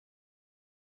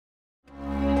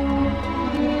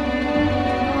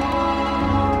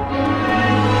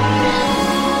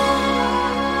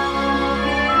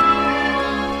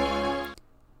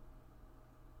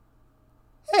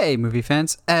Hey, movie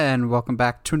fans, and welcome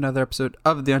back to another episode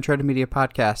of the Uncharted Media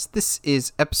Podcast. This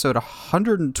is episode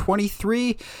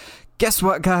 123. Guess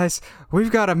what, guys?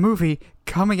 We've got a movie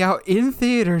coming out in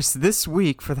theaters this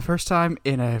week for the first time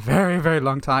in a very, very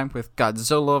long time with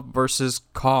Godzilla vs.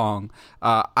 Kong.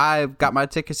 I've got my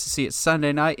tickets to see it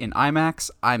Sunday night in IMAX.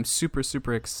 I'm super,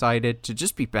 super excited to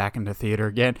just be back in the theater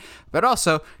again, but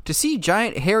also to see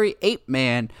giant hairy ape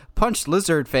man punch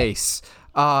lizard face.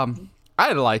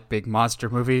 I like big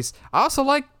monster movies. I also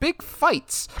like big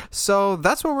fights. So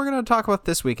that's what we're going to talk about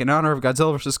this week in honor of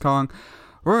Godzilla vs. Kong.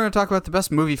 We're going to talk about the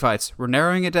best movie fights. We're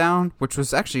narrowing it down, which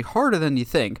was actually harder than you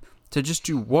think, to just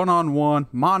do one-on-one,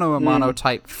 mano-a-mano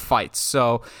type fights.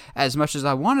 So as much as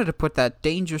I wanted to put that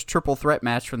dangerous triple threat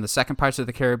match from the second Pirates of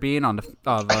the Caribbean on the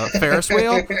Ferris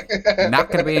wheel, not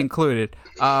going to be included.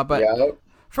 But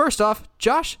First off,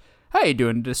 Josh, how you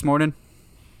doing this morning?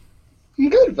 I'm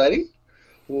good, buddy.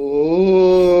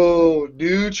 Whoa,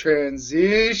 new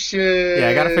transition. Yeah,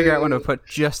 I gotta figure out when to put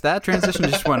just that transition.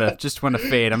 just want to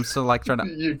fade. I'm still like trying to.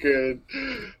 You're good.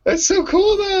 That's so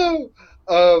cool though.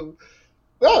 No,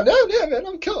 man,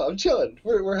 I'm chilling.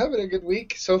 We're having a good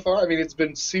week so far. I mean, it's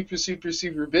been super, super,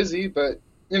 super busy, but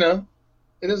you know,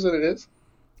 it is what it is.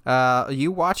 Are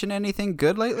you watching anything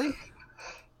good lately?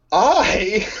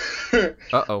 I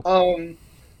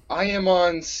am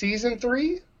on season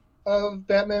 3 of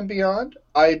Batman Beyond.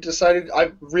 I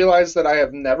realized that I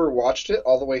have never watched it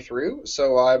all the way through,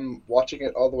 so I'm watching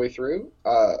it all the way through.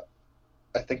 I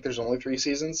think there's only 3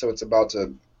 seasons, so it's about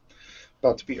to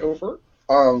be over.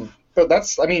 But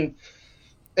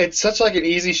it's such like an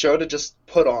easy show to just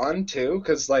put on too,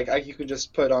 because you could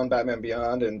just put on Batman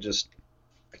Beyond and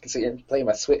I can sit here and play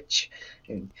my Switch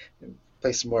and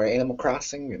play some more Animal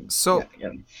Crossing and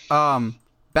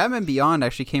Batman Beyond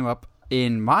actually came up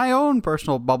in my own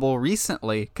personal bubble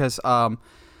recently, because I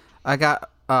got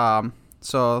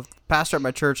so pastor at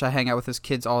my church, I hang out with his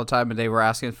kids all the time, and they were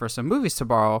asking for some movies to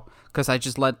borrow because I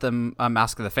just lent them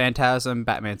Mask of the Phantasm,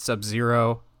 Batman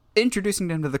Sub-Zero, introducing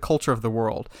them to the culture of the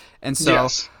world. And so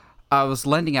yes. I was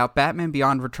lending out Batman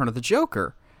Beyond Return of the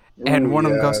Joker, and one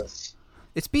of them goes,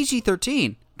 "It's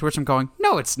PG-13," to which I'm going,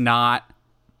 "No, it's not.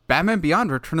 Batman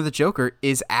Beyond Return of the Joker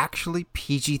is actually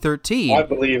PG-13. I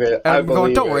believe it. And I'm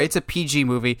going, don't worry, it's a PG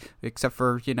movie, except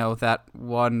for, that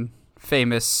one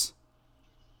famous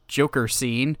Joker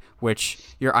scene, which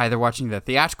you're either watching the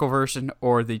theatrical version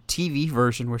or the TV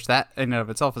version, which that in and of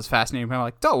itself is fascinating. But I'm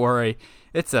like, don't worry,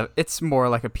 it's more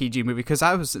like a PG movie, because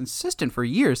I was insistent for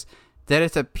years that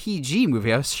it's a PG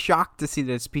movie. I was shocked to see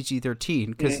that it's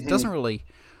PG-13, because it doesn't really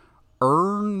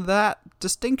earn that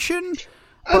distinction.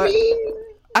 But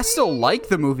I still like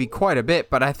the movie quite a bit,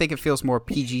 but I think it feels more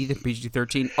PG than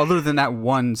PG-13, other than that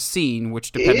one scene,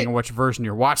 which, depending on which version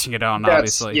you're watching it on,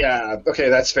 obviously. Yeah, okay,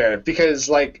 that's fair. Because,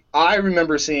 I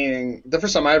remember seeing... The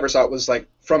first time I ever saw it was,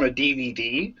 from a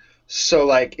DVD.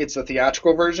 So, it's a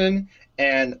theatrical version.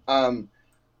 And,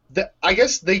 I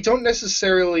guess they don't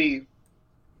necessarily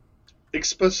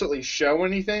explicitly show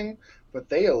anything, but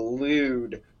they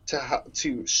allude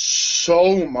to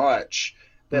so much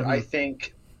that I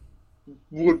think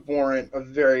would warrant a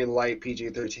very light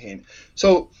PG-13.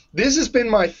 So this has been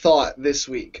my thought this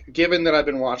week, given that I've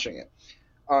been watching it.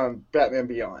 Batman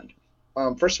Beyond.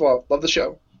 First of all, love the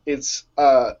show. It's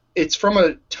from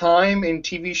a time in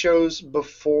TV shows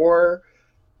before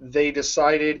they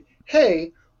decided,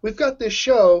 hey, we've got this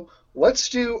show, let's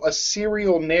do a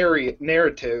serial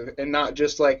narrative and not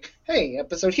just hey,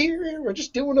 episode here, we're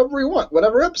just doing whatever we want,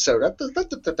 whatever episode.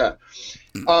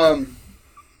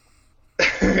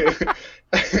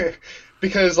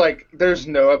 Because there's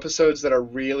no episodes that are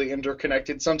really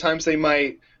interconnected. Sometimes they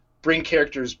might bring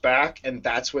characters back, and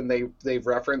that's when they've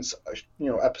referenced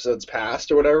episodes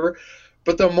past or whatever.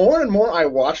 But the more and more I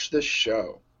watch this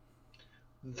show,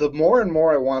 the more and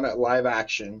more I want it live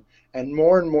action, and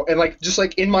more, and just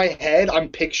in my head, I'm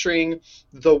picturing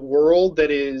the world that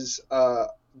is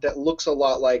that looks a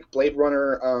lot like Blade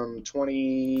Runner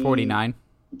 2049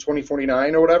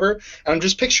 or whatever. And I'm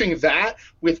just picturing that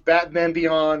with Batman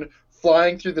Beyond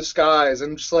flying through the skies,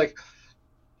 and I'm just I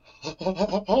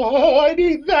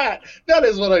need that. That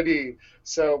is what I need.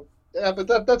 So yeah, but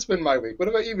that's been my week. What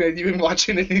about you, man? You been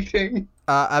watching anything?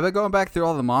 I've been going back through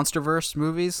all the MonsterVerse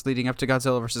movies leading up to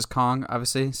Godzilla vs. Kong,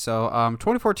 obviously. So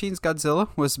 2014's Godzilla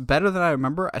was better than I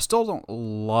remember. I still don't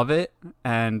love it,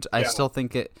 and I still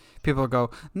think people go,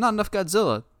 not enough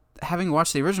Godzilla. Having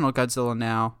watched the original Godzilla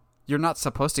now, you're not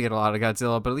supposed to get a lot of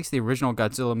Godzilla, but at least the original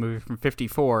Godzilla movie from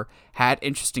 1954 had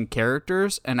interesting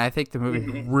characters, and I think the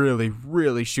movie really,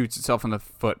 really shoots itself in the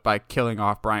foot by killing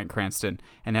off Bryan Cranston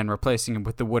and then replacing him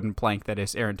with the wooden plank that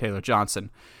is Aaron Taylor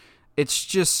Johnson. It's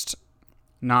just...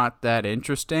 not that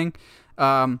interesting.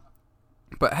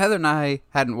 But Heather and I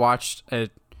hadn't watched a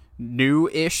new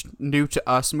to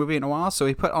us movie in a while, so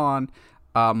we put on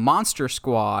Monster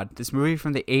Squad, this movie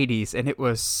from the 80s, and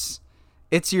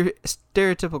it's your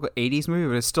stereotypical 80s movie,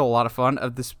 but it's still a lot of fun,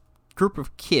 of this group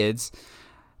of kids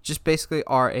just basically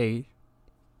are a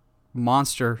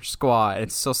monster squad.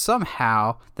 And so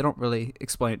somehow, they don't really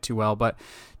explain it too well, but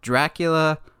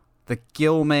Dracula, the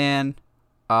Gill Man,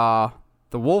 the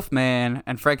Wolf Man,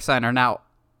 and Frankenstein are now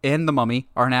and the Mummy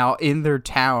are now in their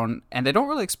town, and they don't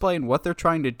really explain what they're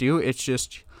trying to do. It's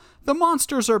just, the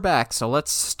monsters are back, so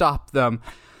let's stop them.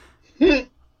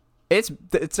 It's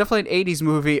definitely an 80s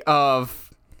movie of,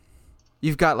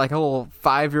 you've got like a little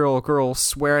 5-year-old girl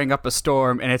swearing up a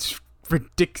storm, and it's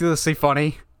ridiculously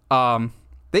funny.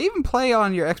 They even play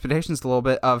on your expectations a little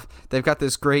bit of, they've got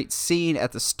this great scene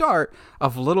at the start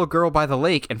of a little girl by the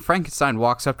lake, and Frankenstein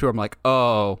walks up to her. I'm like,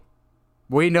 oh,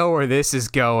 we know where this is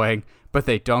going. But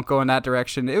they don't go in that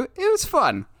direction. It was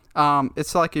fun.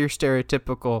 It's like your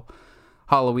stereotypical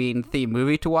Halloween themed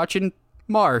movie to watch in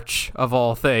March, of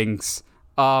all things.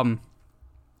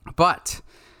 But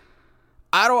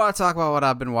I don't want to talk about what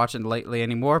I've been watching lately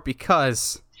anymore,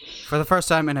 because for the first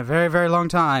time in a very, very long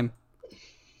time,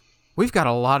 we've got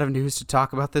a lot of news to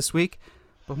talk about this week.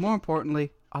 But more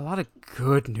importantly, a lot of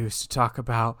good news to talk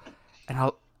about,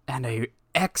 and a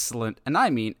excellent, and I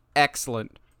mean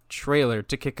excellent, trailer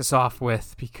to kick us off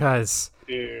with, because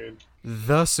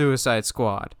The Suicide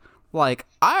Squad. Like,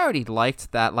 I already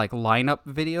liked that like lineup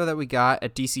video that we got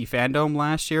at DC Fandom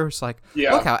last year. It's like,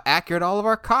 look how accurate all of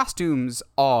our costumes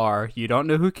are. You don't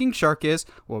know who King Shark is?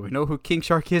 Well, we know who King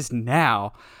Shark is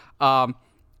now.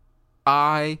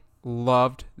 I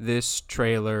loved this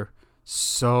trailer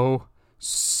so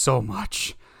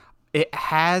much. It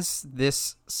has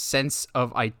this sense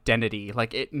of identity.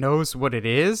 Like, it knows what it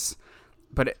is,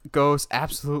 but it goes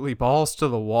absolutely balls to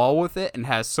the wall with it and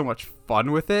has so much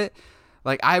fun with it.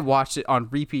 Like, I watched it on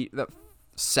repeat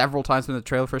several times when the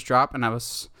trailer first dropped, and I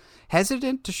was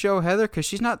hesitant to show Heather because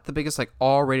she's not the biggest, like,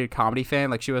 R-rated comedy fan.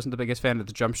 Like, she wasn't the biggest fan of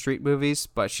the Jump Street movies,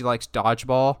 but she likes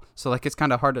Dodgeball. So, like, it's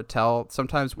kind of hard to tell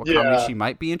sometimes what comedy she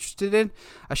might be interested in.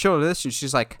 I showed her this, and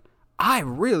she's like, I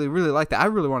really, really like that. I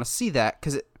really want to see that,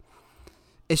 because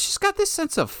it's just got this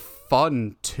sense of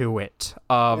fun to it.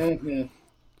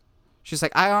 She's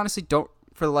like, I honestly don't,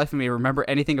 for the life of me, remember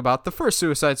anything about the first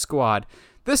Suicide Squad.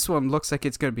 This one looks like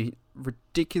it's going to be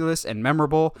ridiculous and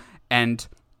memorable, and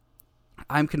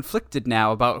I'm conflicted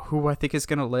now about who I think is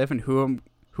going to live and who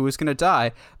is going to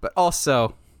die. But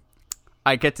also,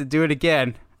 I get to do it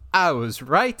again. I was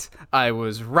right.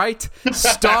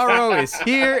 Starro is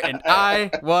here, and I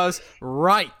was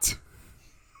right.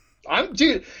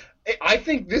 Dude, I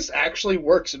think this actually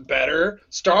works better.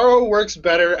 Starro works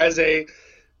better as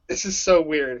this is so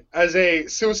weird, as a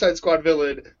Suicide Squad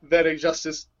villain than a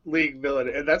Justice League villain.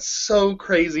 And that's so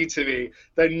crazy to me.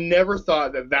 I never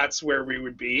thought that that's where we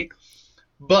would be.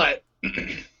 But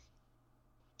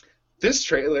this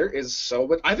trailer is so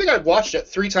much. I think I've watched it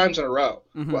 3 times in a row.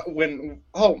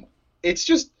 It's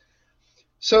just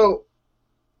so.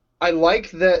 I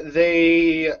like that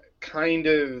they kind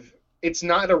of. It's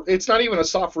not even a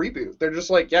soft reboot. They're just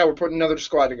like, yeah, we're putting another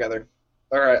squad together.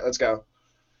 All right, let's go.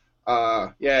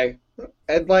 Yay.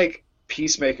 And like,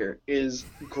 Peacemaker is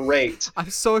great. I'm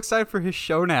so excited for his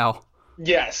show now.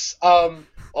 Yes.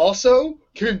 Also,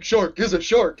 King Shark is a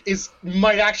shark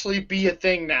might actually be a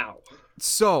thing now.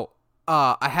 So,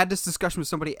 I had this discussion with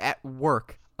somebody at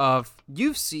work of,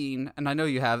 you've seen, and I know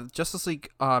you have, Justice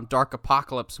League Dark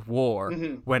Apocalypse War,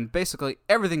 when basically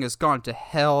everything has gone to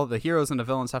hell, the heroes and the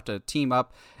villains have to team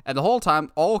up, and the whole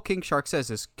time, all King Shark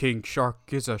says is, King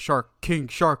Shark is a shark, King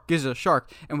Shark is a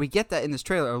shark, and we get that in this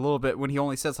trailer a little bit when he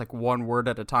only says like one word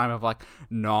at a time of like,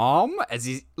 nom, as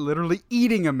he's literally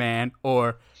eating a man,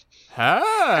 or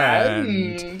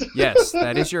hand. Yes,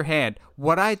 that is your hand.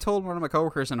 What I told one of my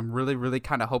coworkers, and I'm really, really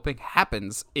kind of hoping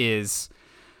happens, is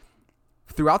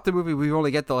throughout the movie, we only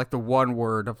get the one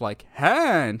word of like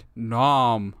hand,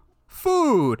 nom,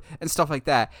 food, and stuff like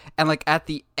that. And like at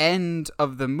the end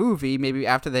of the movie, maybe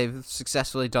after they've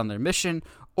successfully done their mission,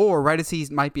 or right as he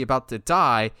might be about to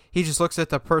die, he just looks at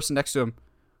the person next to him.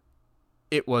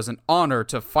 It was an honor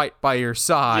to fight by your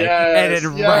side. Yes,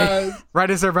 and then right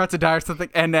as they're about to die or something,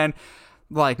 and then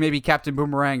like maybe Captain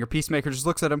Boomerang or Peacemaker just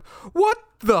looks at him, what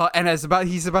the? And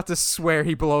he's about to swear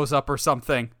he blows up or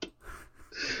something.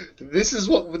 This is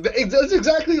that's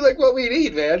exactly like what we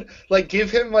need, man. Like,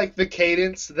 give him like the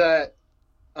cadence that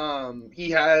he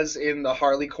has in the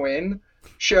Harley Quinn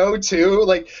show too.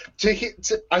 Like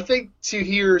I think to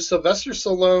hear Sylvester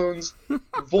Stallone's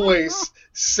voice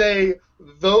say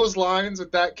those lines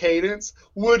with that cadence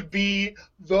would be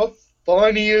the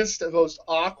funniest, most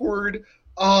awkward.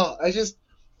 I just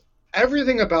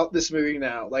everything about this movie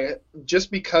now, like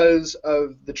just because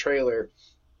of the trailer,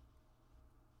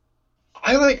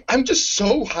 I'm just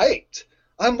so hyped.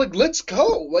 I'm like, let's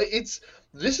go. Like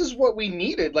this is what we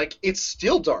needed. Like it's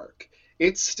still dark.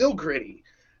 It's still gritty.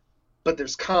 But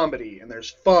there's comedy and there's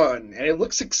fun and it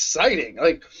looks exciting.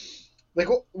 Like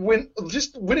when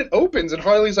it opens and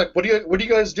Harley's like, "What are you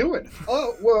guys doing?"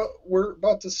 "Oh, well, we're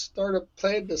about to start a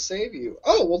plan to save you."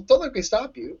 "Oh, well, don't let me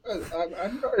stop you." I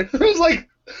was like,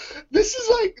 this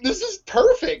is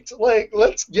perfect. Like,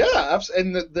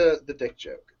 and the dick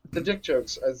joke. The dick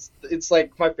jokes, it's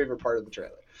like my favorite part of the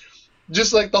trailer.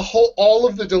 Just like all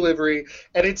of the delivery,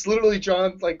 and it's literally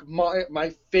John, like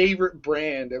my favorite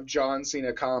brand of John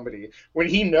Cena comedy, when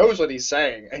he knows what he's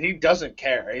saying and he doesn't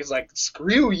care. He's like,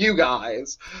 "Screw you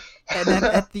guys." And then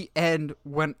at the end,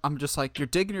 when I'm just like, you're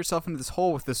digging yourself into this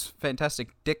hole with this fantastic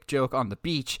dick joke on the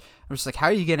beach, I'm just like, how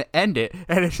are you gonna end it?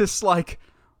 And it's just like,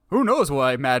 who knows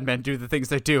why madmen do the things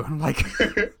they do? I'm like,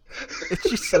 it's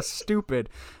just so stupid,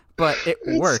 but it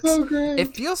works. So great.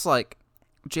 It feels like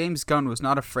James Gunn was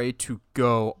not afraid to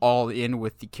go all in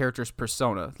with the character's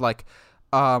persona. Like,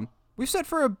 we've said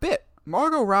for a bit,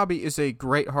 Margot Robbie is a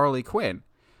great Harley Quinn.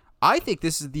 I think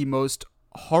this is the most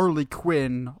Harley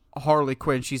Quinn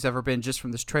she's ever been, just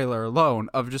from this trailer alone,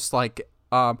 of just like,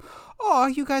 oh,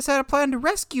 you guys had a plan to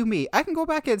rescue me. I can go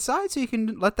back inside so you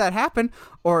can let that happen.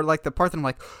 Or like the part that I'm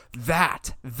like,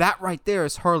 that right there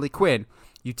is Harley Quinn.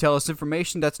 You tell us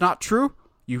information that's not true,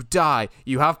 you die.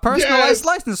 You have personalized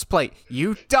license plate.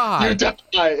 You die. You die.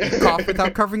 You cough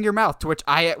without covering your mouth. To which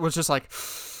I was just like,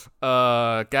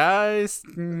 guys,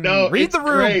 no, read the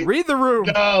room. Great. Read the room.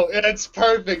 No, it's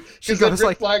perfect. She Because goes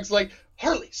Rick Flag's like,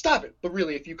 "Harley, stop it." But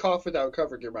really, if you cough without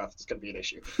covering your mouth, it's going to be an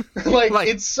issue. like,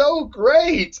 it's so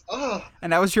great. Oh,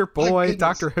 and that was your boy,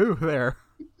 Doctor Who, there.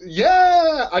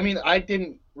 Yeah. I mean, I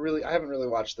haven't really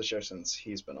watched the show since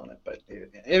he's been on it. But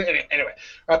anyway,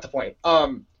 not the point.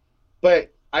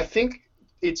 But I think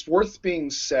it's worth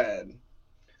being said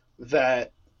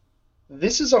that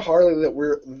this is a Harley that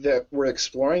we're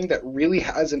exploring that really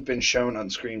hasn't been shown on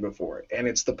screen before, and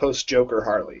it's the post-Joker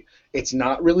Harley. It's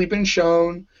not really been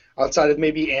shown outside of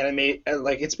maybe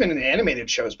like it's been in animated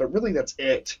shows, but really that's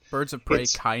it. Birds of Prey,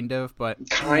 kind of. The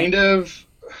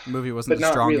movie wasn't the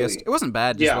strongest. Really. It wasn't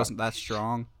bad, just wasn't that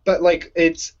strong. But like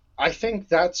I think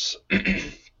that's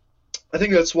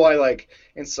why, like,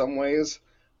 in some ways,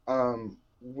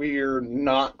 we're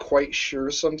not quite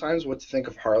sure sometimes what to think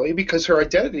of Harley, because her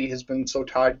identity has been so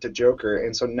tied to Joker,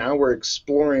 and so now we're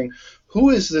exploring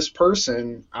who is this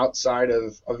person outside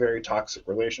of a very toxic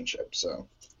relationship. So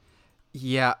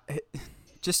yeah,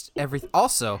 just everything.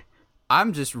 Also,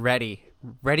 I'm just ready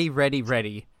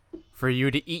for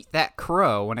you to eat that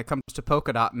crow when it comes to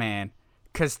Polka Dot Man,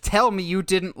 because tell me you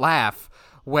didn't laugh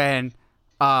when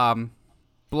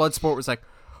Bloodsport was like,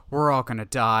 "We're all gonna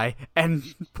die," and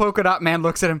Polka Dot Man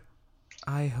looks at him,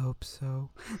 "I hope so."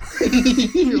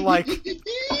 You're like,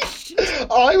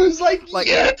 I was like,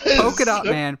 yes! Polka Dot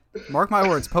Man, mark my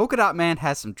words, Polka Dot Man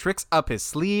has some tricks up his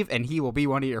sleeve, and he will be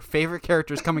one of your favorite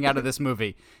characters coming out of this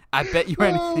movie. I bet you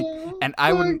anything. And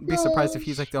I wouldn't be surprised if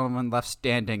he's like the only one left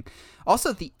standing.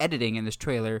 Also, the editing in this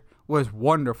trailer was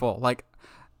wonderful. Like,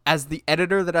 as the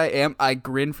editor that I am, I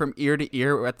grin from ear to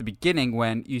ear at the beginning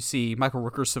when you see Michael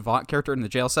Rooker's Savant character in the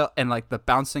jail cell, and like the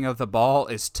bouncing of the ball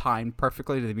is timed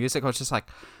perfectly to the music. I was just like,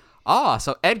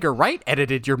 so Edgar Wright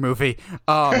edited your movie.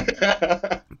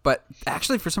 But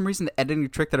actually, for some reason, the editing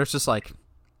trick that I was just like,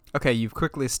 okay, you've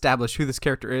quickly established who this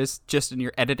character is just in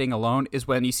your editing alone, is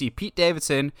when you see Pete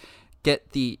Davidson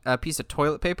get the piece of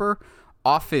toilet paper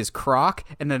off his crock,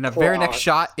 and then the very next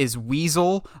shot is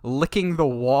Weasel licking the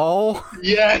wall.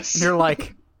 Yes. And you're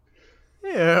like,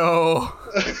 ew.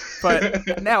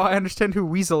 But now I understand who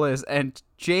Weasel is. And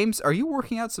James, are you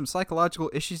working out some psychological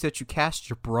issues that you cast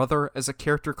your brother as a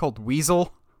character called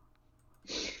Weasel?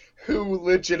 Who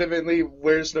legitimately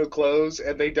wears no clothes,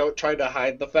 and they don't try to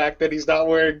hide the fact that he's not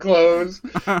wearing clothes.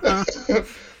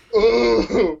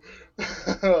 Ooh.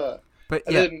 But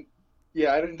yeah.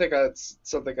 Yeah, I didn't think that's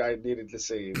something I needed to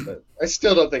see, but I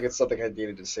still don't think it's something I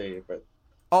needed to see. But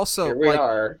also, here we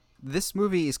are. This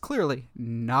movie is clearly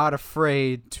not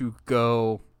afraid to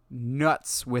go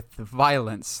nuts with the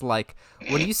violence. Like,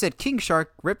 when you said King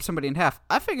Shark ripped somebody in half,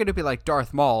 I figured it'd be like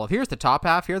Darth Maul. Here's the top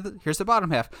half, here's the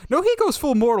bottom half. No, he goes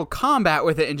full Mortal Kombat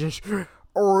with it and just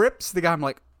rips the guy. I'm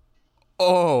like,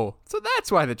 oh, so that's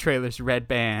why the trailer's red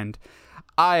band.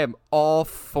 I am all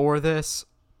for this.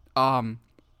 Now,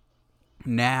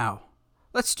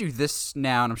 let's do this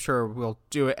now, and I'm sure we'll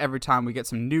do it every time we get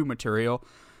some new material.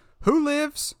 Who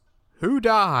lives? Who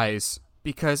dies?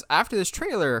 Because after this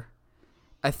trailer,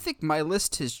 I think my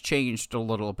list has changed a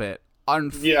little bit.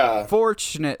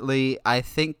 Unfortunately, I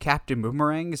think Captain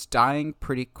Boomerang is dying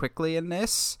pretty quickly in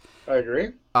this. I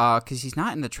agree. Because he's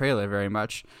not in the trailer very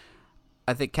much.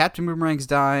 I think Captain Boomerang's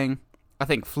dying. I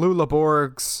think Flula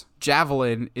Borg's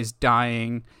javelin is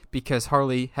dying because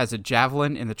Harley has a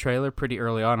javelin in the trailer pretty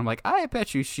early on. I'm like, I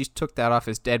bet you she took that off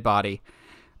his dead body.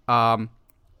 Nathan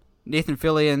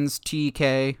Fillion's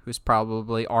TK, who's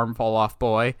probably Arm Fall Off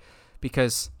Boy,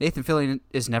 because Nathan Fillion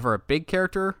is never a big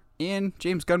character in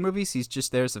James Gunn movies. He's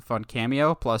just there as a fun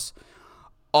cameo. Plus,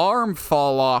 Arm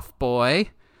Fall Off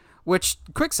Boy, which,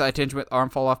 quick side tangent with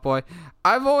Arm Fall Off Boy,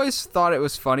 I've always thought it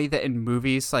was funny that in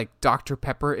movies, like, Dr.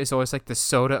 Pepper is always, like, the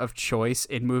soda of choice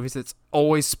in movies. It's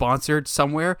always sponsored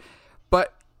somewhere.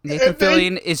 But Nathan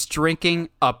Fillion is drinking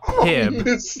a Pib.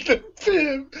 Mr.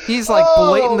 Pib. He's, like,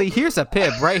 blatantly, here's a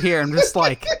Pib right here. I'm just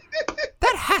like,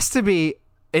 that has to be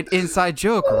an inside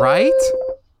joke, right?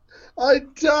 I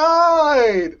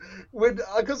died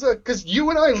because you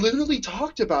and I literally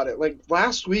talked about it like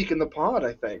last week in the pod,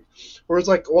 I think, where it's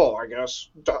like, well, I guess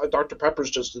Dr. Pepper's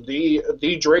just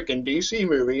the Drake in DC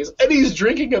movies, and he's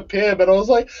drinking a Pib, and I was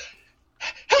like,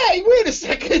 hey, wait a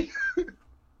second,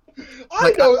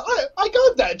 I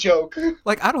got that joke.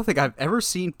 Like, I don't think I've ever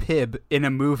seen Pib in a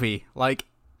movie, like,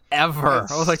 ever.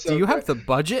 That's I was like, so do you have great. the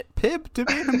budget, Pib, to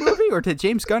be in a movie, or did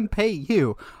James Gunn pay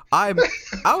you? I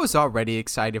was already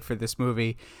excited for this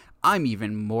movie. I'm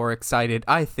even more excited.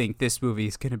 I think this movie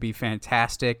is going to be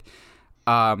fantastic.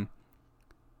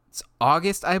 It's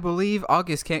August, I believe.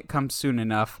 August can't come soon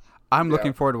enough. I'm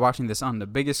looking forward to watching this on the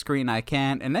biggest screen I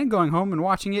can, and then going home and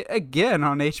watching it again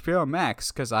on HBO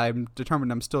Max, because I'm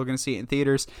determined I'm still going to see it in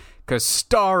theaters, because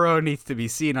Starro needs to be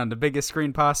seen on the biggest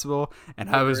screen possible, and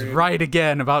I was right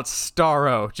again about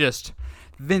Starro. Just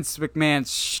Vince McMahon's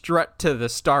strut to the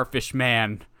Starfish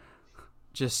Man.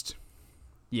 Just,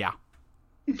 yeah.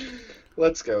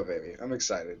 Let's go, baby. I'm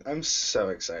excited. I'm so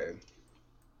excited.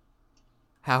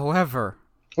 However,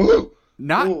 Woo!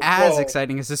 not Ooh, as whoa.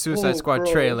 exciting as the Suicide Ooh, Squad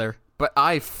bro. trailer, but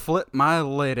I flipped my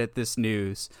lid at this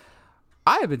news.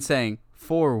 I have been saying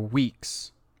for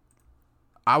weeks,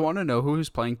 I want to know who's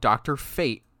playing Dr.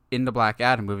 Fate in the Black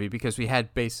Adam movie, because we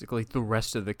had basically the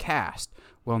rest of the cast.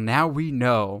 Well, now we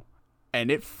know,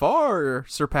 and it far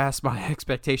surpassed my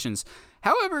expectations.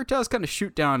 However, it does kind of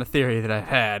shoot down a theory that I've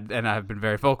had, and I've been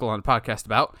very vocal on the podcast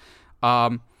about.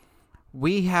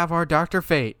 We have our Dr.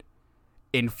 Fate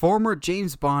in former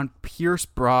James Bond Pierce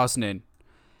Brosnan.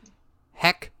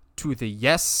 Heck to the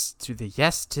yes, to the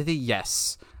yes, to the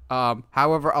yes.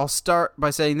 However, I'll start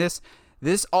by saying this.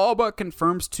 This all but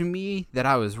confirms to me that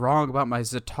I was wrong about my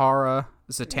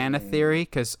Zatanna theory,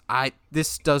 because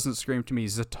this doesn't scream to me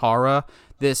Zatara.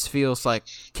 This feels like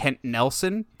Kent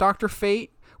Nelson, Dr.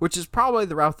 Fate, which is probably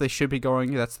the route they should be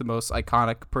going. That's the most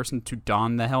iconic person to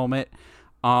don the helmet.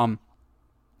 I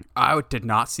did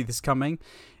not see this coming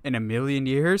in a million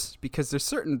years, because there's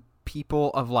certain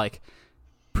people of, like,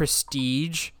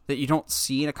 prestige that you don't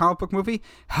see in a comic book movie.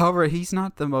 However, he's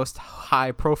not the most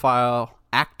high-profile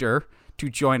actor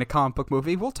to join a comic book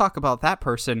movie. We'll talk about that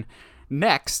person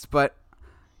next, but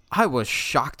I was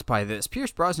shocked by this.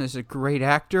 Pierce Brosnan is a great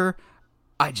actor.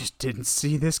 I just didn't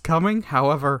see this coming.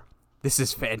 However, this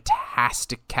is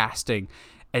fantastic casting,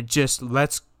 and just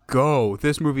let's go.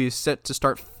 This movie is set to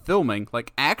start filming,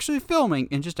 like actually filming,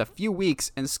 in just a few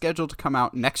weeks, and scheduled to come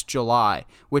out next July,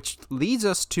 which leads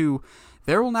us to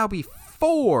there will now be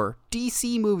 4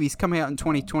 DC movies coming out in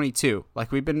 2022.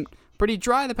 Like, we've been pretty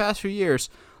dry the past few years.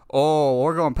 Oh,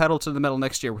 we're going pedal to the metal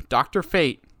next year with Dr.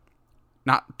 Fate.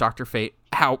 Not Dr. Fate.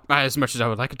 As much as I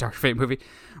would like a Dr. Fate movie.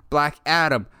 Black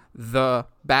Adam, The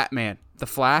Batman, The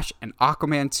Flash, and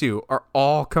Aquaman 2 are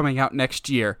all coming out next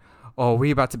year. Oh, we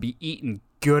about to be eating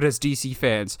good as DC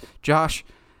fans. Josh,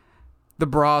 the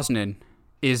Brosnan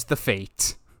is the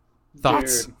Fate.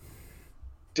 Thoughts?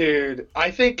 Dude,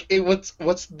 I think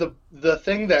what's the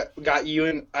thing that got you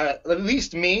in, at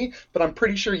least me, but I'm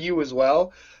pretty sure you as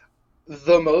well,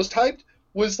 the most hyped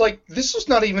was, like, this was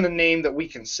not even a name that we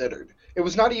considered. It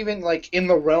was not even, like, in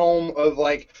the realm of,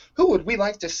 like, who would we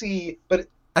like to see, but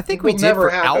I think it we will did never for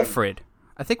happen. Alfred.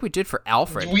 I think we did for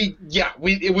Alfred.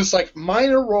 It was like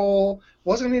minor role,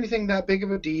 wasn't anything that big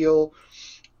of a deal,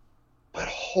 but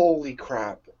holy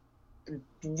crap.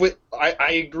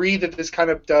 I agree that this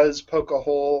kind of does poke a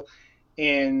hole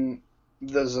in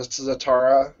the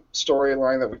Zatara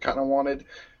storyline that we kind of wanted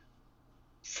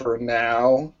for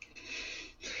now.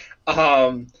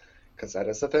 Because because that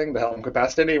is the thing, the helm could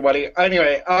pass to anybody.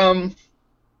 Anyway,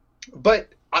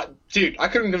 but dude, I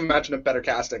couldn't even imagine a better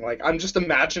casting. Like, I'm just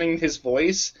imagining his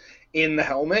voice in the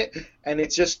helmet, and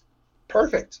it's just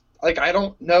perfect. Like, I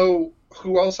don't know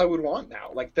who else I would want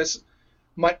now. Like, this,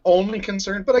 my only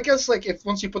concern, but I guess, like, if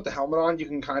once you put the helmet on, you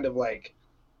can kind of, like,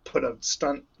 put a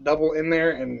stunt double in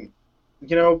there, and,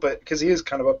 you know, but, because he is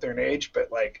kind of up there in age,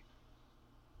 but, like,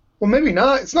 well, maybe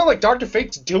not. It's not like Dr.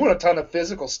 Fate's doing a ton of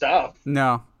physical stuff.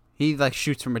 No, he, like,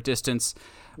 shoots from a distance.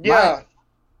 Yeah.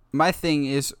 My thing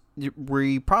is,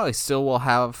 we probably still will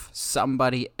have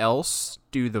somebody else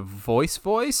do the voice.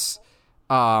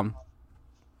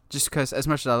 Just because, as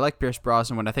much as I like Pierce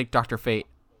Brosnan, when I think Dr. Fate,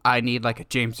 I need like a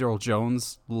James Earl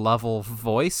Jones level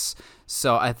voice.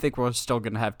 So I think we're still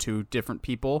going to have two different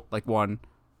people. Like one,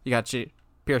 you got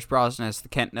Pierce Brosnan as the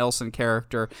Kent Nelson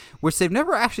character, which they've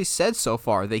never actually said so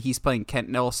far that he's playing Kent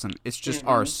Nelson. It's just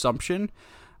our assumption.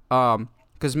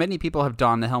 Because many people have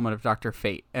donned the helmet of Dr.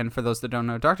 Fate. And for those that don't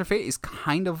know, Dr. Fate is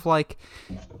kind of like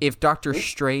if Doctor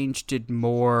Strange did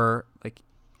more like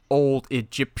old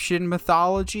Egyptian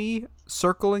mythology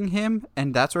circling him,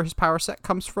 and that's where his power set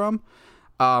comes from.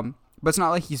 But it's not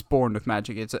like he's born with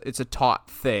magic. It's a taught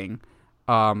thing.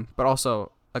 But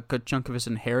also a good chunk of it is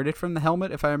inherited from the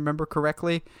helmet, if I remember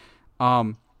correctly.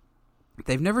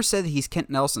 They've never said that he's Kent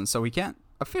Nelson, so we can't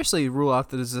officially rule out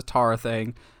that it's a Tara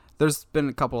thing. There's been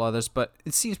a couple others, but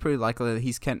it seems pretty likely that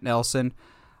he's Kent Nelson.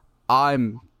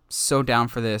 I'm so down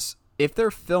for this. If they're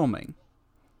filming,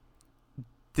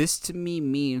 this to me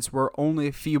means we're only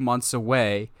a few months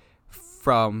away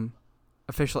from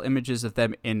official images of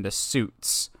them in the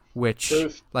suits, which,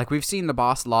 like, we've seen the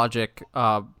Boss Logic,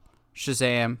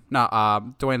 Shazam,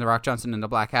 Dwayne The Rock Johnson in the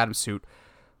Black Adam suit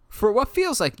for what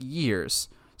feels like years.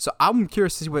 So I'm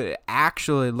curious to see what it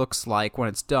actually looks like when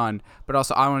it's done, but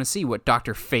also I want to see what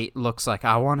Dr. Fate looks like.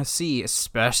 I want to see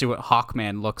especially what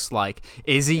Hawkman looks like.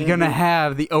 Is he going to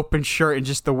have the open shirt and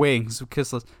just the wings?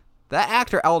 Because that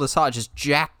actor Aldous Hodge is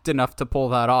jacked enough to pull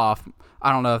that off.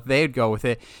 I don't know if they'd go with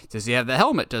it. Does he have the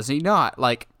helmet? Does he not?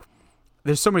 Like,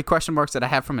 there's so many question marks that I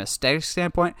have from an aesthetic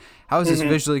standpoint. How is this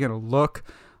visually going to look?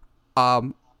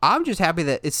 I'm just happy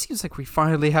that it seems like we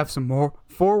finally have some more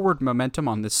forward momentum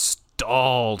on this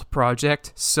stalled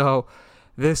project. So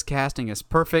this casting is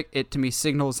perfect. It to me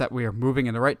signals that we are moving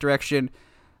in the right direction.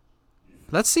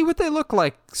 Let's see what they look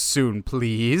like soon,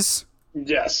 please.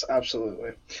 Yes,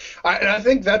 absolutely. And I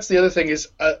think that's the other thing is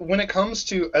when it comes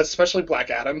to especially Black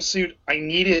Adam's suit, I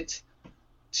need it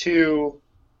to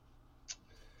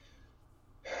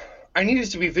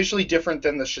be visually different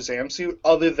than the Shazam suit,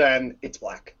 other than it's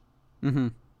black. Mm-hmm.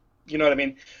 You know what I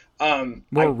mean?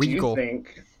 More regal.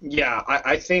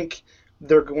 I think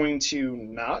they're going to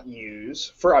not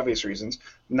use, for obvious reasons,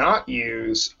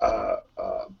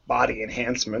 body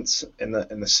enhancements in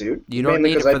the suit. You don't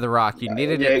need it for The Rock. You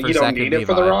needed it for you Zach don't need it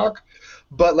for The Rock.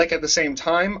 But like at the same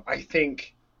time, I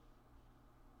think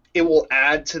it will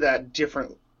add to that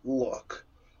different look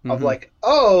of like,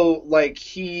 oh, like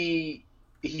he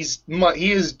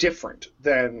is different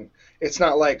than. It's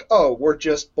not like, oh, we're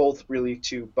just both really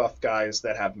two buff guys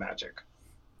that have magic.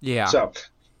 Yeah. So,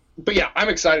 but yeah, I'm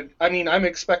excited. I mean, I'm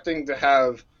expecting to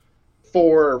have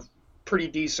 4 pretty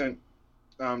decent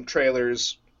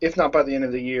trailers, if not by the end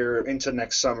of the year, into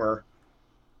next summer.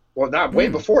 Well, not way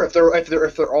before if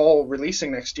they're all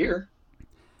releasing next year.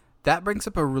 That brings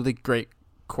up a really great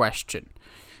question.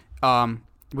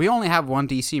 We only have one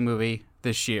DC movie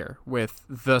this year with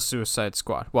The Suicide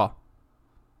Squad. Well,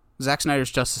 Zack Snyder's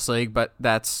Justice League, but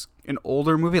that's an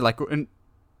older movie. Like,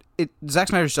 Zack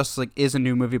Snyder's Justice League is a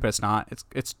new movie, but it's not.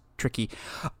 It's tricky.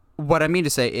 What I mean to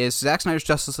say is Zack Snyder's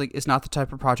Justice League is not the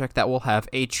type of project that will have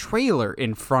a trailer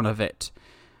in front of it.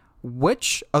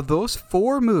 Which of those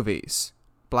 4 movies,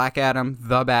 Black Adam,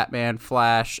 The Batman,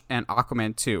 Flash, and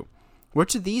Aquaman 2,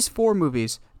 which of these 4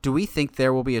 movies do we think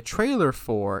there will be a trailer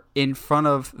for in front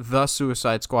of The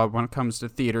Suicide Squad when it comes to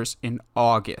theaters in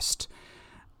August?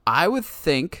 I would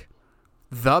think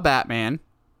The Batman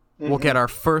will get our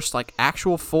first like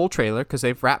actual full trailer because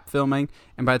they've wrapped filming,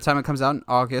 and by the time it comes out in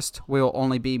August, we'll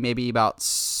only be maybe about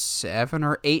 7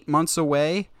 or 8 months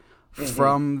away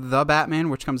from The Batman,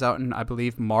 which comes out in, I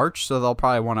believe, March. So they'll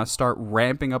probably want to start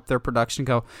ramping up their production.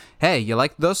 Go, hey, you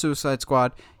like The Suicide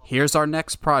Squad? Here's our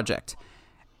next project.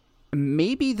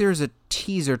 Maybe there's a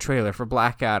teaser trailer for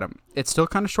Black Adam. It's still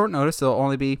kind of short notice. They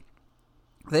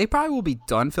probably will be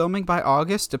done filming by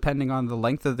August, depending on the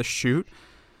length of the shoot.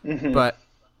 But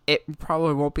it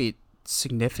probably won't be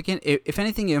significant. If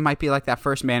anything, it might be like that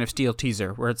first Man of Steel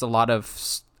teaser, where it's a lot of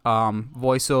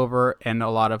voiceover and a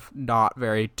lot of not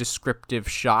very descriptive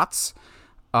shots.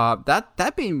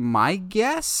 That'd be my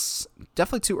guess.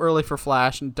 definitely too early for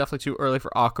Flash and definitely too early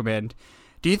for Aquaman.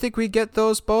 Do you think we get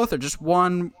those both, or just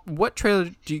one? What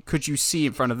trailer could you see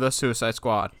in front of the Suicide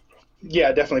Squad?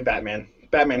 Yeah, definitely Batman.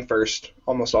 Batman first,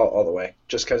 almost all the way.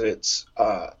 Just because it's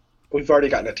we've already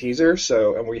gotten a teaser,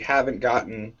 and we haven't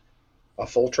gotten a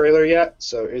full trailer yet,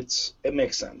 so it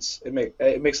makes sense.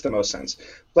 It makes the most sense.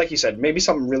 Like you said, maybe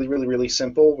something really, really, really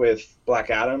simple with Black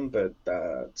Adam, but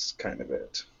that's kind of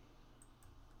it.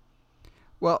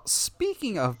 Well,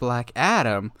 speaking of Black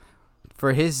Adam,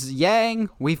 for his yang,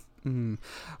 we've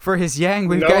got his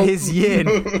yin,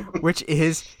 which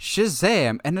is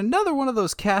Shazam. And another one of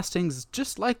those castings,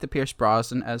 just like the Pierce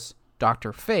Brosnan as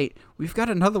Dr. Fate, we've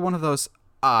got another one of those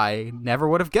I never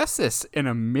would have guessed this in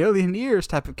a million years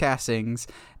type of castings,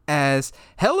 as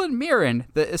Helen Mirren,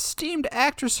 the esteemed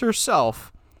actress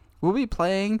herself, will be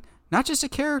playing not just a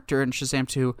character in Shazam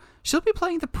 2, she'll be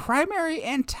playing the primary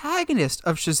antagonist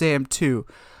of Shazam 2.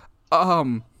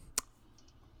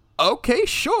 Okay,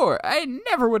 sure. I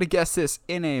never would have guessed this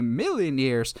in a million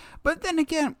years. But then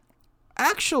again,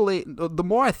 actually, the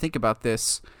more I think about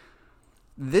this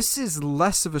is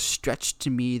less of a stretch to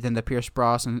me than the Pierce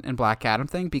Brosnan and Black Adam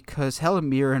thing, because Helen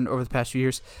Mirren over the past few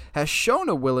years has shown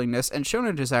a willingness and shown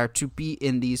a desire to be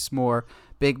in these more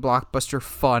big blockbuster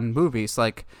fun movies,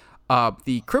 like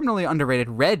the criminally underrated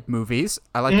Red movies.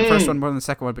 I like the first one more than the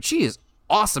second one, but she is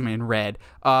awesome in Red.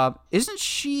 Isn't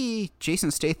she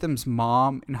Jason Statham's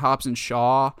mom in Hobbs and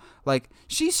Shaw? Like,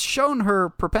 she's shown her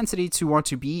propensity to want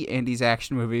to be in these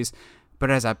action movies, but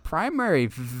as a primary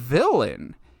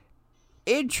villain,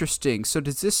 interesting. So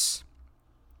does this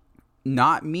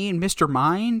not mean Mr.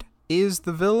 Mind is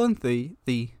the villain,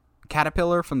 the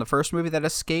caterpillar from the first movie that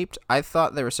escaped? I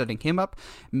thought they were setting him up.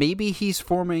 Maybe he's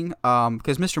forming,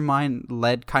 because Mr. Mind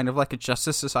led kind of like a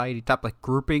Justice Society type like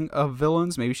grouping of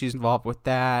villains. Maybe she's involved with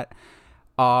that.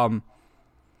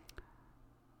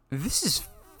 This is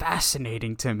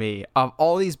fascinating to me.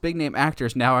 All these big name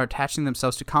actors now are attaching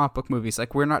themselves to comic book movies.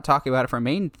 Like, we're not talking about it for a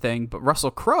main thing, but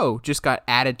Russell Crowe just got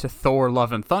added to Thor: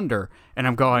 Love and Thunder, and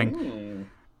I'm going,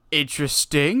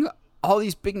 interesting. All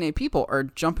these big name people are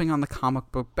jumping on the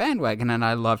comic book bandwagon, and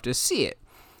I love to see it.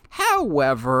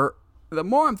 However, the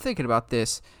more I'm thinking about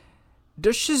this,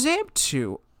 does Shazam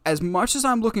 2, as much as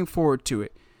I'm looking forward to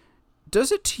it,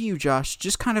 does it to you, Josh,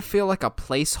 just kind of feel like a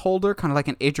placeholder, kind of like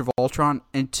an Age of Ultron,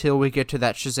 until we get to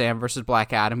that Shazam versus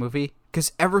Black Adam movie?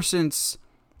 Because ever since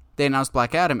they announced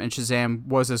Black Adam and Shazam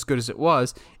was as good as it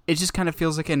was, it just kind of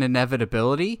feels like an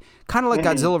inevitability. Kind of like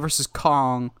Godzilla versus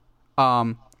Kong,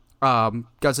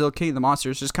 Godzilla King of the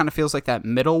Monsters just kind of feels like that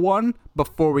middle one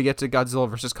before we get to Godzilla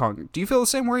vs. Kong. Do you feel the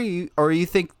same way, or you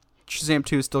think Shazam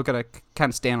 2 is still going to kind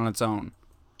of stand on its own?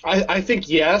 I think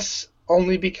yes,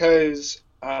 only because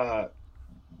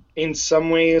in some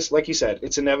ways, like you said,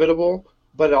 it's inevitable,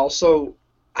 but also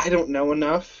I don't know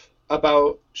enough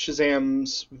about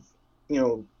Shazam's,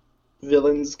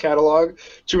 villains catalog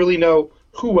to really know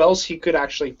who else he could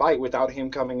actually fight without him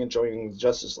coming and joining the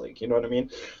Justice League. You know what I mean?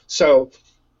 So,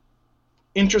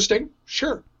 interesting,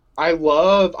 sure. I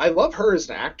love her as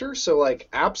an actor, so like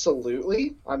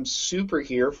absolutely, I'm super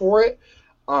here for it.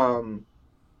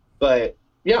 But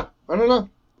yeah, I don't know.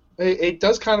 It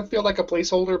does kind of feel like a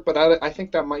placeholder, but I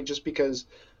think that might just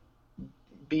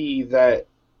be that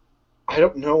I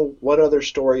don't know what other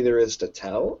story there is to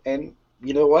tell. And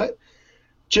you know what?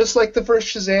 Just like the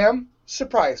first Shazam,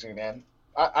 surprise me, man.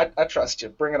 I trust you.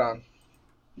 Bring it on.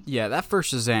 Yeah, that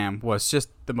first Shazam was just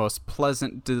the most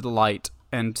pleasant delight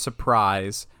and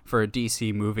surprise for a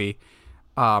DC movie.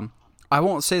 I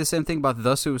won't say the same thing about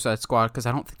The Suicide Squad, because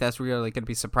I don't think that's really going to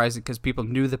be surprising, because people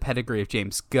knew the pedigree of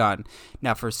James Gunn.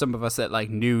 Now, for some of us that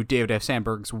knew David F.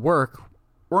 Sandberg's work,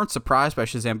 weren't surprised by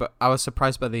Shazam, but I was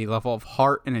surprised by the level of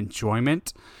heart and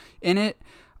enjoyment in it.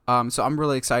 So I'm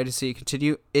really excited to see it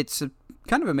continue. It's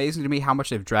kind of amazing to me how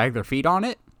much they've dragged their feet on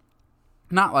it.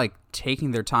 Not like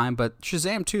taking their time, but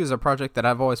Shazam 2 is a project that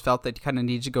I've always felt that kind of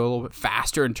needs to go a little bit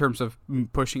faster in terms of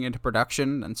pushing into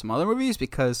production than some other movies,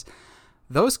 because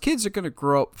those kids are going to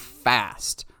grow up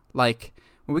fast. Like,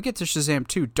 when we get to Shazam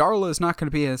 2, Darla is not going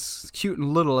to be as cute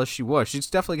and little as she was. She's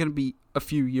definitely going to be a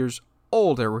few years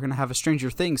older. We're going to have a Stranger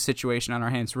Things situation on our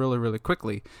hands really, really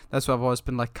quickly. That's why I've always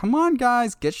been like, come on,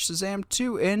 guys, get Shazam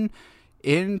 2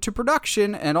 into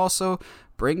production, and also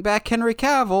bring back Henry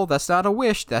Cavill. That's not a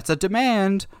wish, that's a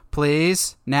demand.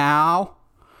 Please, now.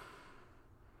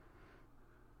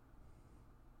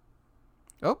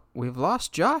 Oh, we've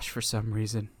lost Josh for some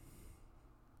reason.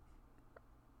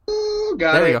 Oh,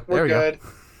 got it. We're good.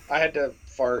 I had to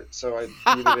fart, so I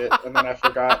muted it, and then I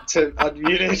forgot to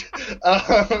unmute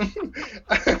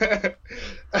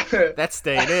it. That's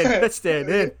staying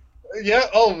in. Yeah.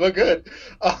 Oh, but good.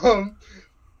 Um,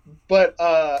 but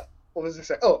what was I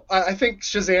saying? Oh, I think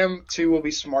Shazam 2 will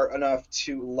be smart enough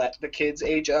to let the kids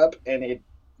age up and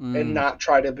Mm. not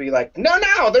try to be like, no,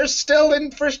 no, they're still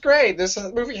in first grade. This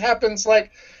movie happens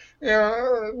like,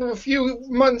 a few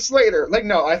months later. Like,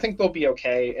 no, I think they'll be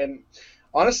okay. And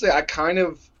honestly, I kind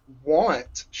of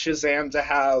want Shazam to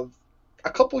have a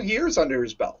couple years under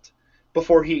his belt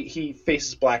before he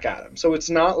faces Black Adam. So it's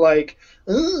not like,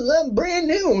 oh, I'm brand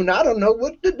new and I don't know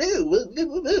what to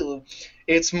do.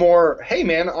 It's more, hey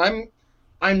man,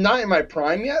 I'm not in my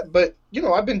prime yet, but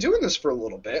I've been doing this for a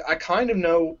little bit. I kind of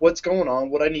know what's going on,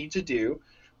 what I need to do,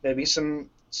 maybe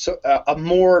a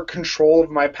more control of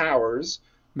my powers.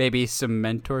 Maybe some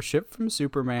mentorship from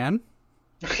Superman.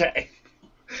 Okay,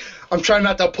 I'm trying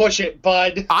not to push it,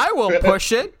 bud. I will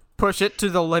push it to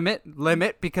the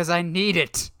limit, because I need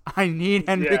it. I need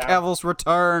Henry Yeah. Cavill's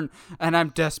return, and I'm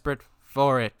desperate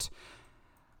for it. I'm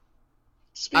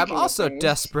Speaking of also things,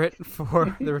 desperate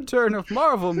for the return of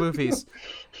Marvel movies.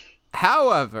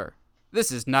 However,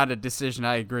 this is not a decision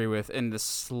I agree with in the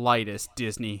slightest,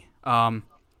 Disney. Bob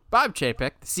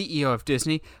Chapek, the CEO of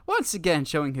Disney, once again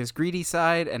showing his greedy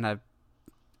side, and I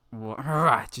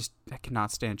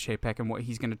cannot stand Chapek and what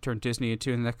he's going to turn Disney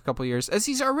into in the next couple of years, as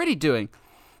he's already doing.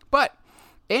 But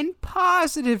in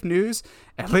positive news,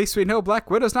 at least we know Black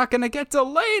Widow's not going to get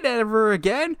delayed ever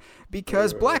again,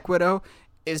 because Black Widow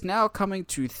is now coming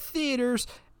to theaters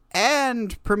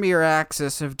and premiere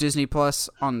access of Disney Plus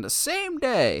on the same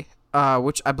day,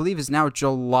 which I believe is now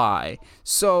July.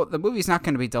 So the movie's not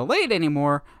going to be delayed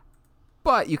anymore,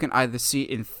 but you can either see it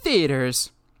in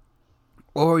theaters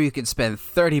or you can spend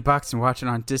 $30 and watch it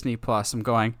on Disney Plus. I'm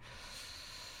going,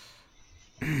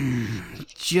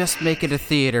 just make it a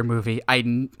theater movie.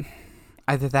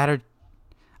 Either that or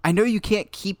I know you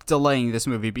can't keep delaying this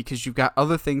movie because you've got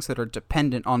other things that are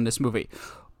dependent on this movie.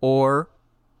 Or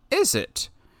is it?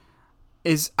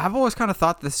 I've always kind of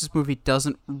thought this movie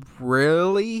doesn't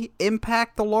really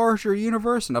impact the larger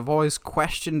universe, and I've always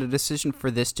questioned the decision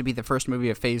for this to be the first movie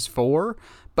of Phase 4,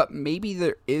 but maybe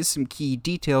there is some key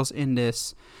details in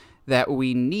this that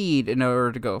we need in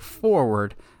order to go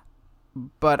forward,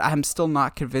 but I'm still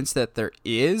not convinced that there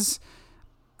is.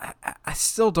 I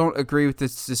still don't agree with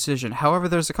this decision. However,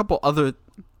 there's a couple other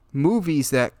movies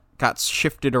that got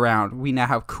shifted around. We now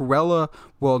have Cruella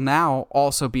will now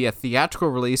also be a theatrical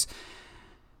release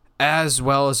as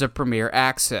well as a premiere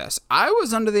access. I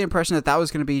was under the impression that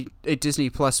was going to be a Disney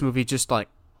Plus movie, just like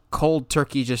cold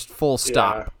turkey, just full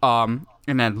stop. Yeah.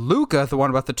 And then Luca, the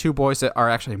one about the two boys that are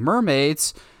actually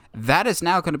mermaids, that is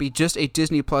now going to be just a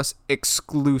Disney Plus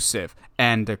exclusive.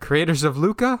 And the creators of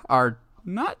Luca are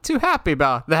not too happy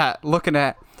about that, looking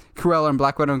at Cruella and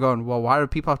Black Widow and going, well, why do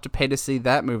people have to pay to see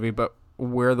that movie, but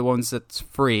we're the ones that's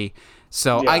free?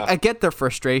 So Yeah. I get their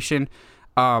frustration.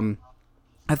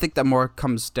 I think that more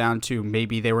comes down to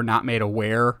maybe they were not made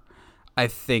aware. I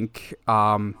think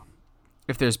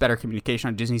if there's better communication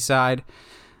on Disney's side,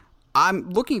 I'm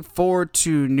looking forward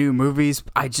to new movies.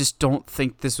 I just don't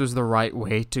think this was the right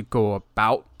way to go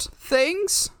about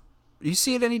things. You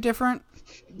see it any different?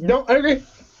 No, I agree.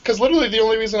 Because literally the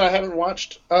only reason I haven't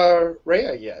watched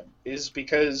Raya yet is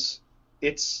because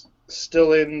it's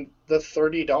still in the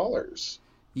 $30.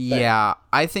 Yeah,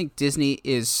 I think Disney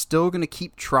is still going to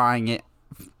keep trying it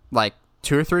like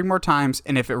 2 or 3 more times,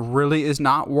 and if it really is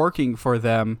not working for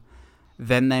them,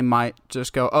 then they might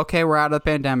just go, okay, we're out of the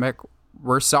pandemic.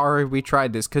 We're sorry we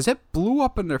tried this, because it blew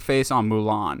up in their face on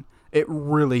Mulan. It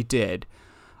really did.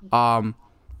 I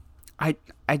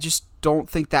just don't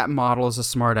think that model is a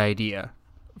smart idea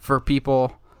for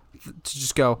people to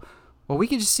just go, well, we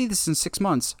can just see this in 6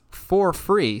 months for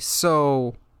free,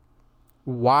 so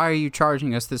why are you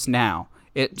charging us this now?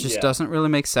 It just doesn't really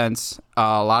make sense.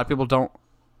 A lot of people don't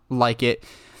like it.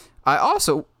 I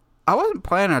wasn't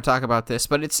planning to talk about this,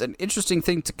 but it's an interesting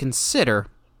thing to consider.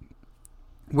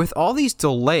 With all these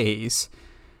delays,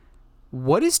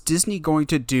 what is Disney going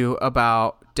to do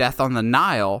about Death on the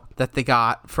Nile that they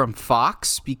got from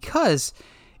Fox? Because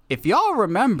if y'all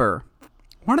remember,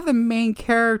 one of the main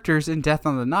characters in Death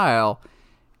on the Nile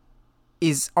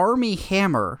is Armie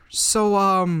Hammer.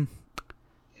 So,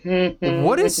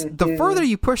 what is the further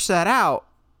you push that out,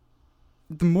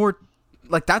 the more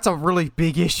like that's a really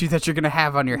big issue that you're gonna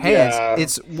have on your hands.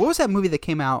 Yeah. What was that movie that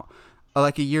came out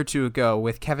like a year or two ago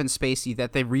with Kevin Spacey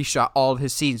that they reshot all of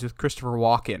his scenes with Christopher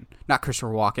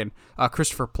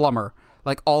Plummer,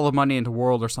 like All the Money in the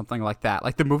World or something like that.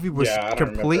 Like the movie was Yeah, I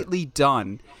don't completely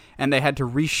done, and they had to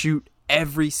reshoot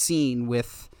every scene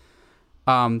with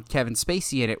Kevin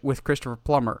Spacey in it with Christopher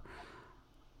Plummer.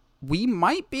 We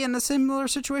might be in a similar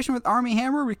situation with Armie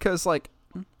Hammer because, like,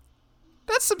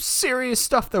 that's some serious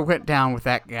stuff that went down with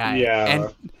that guy. Yeah.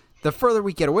 And the further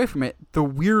we get away from it, the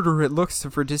weirder it looks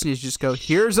for Disney to just go,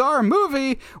 here's our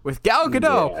movie with Gal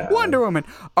Gadot, Wonder Woman,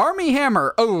 Armie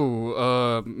Hammer.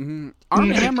 Armie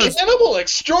Hammer's Cannibal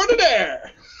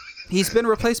extraordinaire. He's been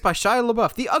replaced by Shia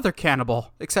LaBeouf, the other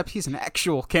cannibal, except he's an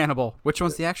actual cannibal. Which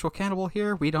one's the actual cannibal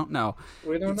here? We don't know.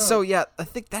 So yeah, I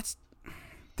think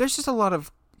there's just a lot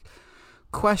of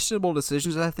questionable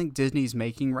decisions that I think Disney's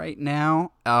making right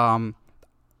now.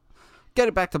 Get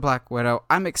it back to Black Widow.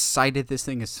 I'm excited this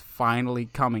thing is finally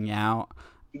coming out.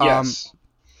 Yes.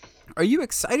 Are you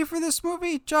excited for this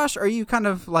movie, Josh? Are you kind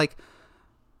of like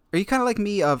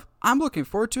me of, I'm looking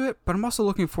forward to it, but I'm also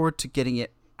looking forward to getting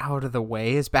it out of the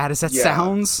way, as bad as that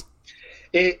sounds?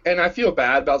 And I feel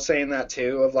bad about saying that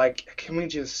too, of like, can we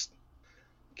just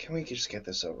get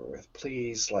this over with,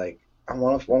 please? Like, I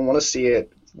want to see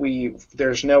it.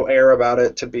 There's no air about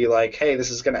it to be like, hey, this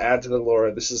is going to add to the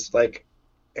lore. This is like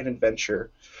an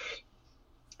adventure.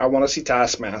 I want to see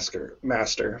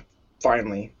Taskmaster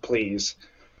finally, please.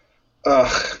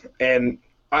 And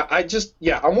I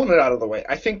want it out of the way.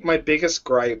 I think my biggest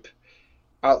gripe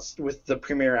with the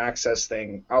Premier Access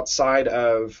thing, outside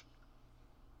of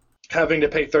having to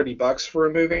pay $30 for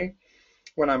a movie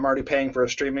when I'm already paying for a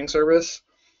streaming service,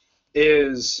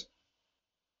 is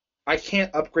I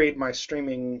can't upgrade my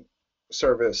streaming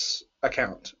service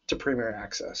account to Premier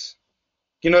Access.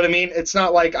 You know what I mean? It's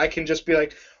not like I can just be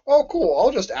like, oh, cool,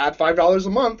 I'll just add $5 a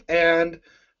month and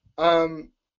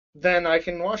then I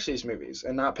can watch these movies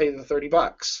and not pay the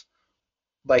 $30.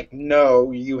 Like,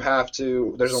 no, you have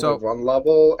to. There's only one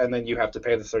level, and then you have to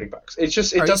pay the $30. It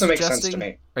doesn't make sense to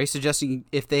me. Are you suggesting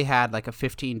if they had like a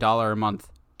 $15 a month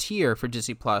tier for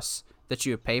Disney Plus that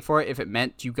you would pay for it if it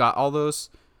meant you got all those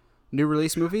new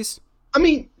release movies? I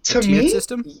mean, to me,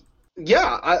 system?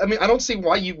 Yeah. I mean, I don't see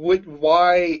why you wouldn't.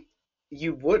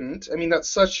 I mean,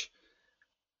 that's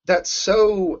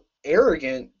so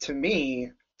arrogant to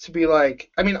me to be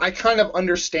like. I mean, I kind of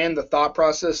understand the thought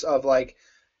process of like,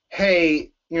 hey,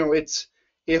 it's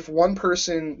if one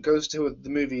person goes to the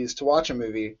movies to watch a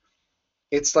movie,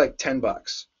 it's like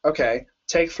 $10. Okay,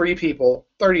 take 3 people,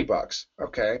 $30.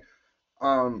 Okay,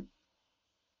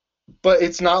 but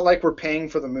it's not like we're paying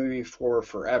for the movie for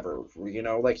forever.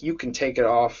 Like you can take it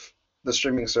off the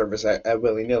streaming service at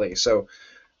willy-nilly. So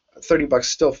 $30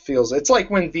 still feels. It's like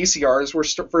when VCRs were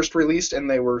first released and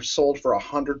they were sold for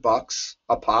 $100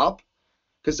 a pop,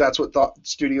 because that's what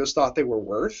studios thought they were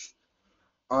worth.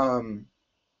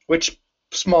 Which,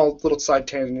 small little side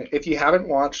tangent, if you haven't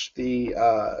watched the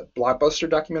Blockbuster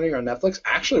documentary on Netflix,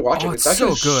 actually watch it. It's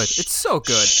so good. It's so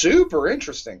good. Super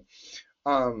interesting.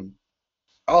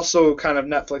 Also kind of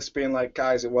Netflix being like,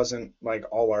 guys, it wasn't like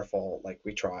all our fault. Like,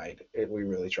 we tried. We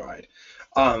really tried.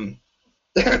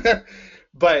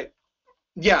 But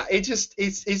yeah,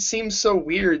 it seems so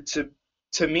weird to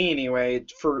me anyway,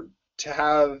 to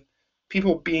have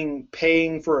people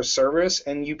paying for a service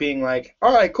and you being like,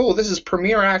 all right, cool, this is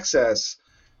Premier Access,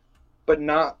 but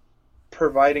not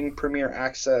providing Premier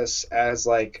Access as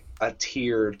like a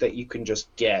tier that you can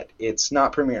just get. It's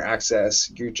not Premier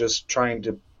Access. You're just trying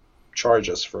to charge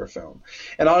us for a film.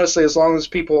 And honestly, as long as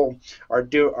people are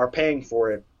paying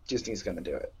for it, Disney's going to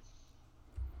do it.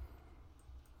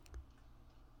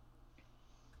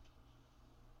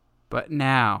 But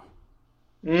now,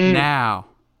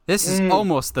 this is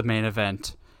almost the main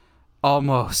event.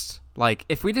 Almost. Like,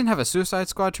 if we didn't have a Suicide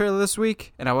Squad trailer this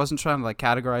week, and I wasn't trying to, like,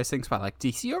 categorize things by, like,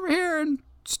 DC over here and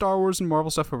Star Wars and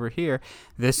Marvel stuff over here,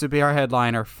 this would be our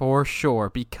headliner for sure,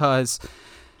 because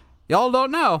y'all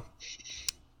don't know,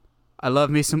 I love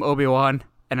me some Obi-Wan,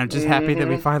 and I'm just happy that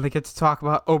we finally get to talk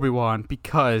about Obi-Wan,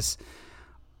 because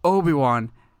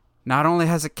Obi-Wan not only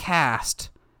has a cast,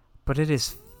 but it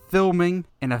is filming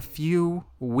in a few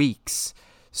weeks.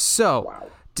 So, wow.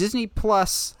 Disney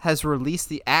Plus has released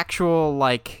the actual,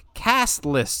 like, cast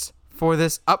list for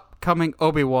this upcoming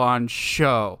Obi-Wan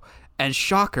show. And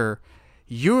shocker,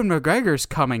 Ewan McGregor's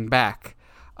coming back.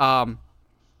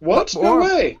 What? No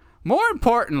way. More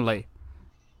importantly,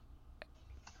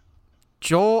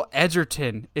 Joel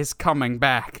Edgerton is coming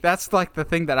back. That's, like, the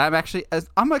thing that I'm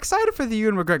excited for the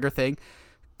Ewan McGregor thing.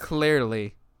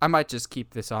 Clearly, I might just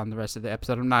keep this on the rest of the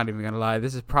episode. I'm not even going to lie.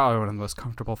 This is probably one of the most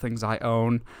comfortable things I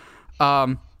own.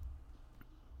 I'm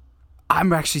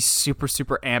actually super,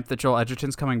 super amped that Joel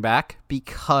Edgerton's coming back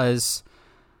because,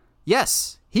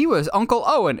 yes, he was Uncle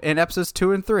Owen in episodes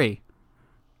 2 and 3.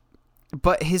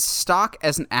 But his stock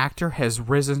as an actor has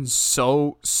risen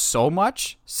so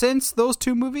much since those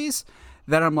 2 movies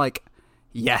that I'm like,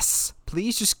 Yes,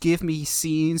 please just give me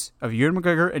scenes of Ewan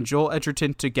McGregor and Joel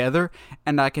Edgerton together,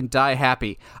 and I can die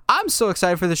happy. I'm so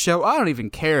excited for the show, I don't even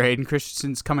care Hayden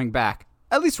Christensen's coming back.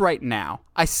 At least right now.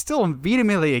 I still am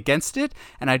vehemently against it,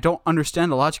 and I don't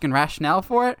understand the logic and rationale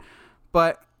for it,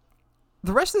 but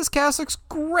the rest of this cast looks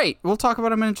great. We'll talk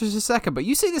about them in just a second, but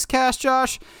you see this cast,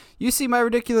 Josh? You see my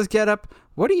ridiculous getup?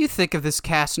 What do you think of this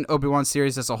cast and Obi-Wan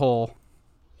series as a whole?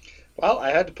 Well,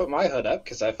 I had to put my hood up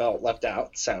because I felt left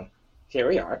out, so here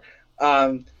we are.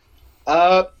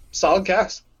 Solid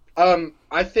cast.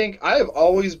 I think I have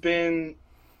always been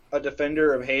a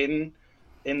defender of Hayden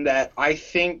in that I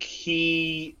think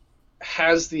he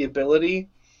has the ability,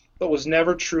 but was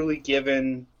never truly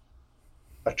given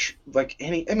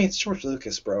it's George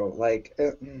Lucas, bro.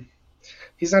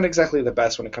 He's not exactly the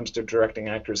best when it comes to directing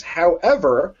actors.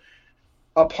 However,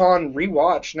 upon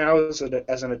rewatch now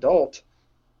as an adult,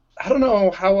 I don't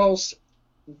know how else,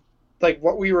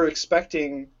 what we were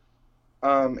expecting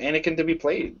Anakin to be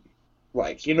played.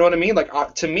 You know what I mean?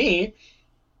 To me,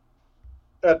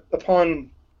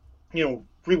 upon,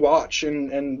 rewatch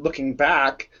and looking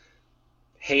back,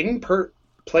 Hayden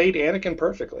played Anakin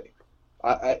perfectly.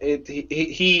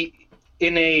 He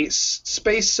in a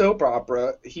space soap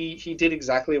opera, he did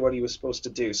exactly what he was supposed to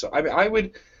do. So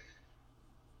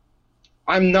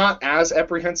I'm not as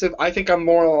apprehensive. I think I'm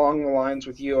more along the lines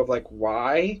with you of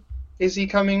why is he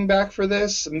coming back for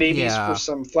this? Maybe it's for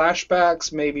some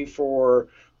flashbacks, maybe for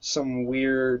some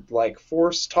weird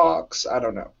Force talks. I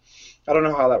don't know. I don't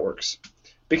know how that works.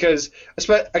 Because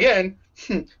again,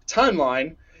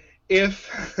 timeline,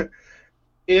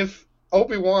 if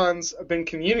Obi-Wan's been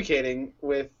communicating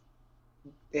with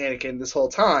Anakin this whole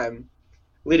time,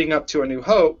 leading up to A New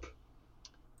Hope,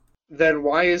 then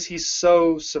why is he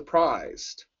so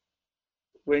surprised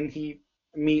when he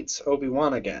meets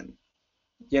Obi-Wan again?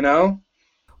 You know?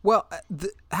 Well,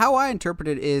 how I interpret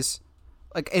it is,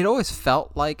 it always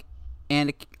felt like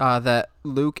that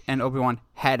Luke and Obi-Wan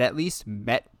had at least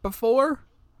met before,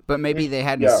 but maybe they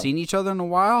hadn't seen each other in a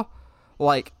while.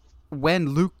 When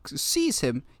Luke sees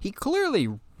him, he clearly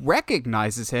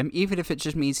recognizes him, even if it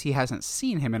just means he hasn't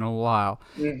seen him in a while.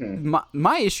 Mm-hmm.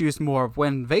 My issue is more of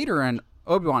when Vader and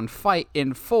Obi-Wan fight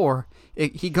in 4,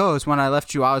 he goes, "When I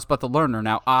left you, I was but the learner.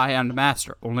 Now I am the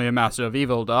master. Only a master of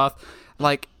evil doth."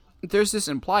 There's this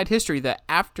implied history that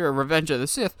after Revenge of the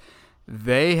Sith,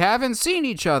 they haven't seen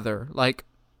each other.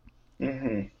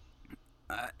 Mm-hmm.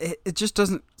 It just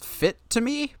doesn't fit to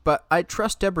me, but I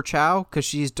trust Deborah Chow because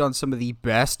she's done some of the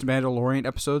best Mandalorian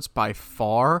episodes by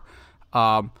far.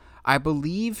 I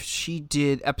believe she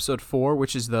did episode 4,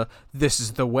 which is the "This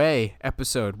is the Way"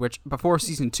 episode, which before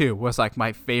season 2 was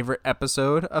my favorite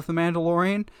episode of The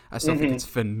Mandalorian. I still think it's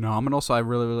phenomenal, so I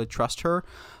really, really trust her.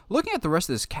 Looking at the rest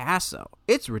of this cast, though,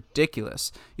 it's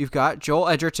ridiculous. You've got Joel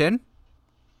Edgerton.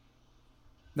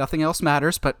 Nothing else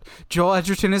matters, but Joel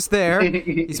Edgerton is there.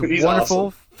 He's a wonderful,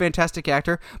 awesome, fantastic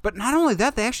actor. But not only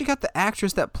that, they actually got the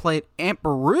actress that played Aunt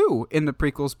Beru in the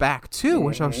prequels back, too,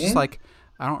 which I was just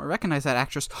I don't recognize that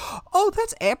actress. Oh,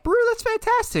 that's Aunt Beru? That's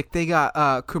fantastic. They got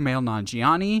Kumail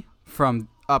Nanjiani from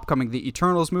upcoming The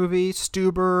Eternals movie,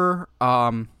 Stuber.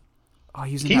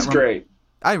 He's great.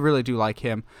 I really do like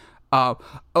him.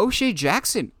 O'Shea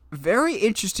Jackson. Very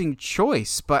interesting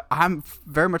choice, but I'm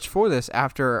very much for this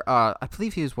after, I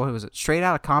believe he was, Straight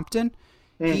Outta Compton?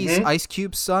 Mm-hmm. He's Ice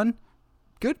Cube's son.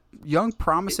 Good, young,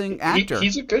 promising actor.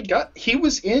 He's a good guy. He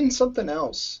was in something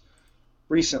else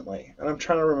recently, and I'm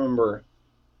trying to remember.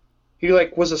 He,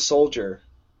 was a soldier.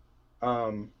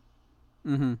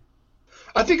 Mm-hmm.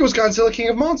 I think it was Godzilla King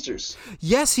of Monsters.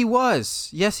 Yes, he was.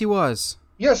 Yes, it was.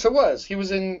 He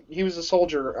was a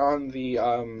soldier on the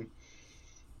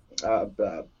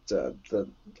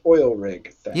oil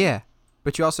rig thing. Yeah,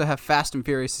 but you also have Fast and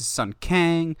Furious' son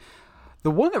Kang. The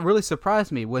one that really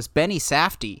surprised me was Benny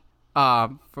Safdie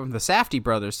from the Safdie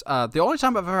brothers. The only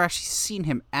time I've ever actually seen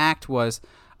him act was,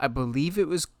 I believe it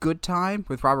was Good Time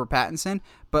with Robert Pattinson.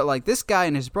 But this guy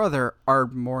and his brother are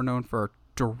more known for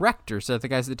directors. They're the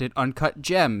guys that did Uncut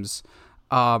Gems.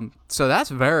 So that's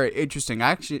very interesting.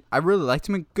 I really liked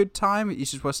him in Good Time. He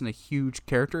just wasn't a huge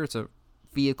character. It's a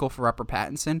vehicle for Robert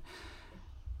Pattinson.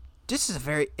 This is a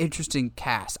very interesting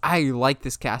cast. I like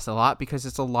this cast a lot because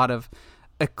it's a lot of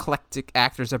eclectic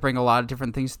actors that bring a lot of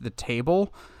different things to the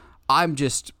table. I'm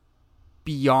just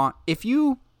beyond. If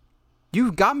you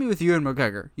got me with Ewan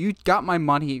McGregor, you got my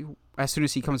money as soon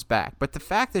as he comes back. But the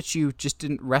fact that you just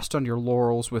didn't rest on your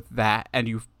laurels with that, and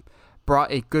you've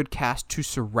brought a good cast to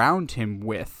surround him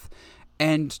with.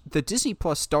 And the Disney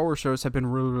Plus Star Wars shows have been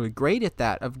really, really great at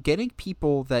that, of getting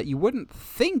people that you wouldn't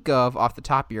think of off the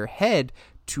top of your head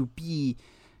to be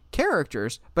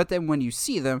characters, but then when you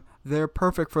see them, they're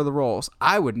perfect for the roles.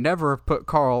 I would never have put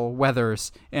Carl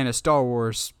Weathers in a Star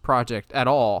Wars project at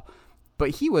all,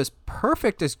 but he was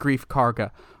perfect as Greef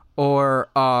Karga. Or,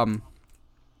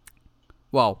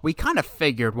 well, we kind of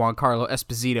figured Giancarlo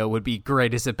Esposito would be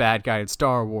great as a bad guy in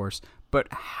Star Wars, but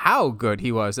how good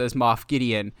he was as Moff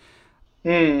Gideon.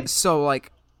 So,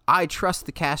 like, I trust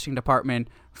the casting department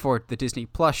for the Disney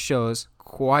Plus shows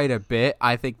quite a bit.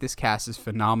 I think this cast is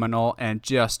phenomenal, and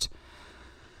just,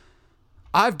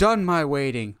 I've done my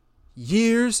waiting.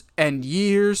 Years and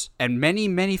years and many,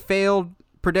 many failed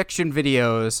prediction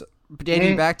videos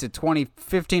dating back to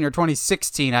 2015 or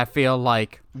 2016, I feel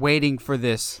like, waiting for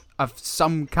this of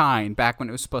some kind, back when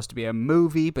it was supposed to be a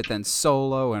movie, but then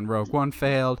Solo and Rogue One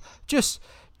failed. Just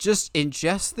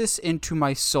ingest this into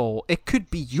my soul. It could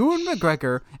be Ewan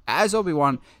McGregor as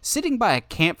Obi-Wan sitting by a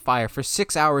campfire for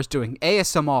 6 hours doing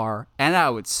ASMR, and I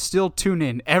would still tune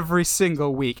in every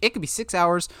single week. It could be 6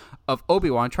 hours of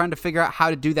Obi-Wan trying to figure out how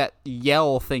to do that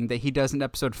yell thing that he does in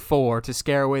episode 4 to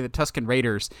scare away the Tusken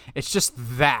Raiders. It's just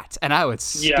that, and I would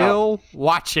still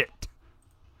watch it.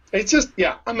 It's just,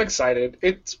 I'm excited.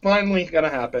 It's finally gonna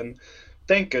happen.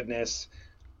 Thank goodness.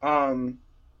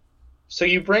 So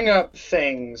you bring up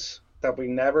things that we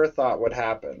never thought would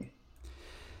happen.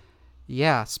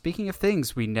 Yeah, speaking of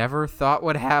things we never thought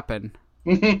would happen.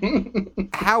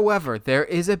 However, there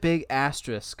is a big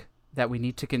asterisk that we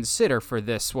need to consider for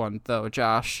this one, though,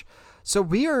 Josh. So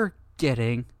we are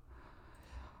getting,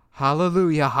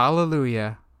 hallelujah,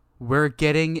 hallelujah, we're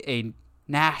getting a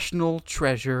National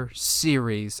Treasure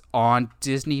series on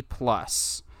Disney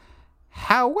Plus.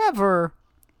 However,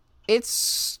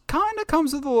 it's kind of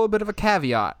comes with a little bit of a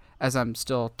caveat, as I'm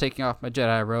still taking off my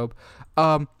Jedi robe.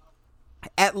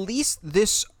 At least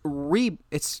this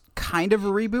it's kind of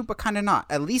a reboot, but kind of not.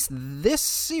 At least this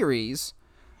series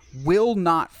will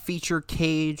not feature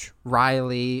Cage,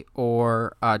 Riley,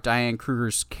 or Diane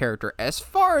Kruger's character, as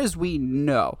far as we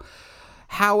know.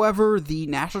 However, the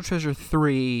National Treasure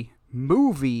 3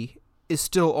 movie is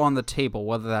still on the table,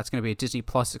 whether that's going to be a Disney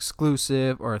Plus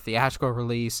exclusive or a theatrical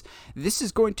release. This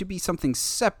is going to be something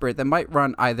separate that might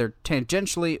run either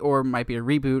tangentially or might be a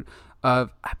reboot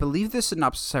of, I believe the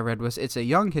synopsis I read was, it's a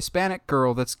young Hispanic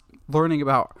girl that's learning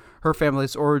about her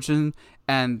family's origin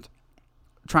and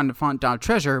trying to find down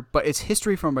treasure, but it's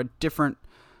history from a different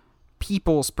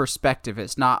people's perspective.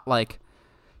 It's not like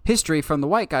history from the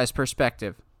white guy's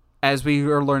perspective, as we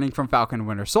are learning from Falcon and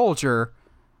Winter Soldier.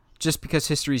 Just because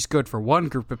history is good for one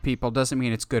group of people doesn't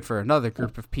mean it's good for another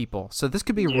group of people. So this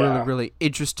could be a really, really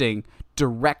interesting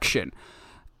direction.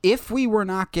 If we were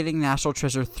not getting National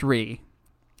Treasure 3,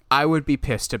 I would be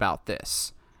pissed about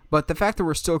this. But the fact that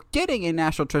we're still getting a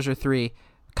National Treasure 3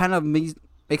 kind of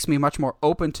makes me much more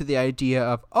open to the idea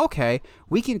of, okay,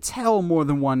 we can tell more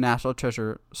than one National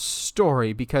Treasure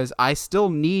story, because I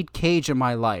still need Cage in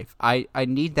my life. I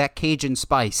need that Cajun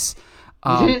spice.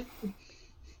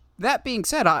 That being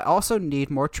said, I also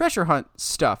need more treasure hunt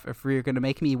stuff. If you're going to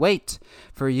make me wait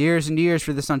for years and years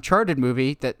for this Uncharted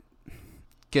movie that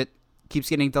keeps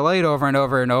getting delayed over and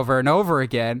over and over and over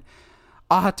again,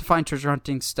 I'll have to find treasure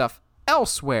hunting stuff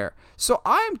elsewhere. So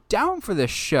I'm down for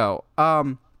this show.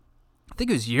 I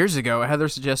think it was years ago, Heather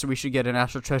suggested we should get a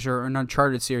National Treasure or an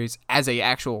Uncharted series as a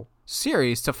actual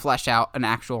series to flesh out an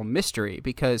actual mystery.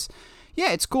 Because,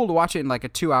 yeah, it's cool to watch it in like a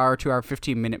 2 hour,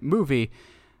 15-minute movie,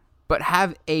 but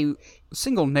have a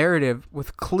single narrative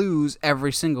with clues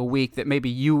every single week that maybe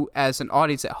you as an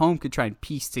audience at home could try and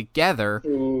piece together.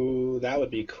 Ooh, that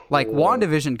would be cool. Like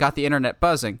WandaVision got the internet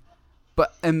buzzing.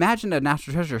 But imagine a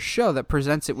National Treasure show that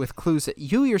presents it with clues that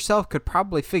you yourself could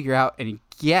probably figure out and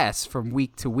guess from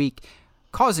week to week,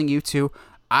 causing you to,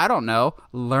 I don't know,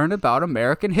 learn about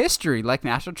American history like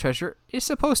National Treasure is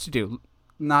supposed to do.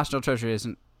 National Treasure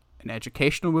isn't an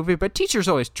educational movie, but teachers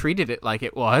always treated it like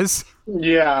it was.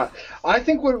 Yeah. I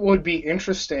think what would be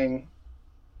interesting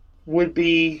would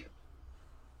be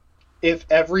if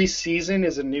every season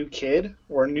is a new kid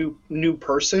or a new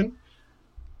person,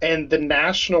 and the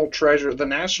National Treasure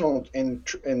in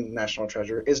National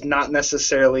Treasure is not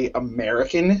necessarily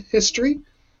American history.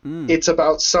 It's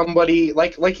about somebody,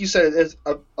 like you said,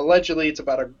 allegedly it's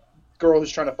about a girl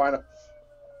who's trying to find a...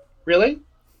 Really?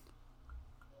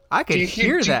 I can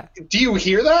hear that. Do you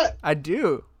hear that? I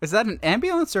do. Is that an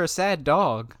ambulance or a sad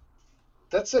dog?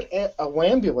 That's a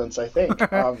ambulance, I think.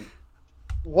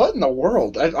 What in the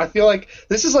world? I feel like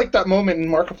this is like that moment in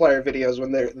Markiplier videos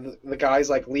when the guy's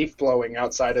like leaf blowing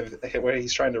outside of where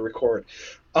he's trying to record.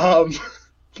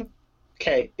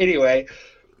 Okay, anyway,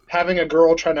 having a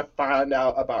girl trying to find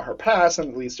out about her past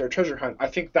and it leads to a treasure hunt, I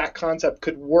think that concept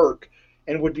could work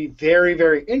and would be very,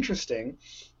 very interesting.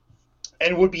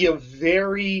 and would be a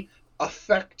very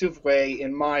effective way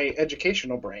in my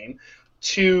educational brain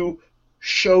to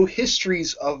show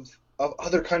histories of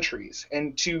other countries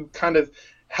and to kind of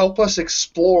help us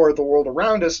explore the world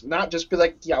around us, not just be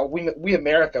like, yeah, we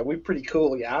America, we pretty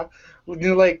cool, yeah.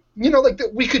 Like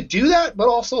that we could do that, but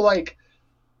also like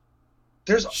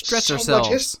there's Stretch so ourselves.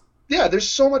 much yeah, there's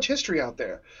so much history out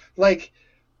there. Like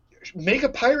make a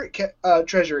pirate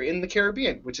treasure in the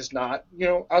Caribbean, which is not,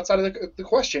 outside of the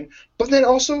question, but then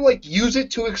also like use it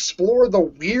to explore the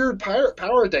weird pirate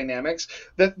power dynamics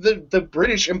that the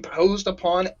British imposed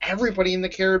upon everybody in the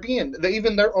Caribbean,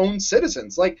 even their own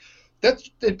citizens. Like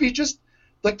it'd be just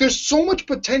like there's so much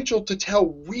potential to tell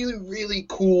really, really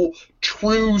cool,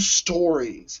 true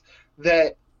stories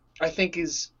that I think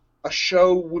is a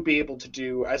show would be able to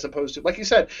do, as opposed to, like you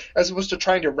said, as opposed to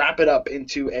trying to wrap it up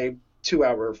into a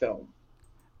 2-hour film.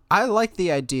 I like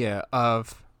the idea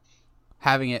of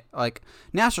having it like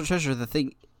National Treasure.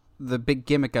 The big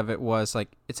gimmick of it was like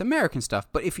it's American stuff,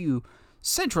 but if you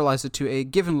centralize it to a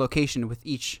given location with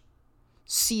each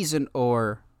season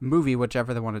or movie,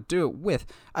 whichever they want to do it with,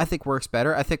 I think works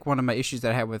better. I think one of my issues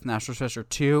that I had with National Treasure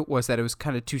 2 was that it was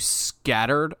kind of too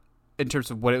scattered in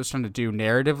terms of what it was trying to do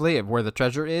narratively of where the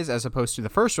treasure is, as opposed to the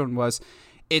first one was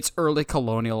it's early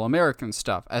colonial American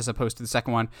stuff, as opposed to the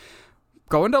second one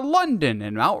going to London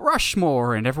and Mount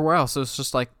Rushmore and everywhere else. So it's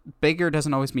just like bigger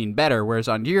doesn't always mean better, whereas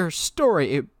on your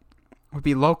story it would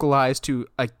be localized to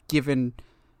a given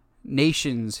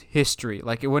nation's history.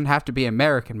 Like it wouldn't have to be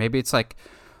American. Maybe it's like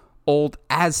old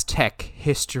Aztec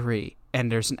history,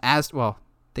 and there's well,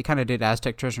 they kind of did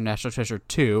Aztec Treasure, National Treasure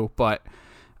 2, but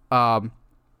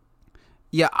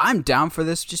yeah, I'm down for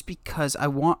this just because I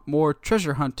want more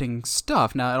treasure hunting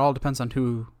stuff. Now, it all depends on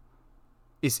who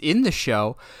is in the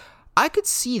show. I could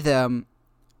see them,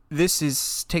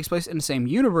 takes place in the same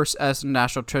universe as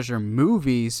National Treasure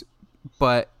movies,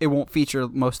 but it won't feature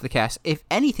most of the cast. If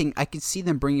anything, I could see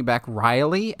them bringing back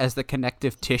Riley as the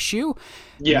connective tissue.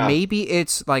 Yeah. Maybe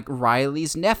it's like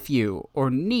Riley's nephew or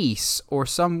niece or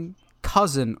some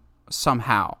cousin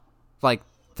somehow. Like,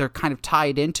 they're kind of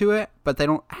tied into it, but they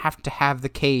don't have to have the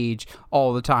cage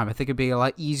all the time. I think it'd be a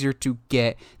lot easier to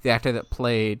get the actor that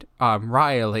played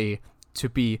Riley to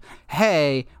be,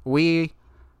 hey, we're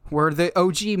the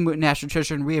OG National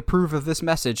Treasure and we approve of this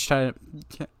message, handing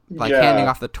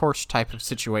off the torch type of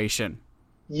situation.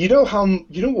 You know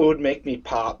what would make me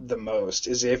pop the most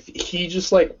is if he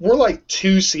just like, we're like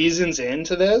 2 seasons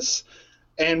into this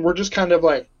and we're just kind of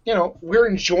like, we're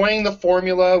enjoying the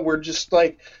formula, we're just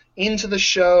like into the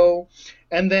show,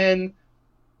 and then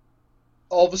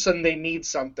all of a sudden they need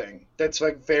something that's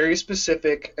like very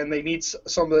specific, and they need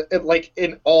some of it, like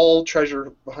in all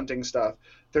treasure hunting stuff.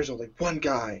 There's only one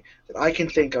guy that I can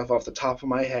think of off the top of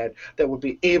my head that would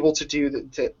be able to do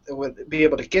that, would be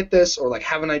able to get this, or like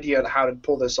have an idea of how to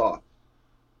pull this off.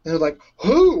 And they're like,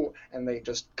 who? And they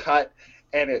just cut,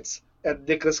 and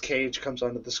Nicolas Cage comes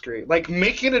onto the screen. Like,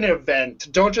 make it an event.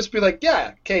 Don't just be like,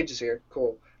 yeah, Cage is here,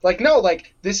 cool. Like, no,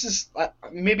 like, this is,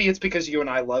 maybe it's because you and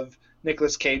I love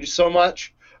Nicolas Cage so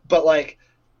much, but, like,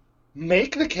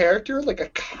 make the character, like, a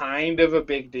kind of a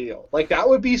big deal. Like, that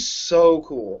would be so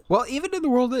cool. Well, even in the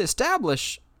world they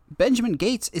establish, Benjamin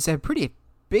Gates is a pretty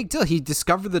big deal. He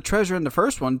discovered the treasure in the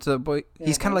first one, but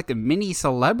he's kind of like the mini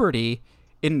celebrity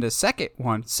in the second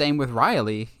one. Same with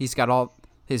Riley. He's got all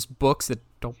his books that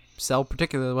don't sell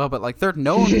particularly well, but, like, they're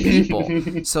known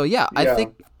people. So, yeah, I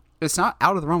think it's not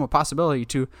out of the realm of possibility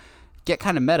to get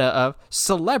kind of meta of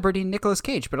celebrity Nicolas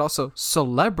Cage, but also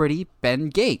celebrity Ben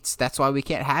Gates. That's why we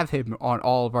can't have him on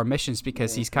all of our missions,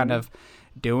 because he's kind of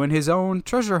doing his own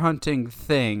treasure hunting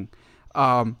thing.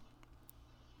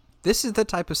 This is the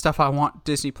type of stuff I want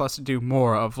Disney Plus to do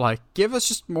more of. Like, give us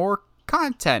just more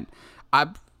content.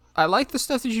 I like the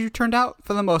stuff that you turned out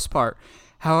for the most part.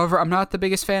 However, I'm not the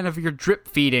biggest fan of your drip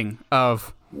feeding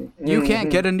of, you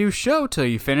can't get a new show till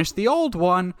you finish the old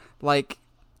one. Like,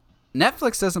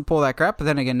 Netflix doesn't pull that crap, but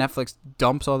then again, Netflix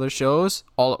dumps all their shows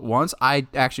all at once. I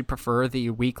actually prefer the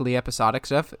weekly episodic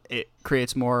stuff. It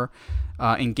creates more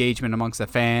engagement amongst the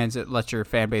fans. It lets your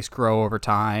fan base grow over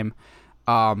time.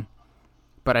 But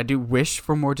I do wish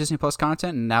for more Disney Plus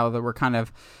content, and now that we're kind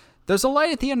of... There's a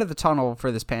light at the end of the tunnel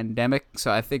for this pandemic,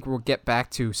 so I think we'll get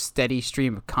back to steady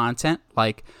stream of content.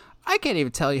 Like, I can't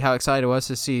even tell you how excited I was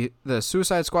to see the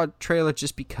Suicide Squad trailer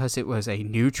just because it was a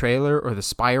new trailer, or the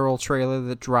Spiral trailer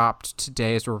that dropped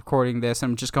today as we're recording this.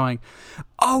 I'm just going,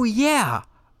 oh yeah,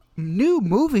 new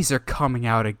movies are coming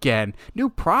out again. New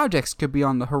projects could be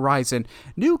on the horizon.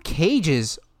 New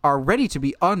cages are ready to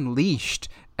be unleashed.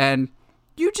 And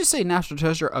you just say National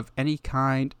Treasure of any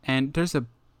kind, and there's a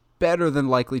better than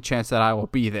likely chance that I will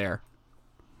be there.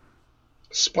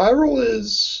 Spiral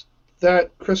is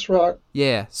that Chris Rock.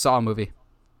 Yeah, Saw movie.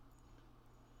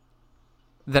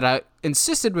 That I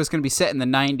insisted was going to be set in the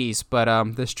 90s,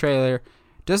 but this trailer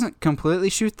doesn't completely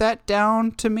shoot that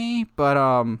down to me, but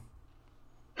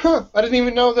Huh, I didn't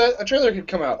even know that a trailer could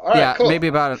come out. All right, yeah, cool. maybe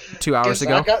about 2 hours Guess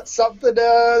ago. I got something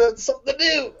to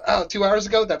do. Oh, 2 hours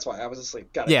ago? That's why I was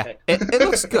asleep. Got it. Yeah, Okay. it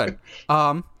looks good.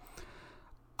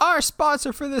 Our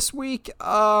sponsor for this week,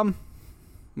 why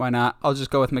not? I'll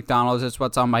just go with McDonald's. It's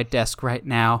what's on my desk right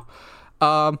now.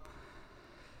 As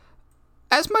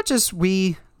much as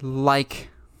we like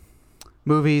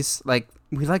movies, like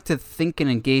we like to think and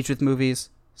engage with movies,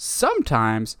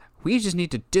 sometimes we just need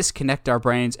to disconnect our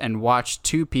brains and watch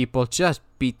two people just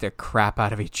beat the crap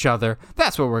out of each other.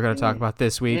 That's what we're going to talk about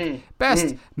this week.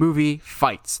 Best movie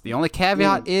fights. The only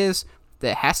caveat is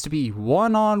that it has to be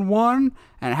one-on-one,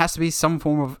 and it has to be some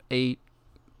form of a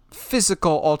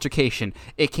physical altercation.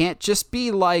 It can't just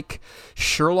be like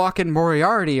Sherlock and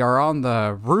Moriarty are on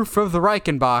the roof of the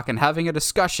Reichenbach and having a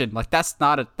discussion. Like, that's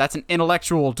an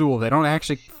intellectual duel. They don't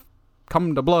actually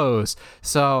come to blows.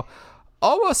 So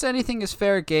almost anything is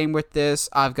fair game with this.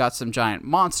 I've got some giant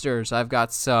monsters. I've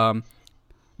got some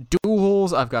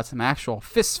duels. I've got some actual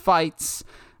fist fights.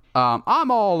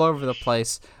 I'm all over the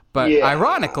place. But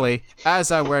ironically,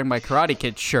 as I'm wearing my Karate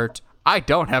Kid shirt, I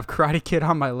don't have Karate Kid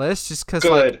on my list just because,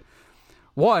 like,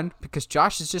 one, because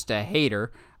Josh is just a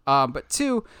hater. But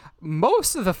two,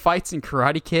 most of the fights in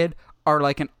Karate Kid are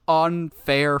like an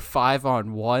unfair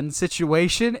 5-on-1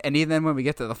 situation. And even when we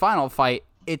get to the final fight,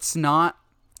 it's not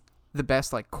the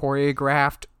best, like,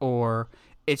 choreographed, or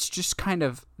it's just kind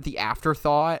of the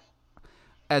afterthought,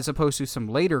 as opposed to some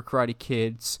later Karate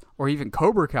Kids or even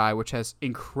Cobra Kai, which has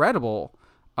incredible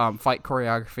fight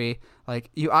choreography. Like,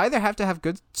 you either have to have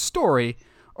good story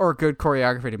or good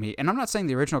choreography to me. And I'm not saying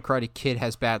the original Karate Kid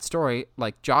has bad story,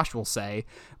 like Josh will say,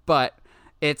 but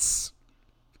it's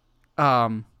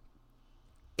fine.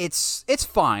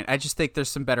 I just think there's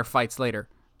some better fights later.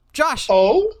 Josh,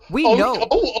 we know.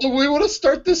 We want to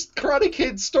start this Karate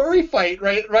Kid story fight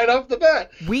right off the bat.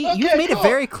 You've made it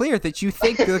very clear that you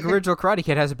think the original Karate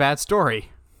Kid has a bad story.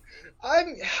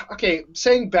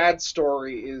 Saying bad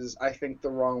story is, I think, the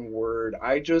wrong word.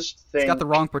 I just think it's got the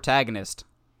wrong protagonist.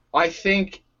 I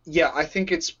think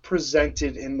it's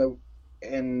presented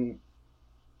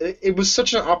it was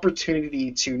such an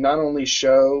opportunity to not only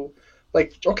show,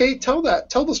 like, okay, tell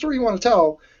the story you want to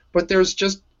tell, but there's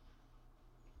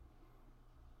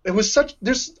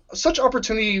such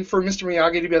opportunity for Mr.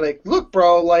 Miyagi to be like, look,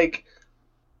 bro, like,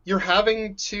 you're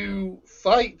having to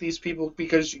fight these people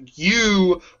because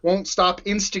you won't stop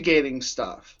instigating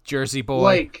stuff. Jersey boy.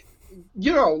 Like,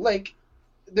 like,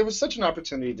 there was such an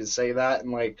opportunity to say that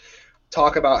and, like,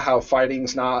 talk about how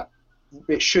fighting's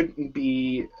it shouldn't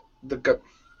be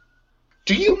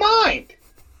do you mind?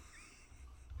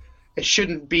 It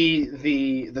shouldn't be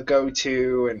the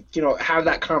go-to, and have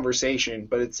that conversation.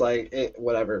 But it's like,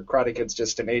 whatever. Karate Kid's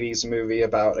just an '80s movie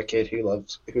about a kid who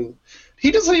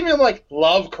he doesn't even like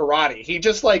love karate. He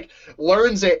just like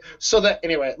learns it so that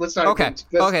anyway. Let's not. Okay.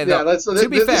 To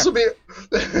be fair,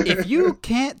 if you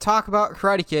can't talk about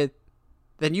Karate Kid,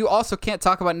 then you also can't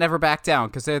talk about Never Back Down,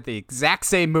 because they're the exact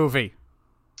same movie.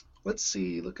 Let's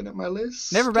see, looking at my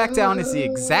list. Never Back Down is the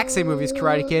exact same movie as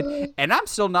Karate Kid, and I'm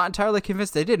still not entirely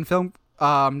convinced they didn't film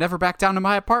Never Back Down in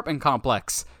my apartment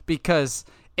complex, because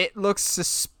it looks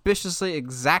suspiciously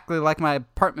exactly like my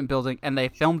apartment building, and they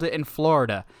filmed it in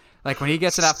Florida. Like, when he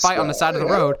gets in that fight on the side of the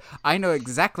road, I know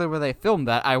exactly where they filmed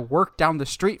that. I work down the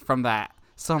street from that.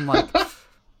 So I'm like,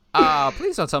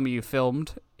 please don't tell me you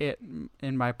filmed it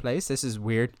in my place. This is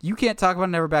weird. You can't talk about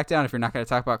Never Back Down if you're not going to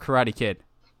talk about Karate Kid.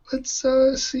 Let's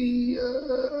see.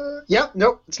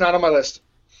 Nope, it's not on my list.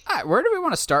 All right, where do we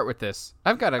want to start with this?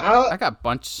 I got a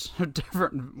bunch of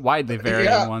different, widely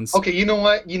varying ones. Okay, you know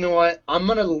what? I'm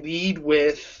gonna lead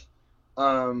with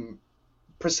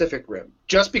Pacific Rim,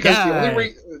 just because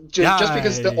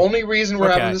the only reason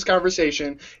we're having this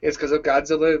conversation is because of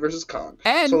Godzilla versus Kong.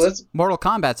 And Mortal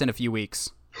Kombat's in a few weeks.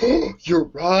 You're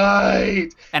right.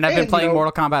 And I've been playing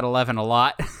Mortal Kombat 11 a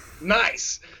lot.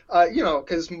 Nice.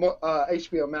 Because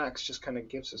HBO Max just kind of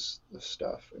gives us the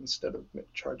stuff instead of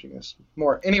charging us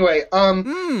more. Anyway,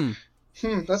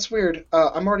 that's weird.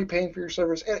 I'm already paying for your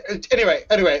service. Anyway,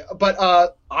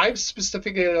 but I've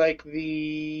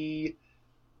specifically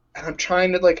and I'm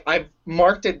trying to I've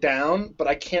marked it down, but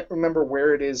I can't remember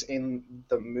where it is in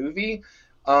the movie.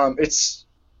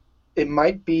 It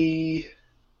might be.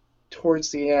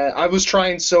 towards the end. I was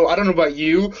trying so I don't know about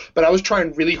you, but I was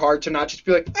trying really hard to not just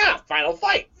be like, final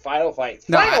fight, final fight,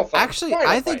 No, final fight. actually, final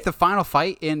I fight. think the final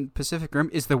fight in Pacific Rim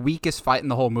is the weakest fight in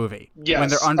the whole movie. Yes. When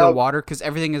they're underwater, because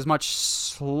everything is much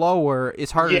slower.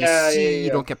 It's harder to see. Yeah.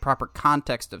 You don't get proper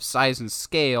context of size and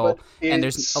scale, and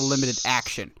there's a limited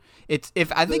action. I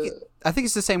think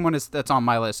it's the same one that's on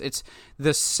my list. It's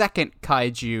the second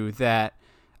kaiju that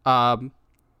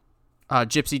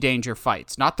Gypsy Danger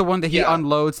fights, not the one that he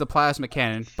unloads the plasma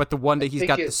cannon, but the one that he's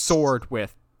got the sword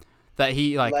with. That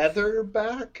he like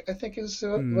Leatherback, I think is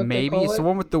what maybe they call it's it. the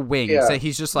one with the wings. Yeah. That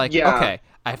he's just like, okay,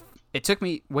 it took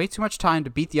me way too much time to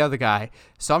beat the other guy,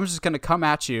 so I'm just gonna come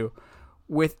at you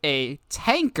with a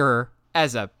tanker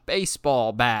as a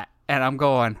baseball bat, and I'm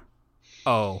going,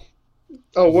 I'm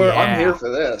here for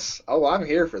this. I'm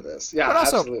here for this. Yeah, but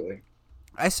also, absolutely.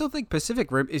 I still think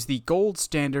Pacific Rim is the gold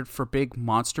standard for big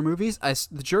monster movies.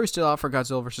 The jury's still out for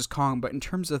Godzilla vs. Kong, but in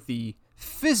terms of the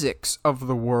physics of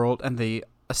the world and the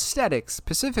aesthetics,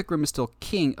 Pacific Rim is still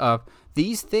king of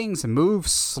these things move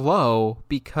slow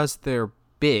because they're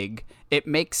big. It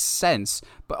makes sense,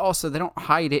 but also they don't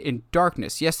hide it in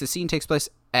darkness. Yes, the scene takes place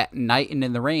at night and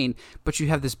in the rain, but you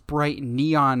have this bright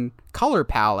neon color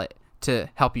palette to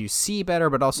help you see better,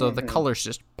 but also the colors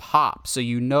just pop, so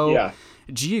you know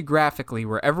geographically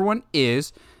where everyone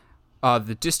is,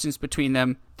 the distance between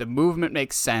them, the movement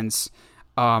makes sense.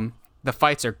 The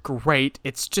fights are great.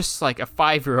 It's just like a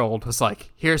 5-year-old was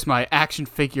like, here's my action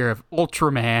figure of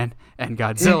Ultraman and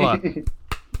Godzilla.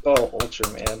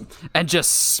 Ultraman. And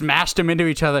just smashed them into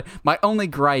each other. My only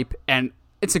gripe, and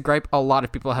it's a gripe a lot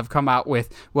of people have come out with,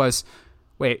 was,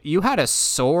 wait, you had a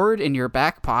sword in your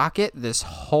back pocket this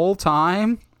whole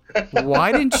time?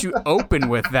 Why didn't you open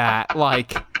with that?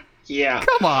 Like,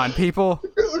 come on, people.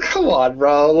 Come on,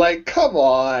 bro. Like, come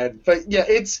on. But yeah,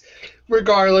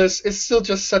 regardless, it's still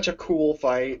just such a cool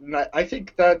fight, and I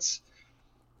think that's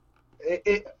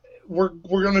it. We're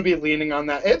going to be leaning on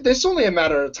that. It's only a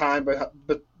matter of time,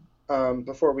 but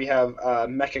before we have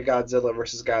Mechagodzilla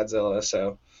versus Godzilla,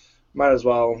 so might as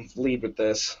well lead with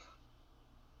this.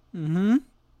 Mm-hmm.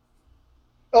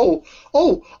 Oh,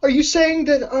 are you saying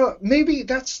that maybe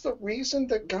that's the reason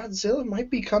that Godzilla might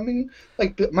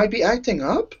be acting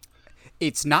up?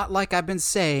 It's not like I've been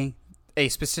saying a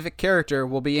specific character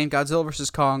will be in Godzilla vs.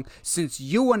 Kong since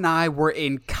you and I were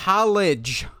in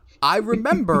college. I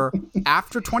remember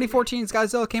after 2014's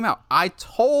Godzilla came out, I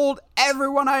told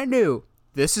everyone I knew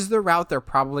this is the route they're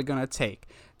probably going to take.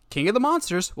 King of the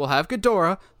Monsters will have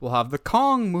Ghidorah, we'll have the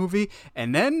Kong movie,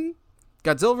 and then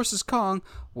Godzilla vs. Kong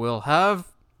will have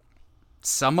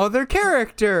some other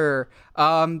character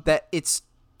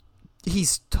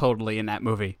he's totally in that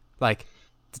movie. Like,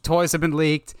 the toys have been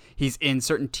leaked. He's in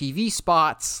certain TV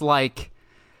spots. Like,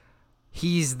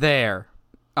 he's there.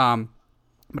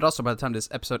 But also, by the time this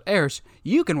episode airs,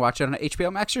 you can watch it on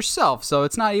HBO Max yourself. So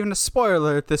it's not even a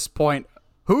spoiler at this point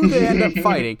who they end up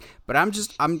fighting. But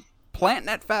I'm planting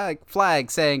that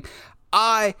flag saying,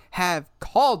 I have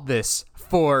called this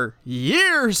for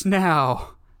years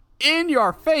now. In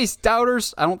your face,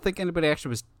 doubters. I don't think anybody actually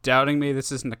was doubting me.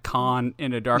 This isn't a con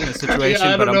in a darkness situation.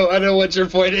 I don't know. I know what your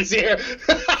point is here.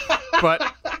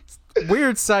 But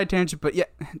weird side tangent. But yeah,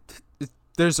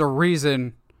 there's a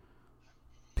reason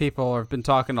people have been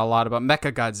talking a lot about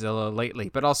Mechagodzilla lately.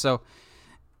 But also,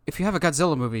 if you have a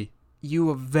Godzilla movie,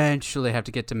 you eventually have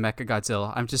to get to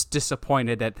Mechagodzilla. I'm just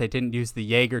disappointed that they didn't use the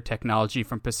Jaeger technology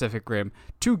from Pacific Rim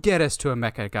to get us to a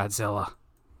Mechagodzilla.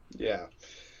 Yeah.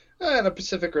 And a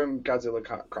Pacific Rim Godzilla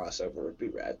crossover would be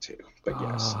rad too. But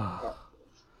yes.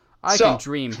 I can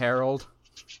dream, Harold.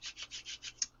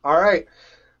 All right.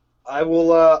 I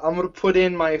will I'm going to put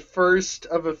in my first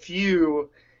of a few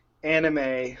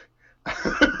anime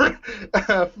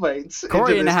fights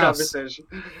Corey into this conversation.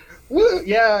 Woo!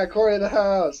 Yeah, Corey in the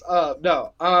house.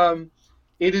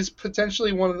 It is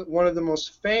potentially one of the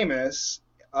most famous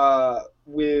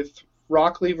with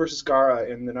Rock Lee versus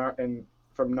Gaara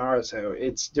from Naruto.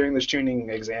 It's during the tuning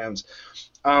exams.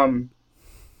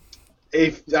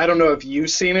 If I don't know if you've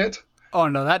seen it. Oh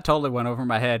no, that totally went over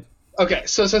my head. Okay,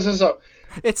 so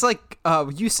it's like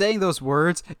you saying those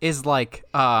words is like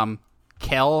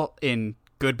Kel in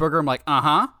Good Burger. I'm like,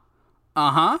 I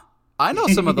know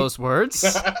some of those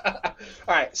words. All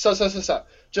right, so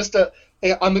just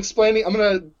I'm explaining. I'm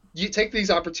gonna take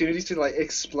these opportunities to like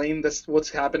explain what's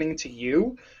happening to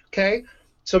you. Okay.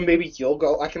 So maybe you'll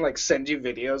go. I can like send you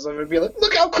videos of it and be like,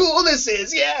 "Look how cool this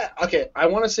is!" Yeah. Okay. I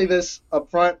want to say this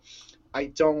up front.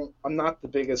 I'm not the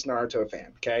biggest Naruto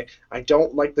fan. Okay. I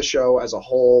don't like the show as a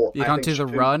whole. You don't do the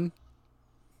run.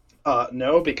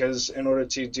 No, because in order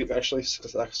to actually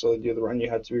successfully do the run, you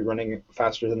have to be running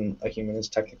faster than a human is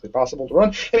technically possible to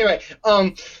run. Anyway, uh,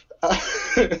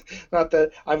 not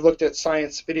that I've looked at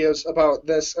science videos about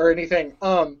this or anything.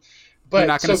 You're But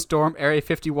not going to so storm Area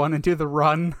 51 and do the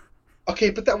run? okay,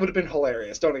 but that would have been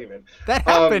hilarious. Don't even. That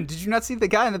happened. Did you not see the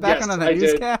guy in the background Yes, on the I did.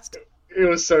 newscast? It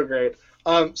was so great.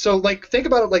 So like think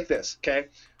about it like this, okay?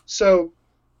 So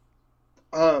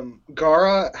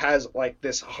Gara has like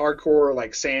this hardcore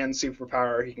like sand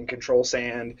superpower. He can control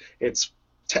sand. It's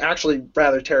actually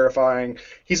rather terrifying.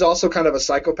 He's also kind of a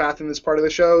psychopath in this part of the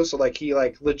show, so like he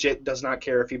like legit does not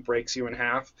care if he breaks you in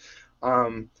half.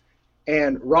 Um,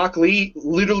 and Rock Lee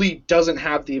literally doesn't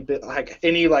have like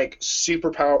any like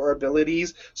superpower or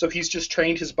abilities, so he's just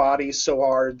trained his body so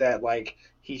hard that like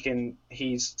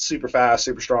he's super fast,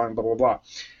 super strong, blah blah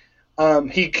blah.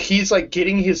 He's like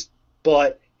getting his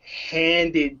butt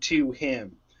handed to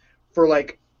him for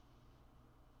like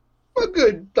a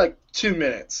good like 2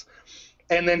 minutes,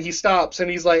 and then he stops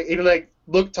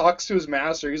and talks to his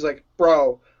master. He's like,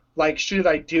 bro, like should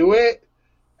I do it?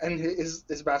 And his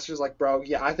master's like, bro,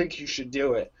 yeah, I think you should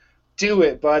do it. Do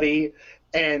it, buddy.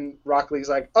 And Rock Lee's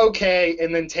like, okay,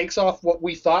 and then takes off what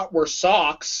we thought were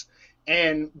socks,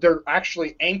 and they're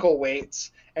actually ankle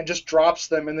weights, and just drops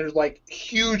them, and there's like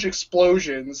huge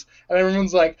explosions, and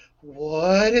everyone's like,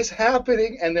 what is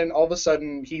happening? And then all of a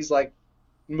sudden he's like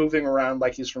moving around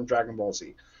like he's from Dragon Ball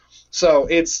Z. So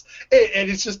it's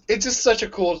just such a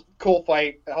cool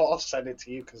fight. I'll send it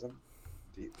to you because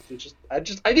I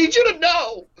need you to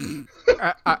know.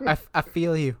 I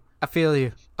feel you. I feel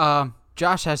you.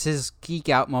 Josh has his geek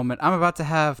out moment. I'm about to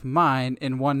have mine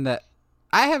in one that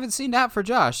I haven't seen out for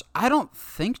Josh. I don't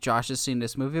think Josh has seen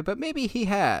this movie, but maybe he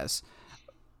has.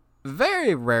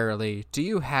 Very rarely do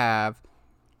you have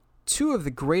two of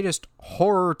the greatest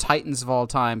horror titans of all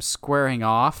time squaring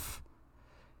off.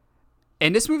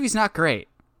 And this movie's not great,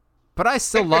 but I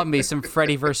still love me some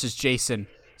Freddy versus Jason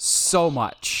so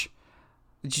much.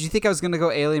 Did you think I was going to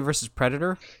go Alien versus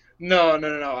Predator? No.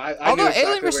 Although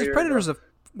Alien versus Predator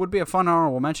would be a fun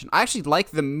honorable mention. I actually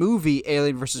like the movie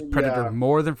Alien versus Predator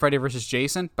more than Freddy versus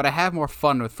Jason, but I have more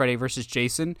fun with Freddy versus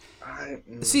Jason.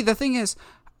 See, the thing is,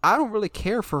 I don't really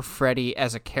care for Freddy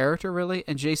as a character, really,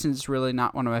 and Jason's really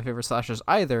not one of my favorite slashers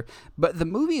either, but the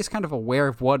movie is kind of aware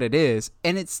of what it is,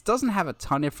 and it doesn't have a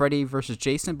ton of Freddy versus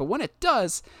Jason, but when it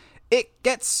does, it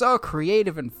gets so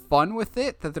creative and fun with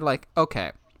it that they're like,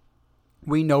 okay,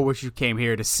 we know what you came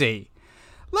here to see.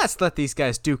 Let's let these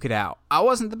guys duke it out. I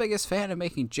wasn't the biggest fan of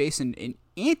making Jason an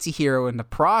anti-hero in the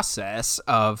process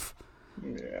of,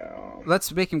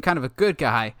 let's make him kind of a good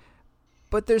guy,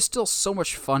 but there's still so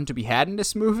much fun to be had in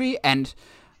this movie, and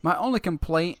my only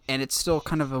complaint, and it's still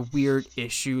kind of a weird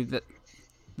issue that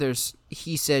there's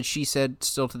he said, she said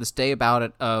still to this day about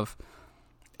it, of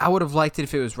I would have liked it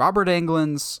if it was Robert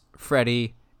Englund's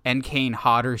Freddy and Kane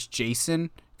Hodder's Jason,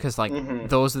 because like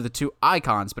those are the two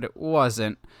icons, but it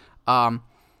wasn't.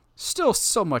 Still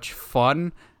so much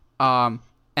fun, and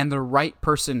the right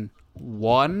person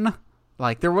won.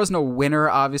 Like there was no winner,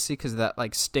 obviously, because of that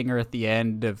like stinger at the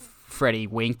end of Freddy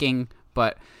winking,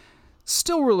 but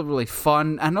still really, really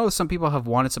fun. I know some people have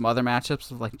wanted some other matchups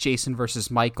of like Jason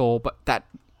versus Michael, but that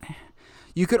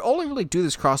you could only really do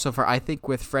this crossover, I think,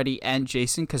 with Freddy and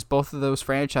Jason, because both of those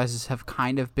franchises have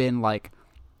kind of been like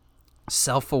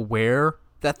self-aware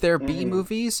that they're B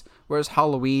movies, whereas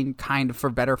Halloween, kind of for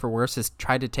better or for worse, has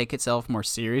tried to take itself more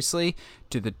seriously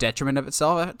to the detriment of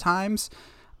itself at times.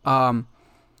 And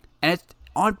it's,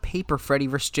 on paper, Freddy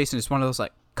vs. Jason is one of those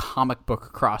like comic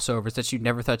book crossovers that you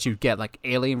never thought you'd get, like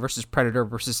Alien versus Predator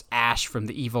versus Ash from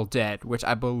The Evil Dead, which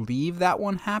I believe that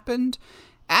one happened.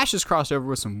 Ash's crossover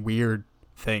with some weird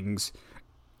things.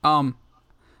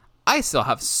 I still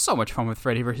have so much fun with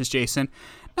Freddy vs. Jason.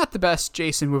 Not the best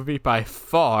Jason movie by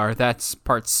far. That's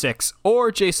part 6.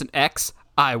 Or Jason X.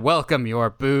 I welcome your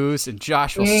boos, and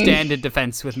Josh will stand in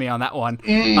defense with me on that one.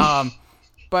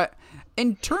 But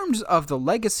in terms of the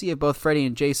legacy of both Freddy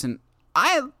and Jason,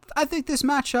 I think this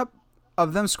matchup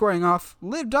of them squaring off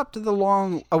lived up to the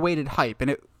long-awaited hype,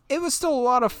 and it was still a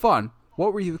lot of fun.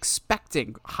 What were you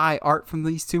expecting? High art from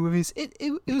these two movies? It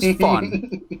was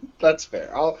fun. That's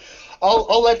fair.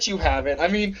 I'll let you have it. I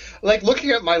mean, like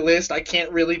looking at my list, I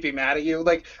can't really be mad at you.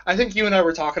 Like I think you and I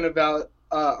were talking about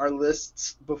our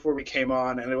lists before we came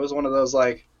on, and it was one of those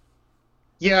like,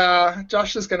 yeah,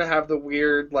 Josh is gonna have the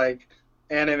weird like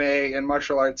anime and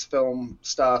martial arts film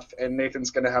stuff, and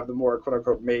Nathan's gonna have the more quote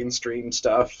unquote mainstream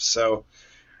stuff. So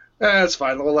that's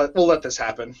fine. We'll let this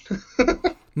happen.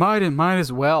 Might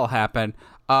as well happen.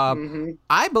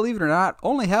 I, believe it or not,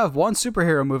 only have one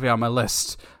superhero movie on my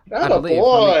list. I believe.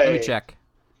 Boy. Let me check.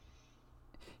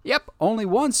 Yep, only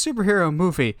one superhero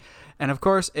movie. And of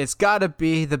course, it's gotta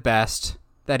be the best.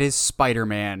 That is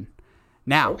Spider-Man.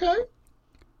 Now, Okay.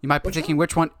 you might be thinking,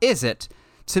 which one is it?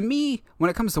 To me, when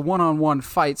it comes to one-on-one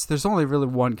fights, there's only really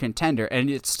one contender. And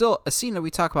it's still a scene that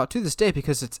we talk about to this day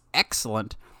because it's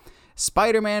excellent.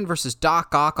 Spider-Man versus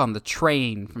Doc Ock on the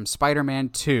train from Spider-Man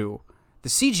 2. The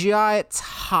CGI at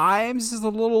times is a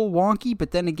little wonky,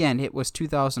 but then again, it was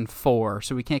 2004,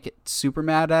 so we can't get super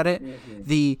mad at it. Mm-hmm.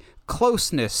 The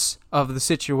closeness of the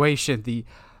situation, the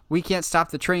we can't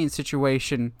stop the train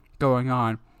situation going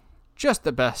on, just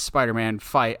the best Spider-Man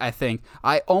fight, I think.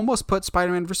 I almost put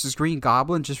Spider-Man versus Green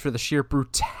Goblin just for the sheer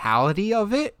brutality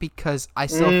of it, because I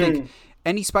still think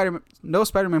no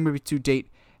Spider-Man movie to date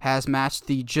has matched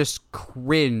the just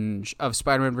cringe of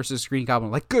Spider-Man versus Green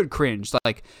Goblin. Like, good cringe.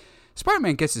 Like,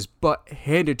 Spider-Man gets his butt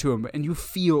handed to him, and you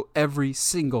feel every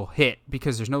single hit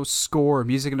because there's no score or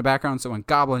music in the background, so when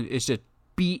Goblin is just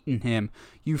beating him,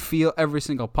 you feel every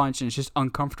single punch, and it's just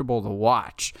uncomfortable to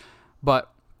watch.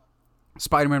 But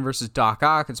Spider-Man vs. Doc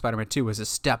Ock and Spider-Man 2 was a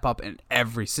step up in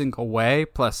every single way.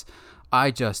 Plus,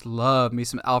 I just love me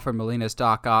some Alfred Molina's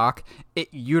Doc Ock.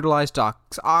 It utilized Doc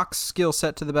Ock's skill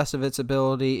set to the best of its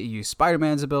ability. It used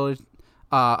Spider-Man's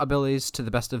abilities to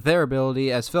the best of their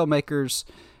ability as filmmakers.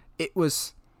 It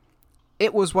was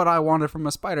what I wanted from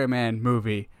a Spider-Man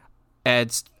movie.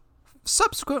 And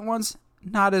subsequent ones,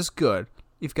 not as good.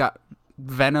 You've got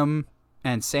Venom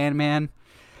and Sandman.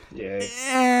 Yeah.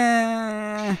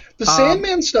 The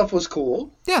Sandman stuff was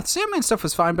cool. Yeah, the Sandman stuff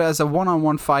was fine, but as a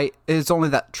one-on-one fight, it's only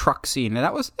that truck scene, and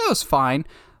that was fine.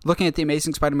 Looking at the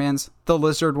Amazing Spider-Mans, the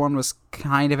Lizard one was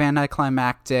kind of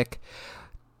anticlimactic.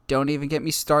 Don't even get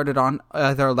me started on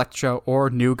either Electro or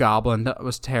New Goblin. That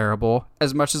was terrible.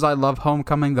 As much as I love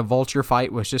Homecoming, the Vulture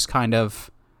fight was just kind of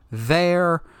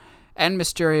there. And I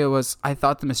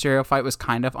thought the Mysterio fight was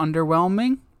kind of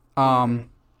underwhelming.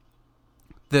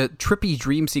 The trippy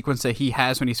dream sequence that he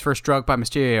has when he's first drugged by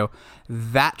Mysterio,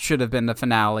 that should have been the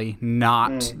finale,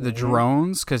 not the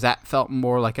drones, because that felt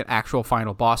more like an actual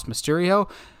final boss Mysterio.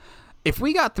 If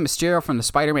we got the Mysterio from the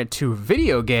Spider-Man 2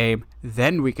 video game,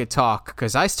 then we could talk,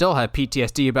 because I still have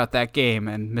PTSD about that game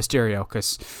and Mysterio,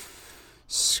 because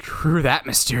screw that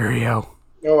Mysterio.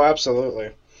 Oh,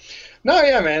 absolutely. No,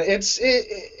 yeah, man,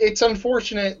 it's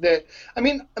unfortunate that, I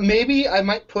mean, maybe I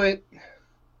might put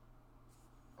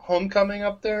Homecoming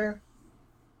up there.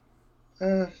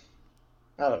 I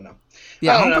don't know.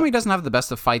 Yeah, Homecoming doesn't have the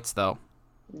best of fights, though.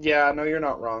 Yeah, no, you're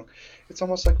not wrong. It's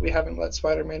almost like we haven't let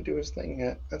Spider-Man do his thing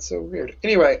yet. That's so weird.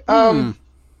 Anyway,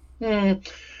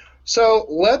 so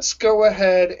let's go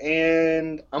ahead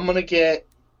and I'm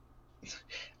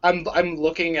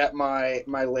looking at my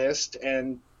list,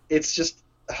 and it's just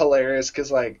hilarious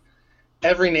because, like,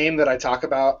 every name that I talk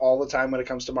about all the time when it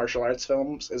comes to martial arts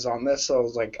films is on this. So,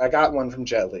 like, I got one from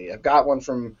Jet Li. I've got one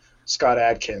from Scott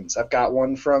Adkins. I've got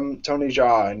one from Tony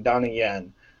Jaa and Donnie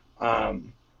Yen.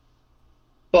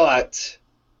 But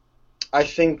I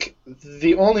think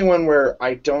the only one where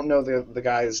I don't know the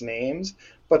guys' names,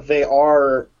 but they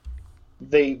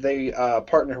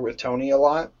partner with Tony a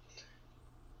lot,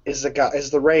 is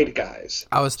the Raid guys.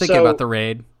 I was thinking about the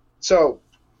Raid. So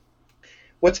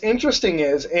what's interesting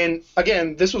is, and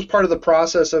again, this was part of the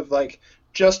process of, like,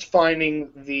 just finding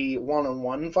the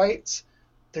one-on-one fights.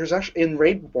 There's actually, in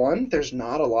Raid 1, there's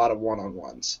not a lot of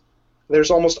one-on-ones.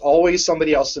 There's almost always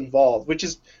somebody else involved, which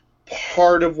is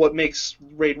part of what makes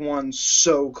Raid 1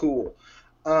 so cool,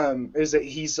 is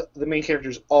that the main character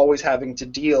is always having to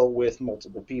deal with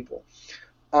multiple people.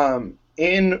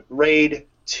 In Raid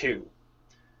 2,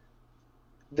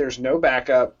 there's no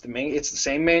backup. It's the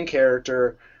same main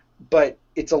character, but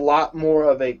it's a lot more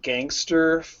of a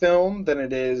gangster film than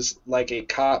it is like a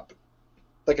cop,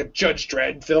 like a Judge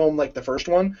Dredd film, like the first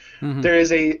one. Mm-hmm. There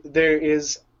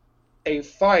is a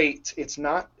fight.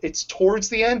 It's towards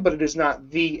the end, but it is not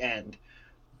the end.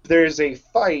 There is a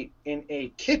fight in a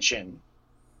kitchen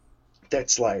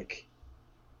that's like,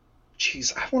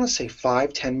 geez, I want to say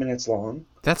 5-10 minutes long.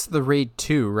 That's the Raid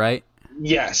 2, right?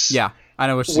 Yes. Yeah, I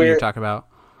know which scene you're talking about.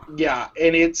 Yeah,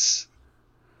 and it's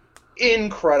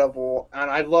incredible, and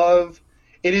I love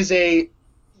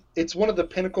it's one of the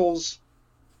pinnacles,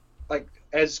 like,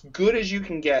 as good as you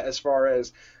can get as far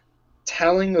as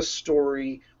telling a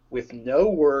story with no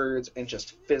words and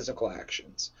just physical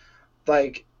actions,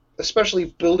 like, especially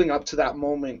building up to that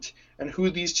moment and who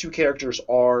these two characters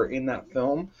are in that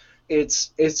film.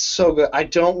 It's so good. I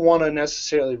don't want to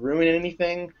necessarily ruin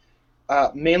anything,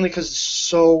 mainly because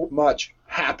so much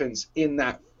happens in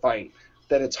that fight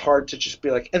that it's hard to just be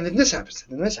like, and then this happens,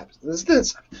 and then this happens, and then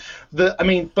this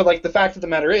happens. But like, the fact of the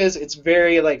matter is, it's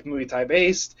very, like, Muay Thai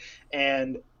based,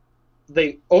 and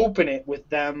they open it with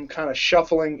them kind of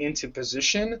shuffling into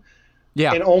position,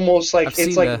 Yeah, and almost like I've it's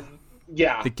seen like,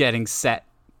 yeah, the getting set.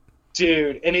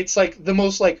 dude, and it's like the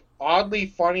most like oddly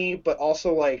funny, but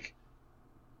also like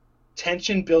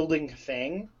tension building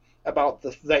thing about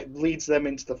the that leads them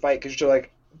into the fight because you're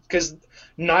like because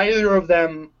neither of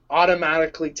them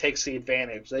automatically takes the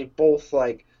advantage. They both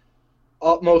like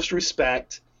utmost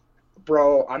respect.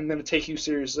 Bro, I'm gonna take you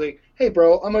seriously. Hey,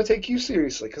 bro, I'm gonna take you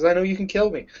seriously because I know you can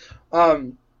kill me.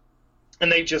 Um,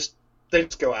 and they just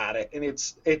go at it, and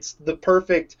it's the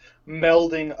perfect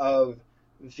melding of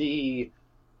the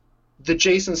the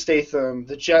Jason Statham,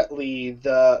 the Jet Li,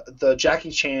 the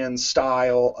Jackie Chan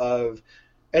style of,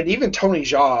 and even Tony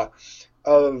Jaa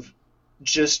of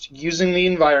just using the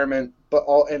environment, but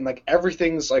all and like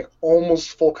everything's like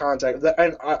almost full contact.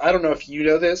 And I don't know if you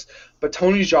know this, but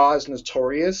Tony Jaa is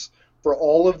notorious for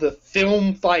all of the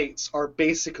film fights are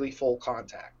basically full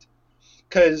contact.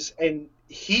 And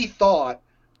he thought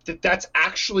that that's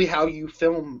actually how you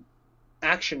film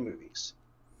action movies.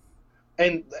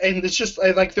 And it's just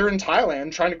like they're in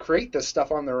Thailand trying to create this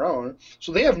stuff on their own,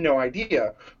 so they have no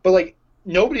idea. But like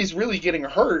nobody's really getting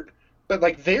hurt, but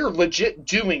like they're legit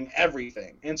doing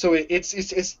everything, and so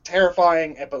it's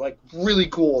terrifying, but like really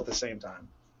cool at the same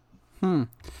time.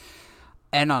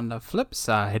 And on the flip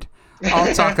side,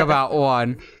 I'll talk about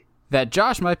one that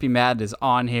Josh might be mad is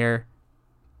on here,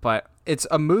 but it's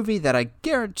a movie that I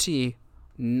guarantee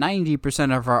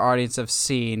 90% of our audience have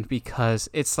seen because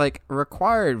it's like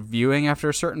required viewing after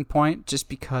a certain point just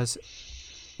because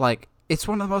like it's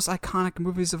one of the most iconic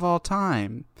movies of all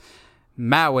time.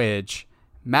 Marriage.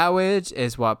 Marriage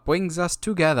is what brings us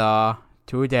together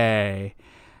today.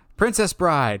 Princess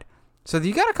Bride. So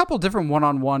you got a couple different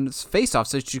one-on-ones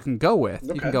face-offs that you can go with.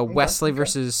 You can go Wesley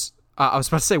versus I was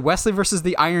about to say Wesley versus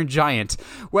the Iron Giant.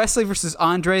 Wesley versus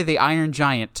Andre the Iron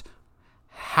Giant.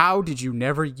 How did you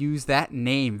never use that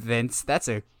name, Vince? That's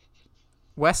a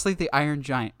Wesley the Iron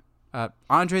Giant.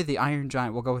 Andre the Iron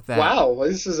Giant. We'll go with that. Wow,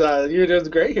 this is you're doing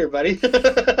great here, buddy.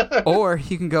 Or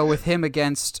you can go with him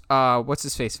against what's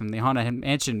his face from the Haunted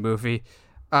Mansion movie.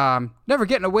 Never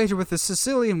getting a wager with the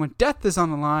Sicilian when death is on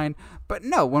the line. But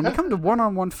no, when we come to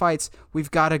one-on-one fights,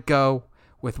 we've got to go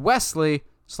with Wesley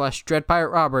 / Dread Pirate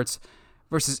Roberts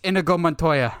versus Inigo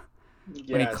Montoya. Yes.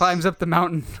 When he climbs up the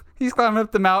mountain, he's climbing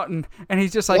up the mountain, and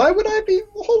he's just like, why would I be?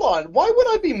 Hold on. Why would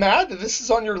I be mad that this is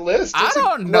on your list? I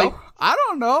don't know. I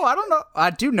don't know. I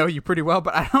do know you pretty well,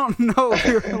 but I don't know if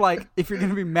you're like if you're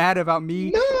gonna be mad about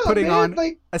me putting on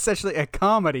essentially a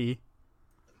comedy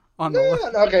on the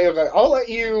list. Okay. I'll let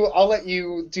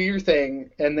you do your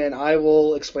thing, and then I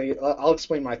will explain. I'll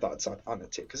explain my thoughts on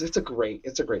it too, because it's a great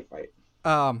fight.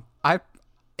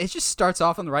 It just starts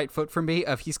off on the right foot for me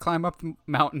of he's climbing up the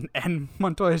mountain and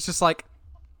Montoya's just like,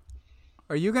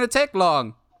 are you going to take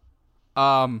long?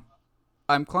 I'm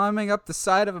climbing up the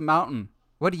side of a mountain.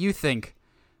 What do you think?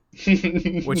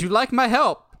 Would you like my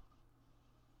help?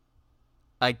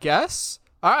 I guess.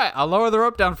 All right, I'll lower the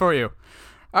rope down for you.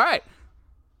 All right.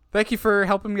 Thank you for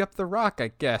helping me up the rock,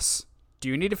 I guess. Do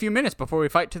you need a few minutes before we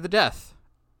fight to the death?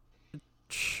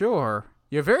 Sure.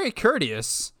 You're very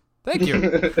courteous. Thank you.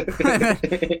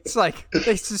 It's like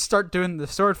they just start doing the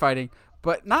sword fighting,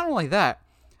 but not only that,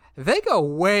 they go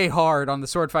way hard on the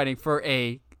sword fighting for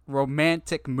a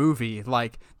romantic movie.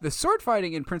 Like the sword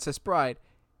fighting in Princess Bride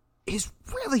is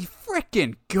really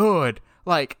freaking good.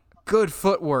 Like good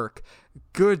footwork,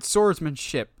 good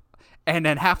swordsmanship, and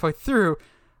then halfway through,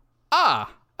 I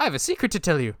have a secret to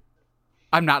tell you.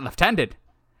 I'm not left-handed.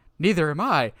 Neither am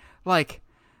I. Like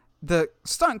the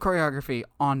stunt choreography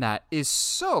on that is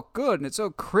so good and it's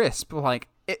so crisp. Like,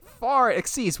 it far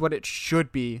exceeds what it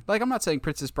should be. Like, I'm not saying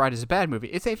Princess Bride is a bad movie.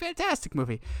 It's a fantastic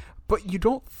movie. But you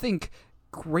don't think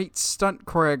great stunt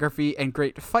choreography and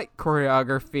great fight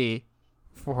choreography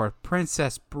for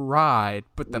Princess Bride,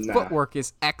 but the footwork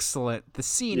is excellent. The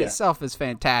scene itself is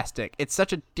fantastic. It's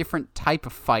such a different type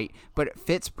of fight, but it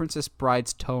fits Princess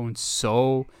Bride's tone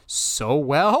so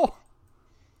well.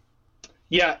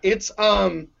 Yeah, it's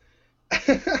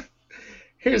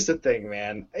here's the thing,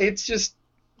 man. It's just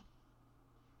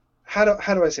how do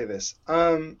I say this?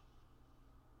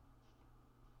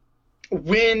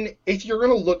 If you're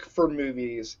gonna look for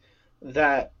movies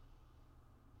that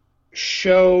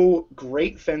show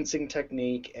great fencing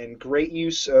technique and great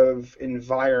use of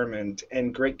environment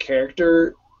and great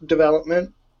character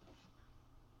development,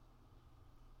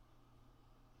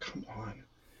 come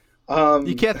on.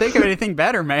 You can't think of anything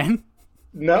better, man.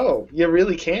 No, you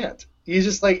really can't. You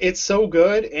just like it's so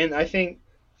good, and I think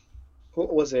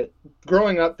what was it?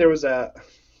 Growing up, there was a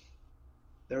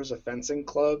fencing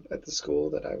club at the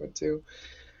school that I went to,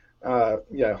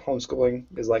 Yeah, homeschooling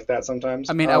is like that I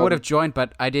sometimes. mean, I would have joined,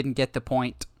 but I didn't get the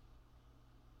point.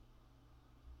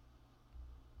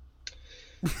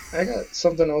 I got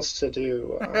something else to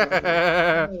do.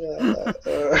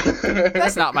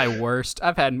 That's not my worst.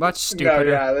 I've had much No,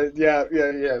 stupider. yeah.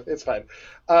 It's fine.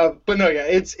 But no, yeah,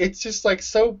 it's just like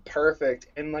so perfect,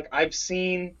 and like I've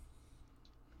seen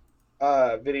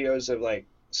videos of like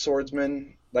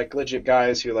swordsmen, like legit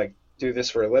guys who like do this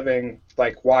for a living,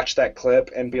 like watch that clip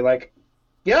and be like,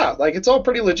 yeah, like it's all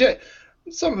pretty legit.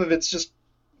 Some of it's just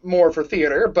more for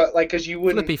theater, but like, cause you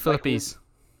wouldn't Flippy like flippies.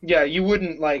 yeah, you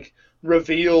wouldn't like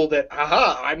reveal that,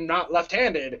 aha, I'm not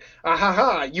left-handed.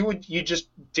 Aha, you just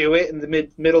do it in the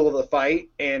middle of the fight,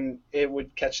 and it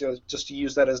would catch you just to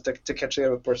use that as to catch the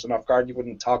other person off guard. You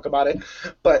wouldn't talk about it,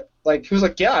 but like he was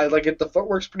like, yeah, like the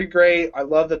footwork's pretty great. I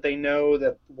love that they know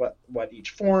that what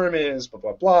each form is, blah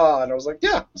blah blah. And I was like,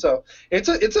 yeah, so it's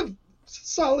a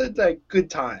solid like good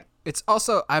time. It's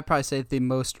also, I'd probably say, the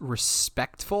most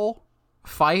respectful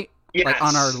fight, like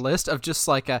on our Yes. list of just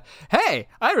like a, hey,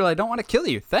 I really don't want to kill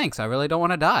you. Thanks. I really don't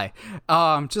want to die.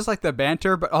 Just like the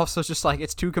banter, but also just like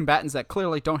it's two combatants that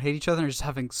clearly don't hate each other and are just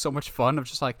having so much fun of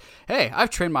just like, hey,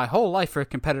 I've trained my whole life for a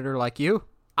competitor like you.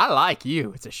 I like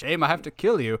you. It's a shame I have to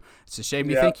kill you. It's a shame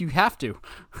you Yeah. think you have to.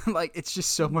 Like, it's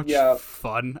just so much Yeah.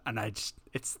 fun. And it's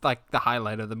like the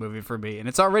highlight of the movie for me. And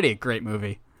it's already a great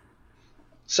movie.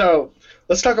 So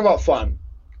let's talk about fun.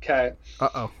 Okay.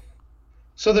 Uh-oh.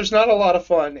 So there's not a lot of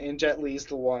fun in Jet Li's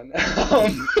The One.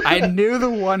 I knew the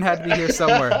one had to be here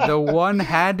somewhere. The one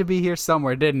had to be here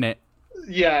somewhere, didn't it?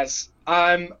 Yes,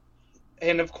 and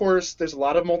of course, there's a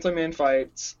lot of multi-man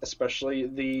fights, especially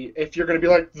the if you're going to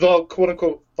be like the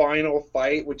quote-unquote final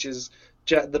fight, which is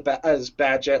as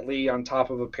bad Jet Li on top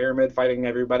of a pyramid fighting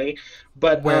everybody.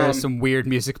 But Where is some weird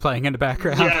music playing in the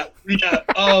background?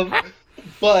 yeah.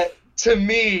 But to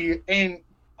me, and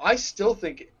I still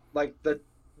think like the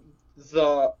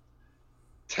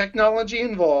technology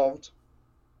involved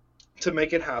to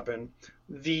make it happen,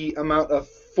 the amount of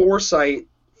foresight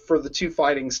for the two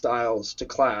fighting styles to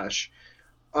clash,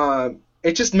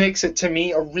 it just makes it to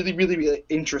me a really, really, really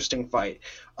interesting fight.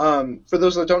 For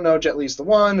those that don't know, Jet Li's The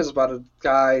One is about a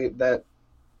guy that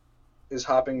is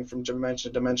hopping from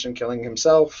dimension to dimension, killing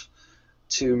himself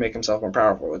to make himself more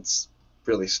powerful. It's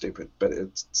really stupid, but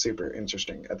it's super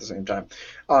interesting at the same time.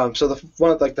 So the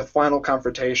one like the final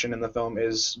confrontation in the film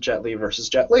is Jet Li versus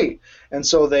Jet Li, and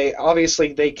so they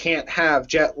obviously they can't have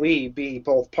Jet Li be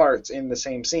both parts in the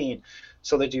same scene,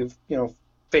 so they do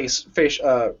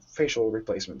facial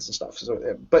replacements and stuff.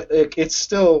 So, but it's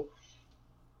still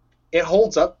it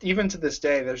holds up even to this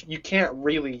day. You can't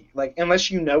really like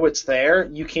unless you know it's there,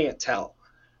 you can't tell.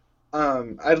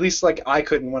 At least like I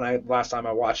couldn't when I last time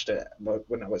I watched it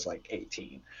when I was like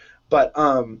 18. But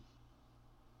I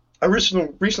recently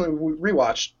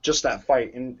rewatched just that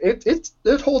fight, and it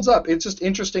holds up. It's just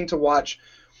interesting to watch.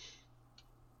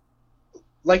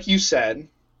 Like you said,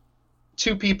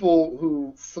 two people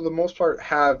who, for the most part,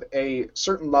 have a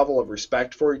certain level of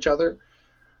respect for each other,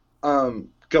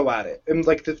 go at it. And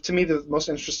like to me, the most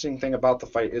interesting thing about the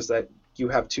fight is that you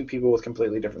have two people with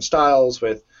completely different styles,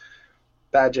 with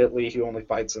bad Jet Li who only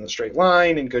fights in a straight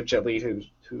line, and good Jet Li who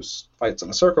fights in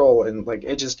a circle, and like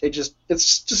it's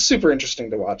just super interesting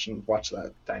to watch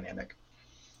that dynamic.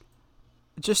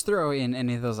 Just throw in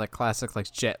any of those like classic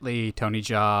like Jet Li, Tony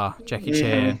Jaa, Jackie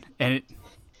Chan, and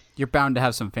you're bound to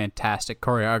have some fantastic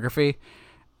choreography.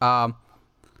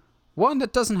 One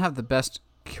that doesn't have the best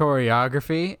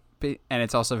choreography, and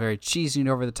it's also very cheesy and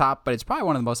over the top, but it's probably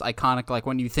one of the most iconic. Like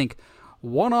when you think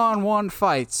one-on-one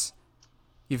fights,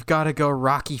 you've got to go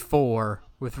Rocky IV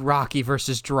with Rocky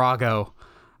versus Drago.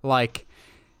 Like,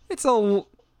 it's not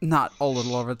a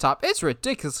little over the top. It's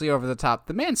ridiculously over the top.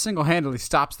 The man single-handedly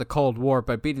stops the Cold War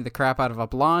by beating the crap out of a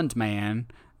blonde man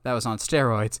that was on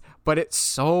steroids. But it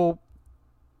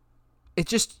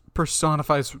just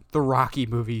personifies the Rocky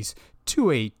movies to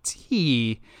a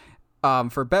T.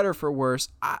 For better, for worse,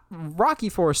 Rocky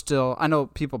IV is still, I know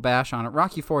people bash on it,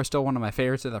 Rocky IV is still one of my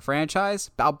favorites of the franchise.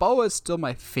 Balboa is still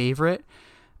my favorite.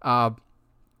 But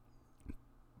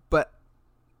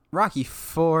Rocky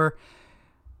IV,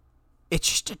 it's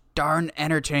just a darn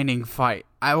entertaining fight.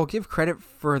 I will give credit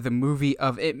for the movie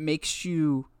of it makes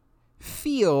you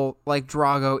feel like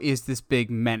Drago is this big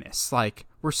menace. Like,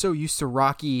 we're so used to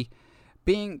Rocky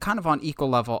being kind of on equal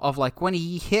level of like when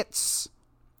he hits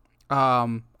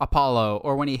Apollo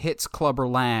or when he hits Clubber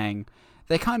Lang,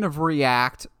 they kind of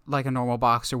react like a normal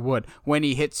boxer would. When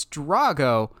he hits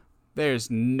Drago,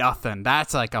 there's nothing.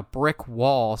 That's like a brick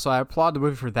wall. So I applaud the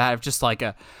movie for that. Of just like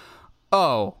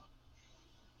oh,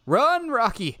 run,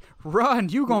 Rocky, run,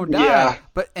 you gonna die.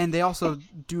 Yeah. And they also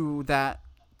do that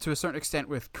to a certain extent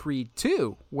with Creed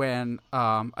 2 when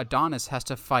Adonis has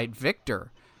to fight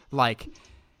Victor. Like,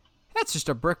 that's just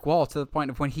a brick wall to the point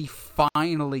of when he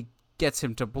finally gets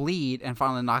him to bleed and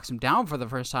finally knocks him down for the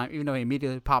first time, even though he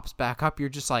immediately pops back up, you're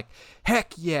just like,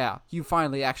 heck yeah, you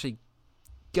finally actually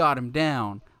got him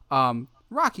down.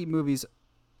 Rocky movies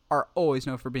are always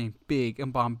known for being big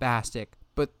and bombastic,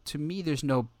 but to me there's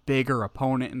no bigger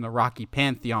opponent in the Rocky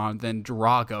pantheon than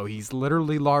Drago. He's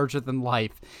literally larger than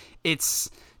life. It's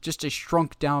just a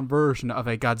shrunk down version of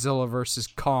a Godzilla versus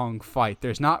Kong fight.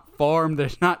 There's not form,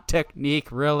 there's not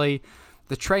technique, really.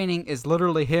 The training is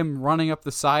literally him running up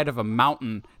the side of a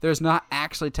mountain. There's not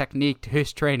actually technique to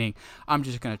his training. I'm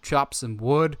just going to chop some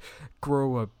wood,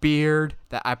 grow a beard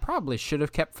that I probably should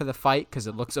have kept for the fight because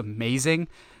it looks amazing,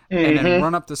 and then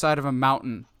run up the side of a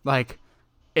mountain. Like,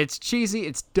 it's cheesy,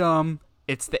 it's dumb,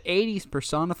 it's the 80s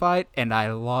personified, and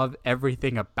I love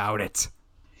everything about it.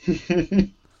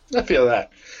 I feel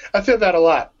that. I feel that a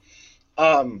lot.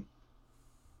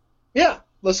 Yeah.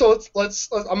 So let's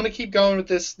I'm going to keep going with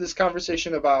this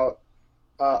conversation about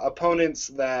opponents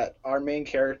that our main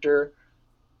character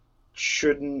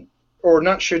shouldn't,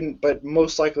 but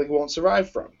most likely won't survive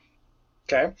from.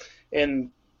 Okay? And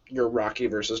your Rocky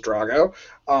versus Drago.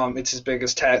 It's his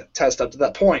biggest test up to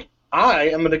that point. I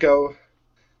am going to go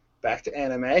back to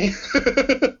anime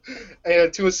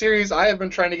and to a series I have been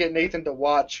trying to get Nathan to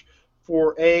watch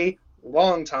for a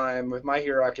long time with My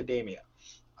Hero Academia.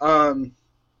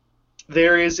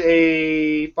 There is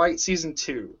a fight season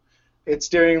 2. It's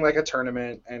during like a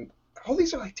tournament, and all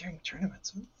these are like during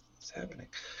tournaments. What's happening?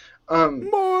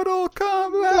 Mortal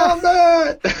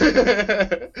Kombat!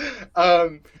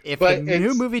 If the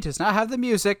new movie does not have the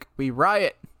music, we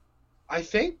riot. I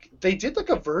think they did like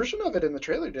a version of it in the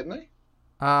trailer, didn't they?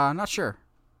 Not sure.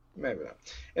 Maybe not.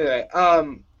 Anyway,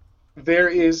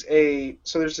 there's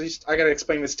these, I gotta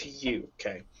explain this to you,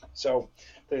 okay? So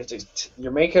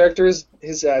your main character is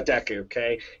Deku,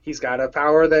 okay? He's got a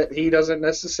power that he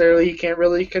can't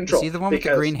really control. Is he the one with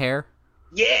the green hair?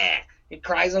 Yeah, he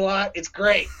cries a lot. It's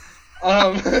great.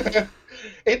 Okay.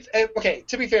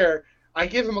 To be fair, I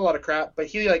give him a lot of crap, but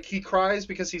he cries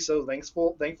because he's so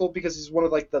thankful because he's one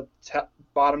of like the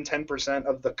bottom 10%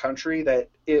 of the country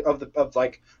of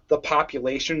the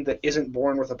population that isn't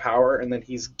born with a power, and then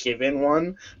he's given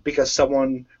one because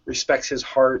someone respects his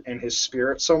heart and his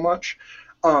spirit so much.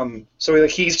 So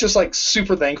he's just like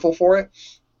super thankful for it.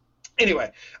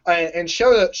 Anyway, and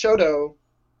Shoto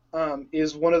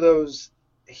is one of those.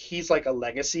 He's like a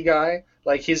legacy guy.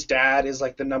 Like his dad is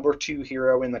like the number 2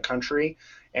 hero in the country,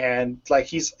 and like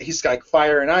he's like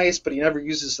fire and ice, but he never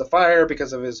uses the fire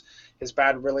because of his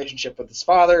bad relationship with his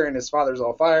father, and his father's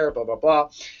all fire. Blah blah blah.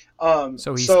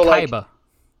 So he's Kaiba. Like,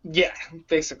 yeah,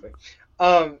 basically.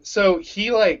 So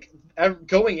he like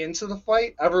going into the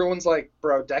fight, everyone's like,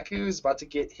 bro, Deku is about to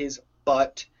get his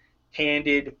butt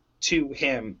handed to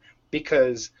him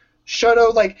because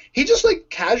Shoto, like, he just like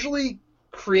casually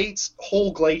creates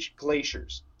whole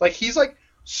glaciers. Like, he's like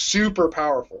super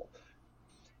powerful,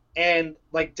 and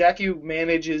like Deku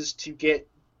manages to get,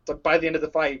 by the end of the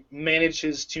fight,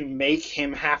 manages to make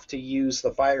him have to use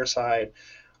the fire side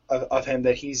of him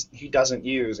that he doesn't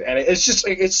use, and it's just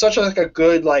it's such a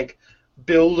good like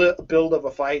build of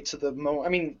a fight to the moment. I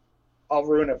mean, I'll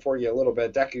ruin it for you a little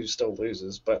bit. Deku still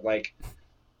loses, but like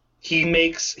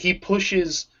he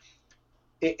pushes.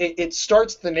 It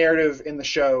starts the narrative in the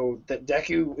show that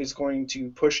Deku is going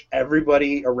to push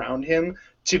everybody around him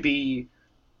to be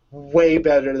way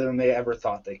better than they ever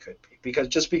thought they could be,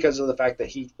 because of the fact that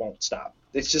he won't stop.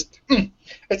 It's just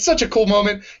it's such a cool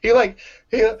moment.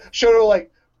 Shoto,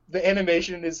 like, the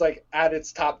animation is like at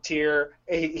its top tier.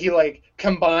 He like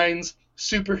combines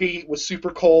super heat with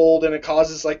super cold, and it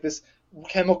causes like this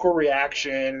chemical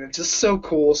reaction, and it's just so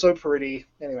cool, so pretty.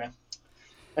 Anyway.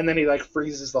 And then he like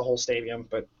freezes the whole stadium,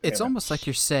 but it's almost like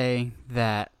you're saying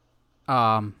that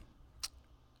that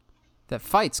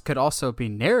fights could also be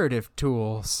narrative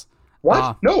tools.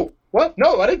 What? No. What?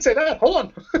 No, I didn't say that. Hold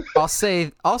on.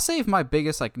 I'll save my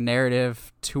biggest like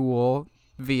narrative tool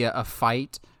via a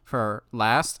fight for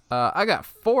last. I got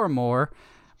 4 more.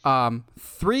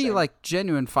 3 Same. like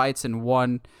genuine fights and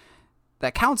 1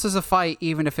 that counts as a fight,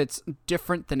 even if it's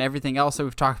different than everything else that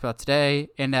we've talked about today,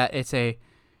 in that it's a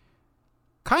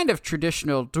kind of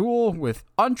traditional duel with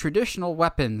untraditional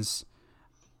weapons.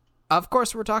 Of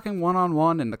course, we're talking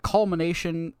one-on-one, and the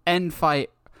culmination end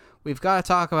fight. We've got to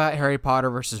talk about Harry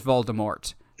Potter versus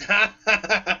Voldemort.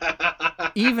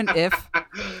 even if,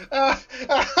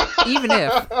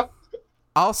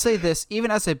 I'll say this,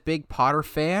 even as a big Potter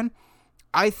fan,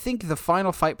 I think the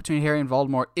final fight between Harry and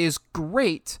Voldemort is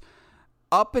great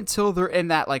up until they're in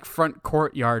that like front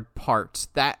courtyard part.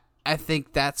 That I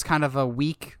think that's kind of a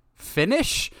weak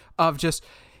finish of just,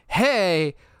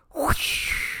 hey,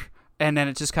 whoosh, and then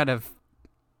it just kind of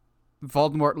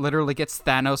Voldemort literally gets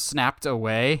Thanos snapped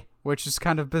away, which is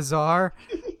kind of bizarre.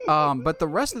 But the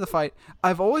rest of the fight,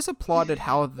 I've always applauded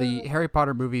how the Harry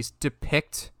Potter movies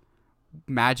depict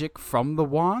magic from the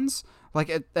wands.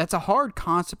 Like, that's a hard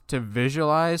concept to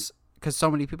visualize because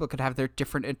so many people could have their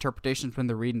different interpretations when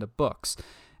they're reading the books.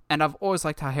 And I've always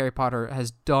liked how Harry Potter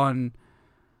has done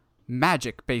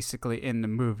magic, basically, in the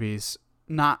movies.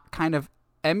 Not kind of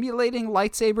emulating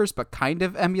lightsabers, but kind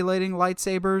of emulating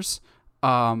lightsabers.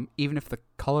 Even if the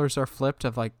colors are flipped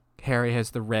of, like, Harry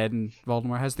has the red and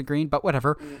Voldemort has the green, but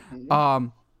whatever. Mm-hmm.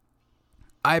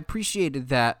 I appreciated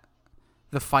that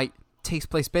the fight takes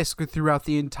place basically throughout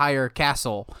the entire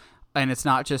castle. And it's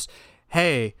not just,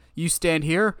 hey, you stand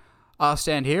here, I'll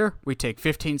stand here, we take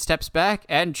 15 steps back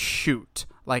and shoot.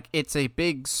 Like, it's a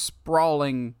big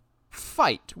sprawling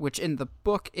fight, which in the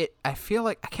book, I feel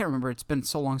like, I can't remember, it's been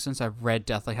so long since I've read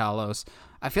Deathly Hallows.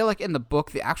 I feel like in the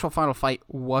book, the actual final fight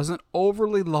wasn't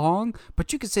overly long,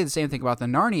 but you could say the same thing about the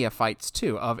Narnia fights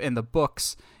too, in the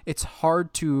books, it's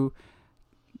hard to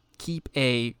keep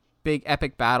a big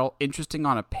epic battle interesting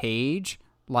on a page.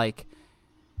 Like,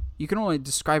 you can only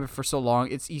describe it for so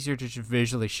long. It's easier to just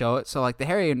visually show it. So, like, the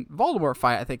Harry and Voldemort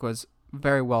fight, I think, was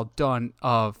very well done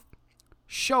of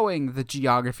showing the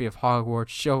geography of Hogwarts,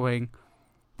 showing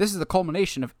this is the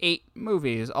culmination of 8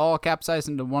 movies, all capsized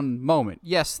into one moment.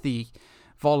 Yes, the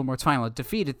Voldemort's final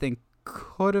defeated thing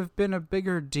could have been a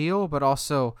bigger deal, but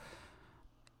also,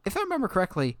 if I remember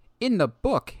correctly, in the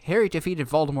book, Harry defeated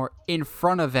Voldemort in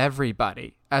front of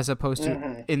everybody, as opposed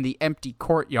to in the empty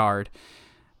courtyard.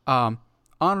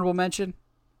 Honorable mention,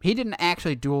 he didn't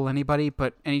actually duel anybody,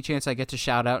 but any chance I get to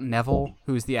shout out Neville,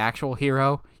 who's the actual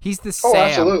hero, he's the Sam. Oh,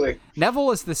 absolutely.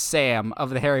 Neville is the Sam of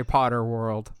the Harry Potter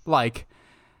world. Like,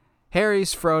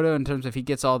 Harry's Frodo in terms of he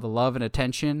gets all the love and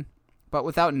attention, but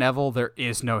without Neville, there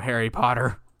is no Harry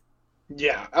Potter.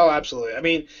 Yeah, oh, absolutely. I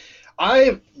mean,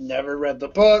 I've never read the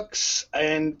books,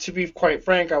 and to be quite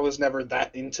frank, I was never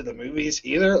that into the movies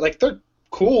either. Like, they're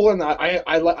cool, and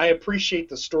I appreciate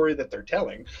the story that they're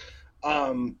telling.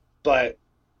 But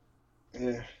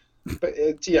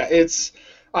it's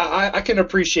I can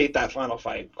appreciate that final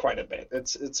fight quite a bit.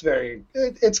 It's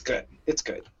good. It's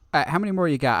good. All right, how many more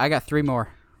you got? I got 3 more.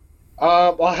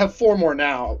 Well, I have 4 more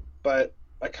now, but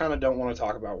I kind of don't want to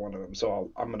talk about one of them,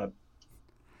 so I'm gonna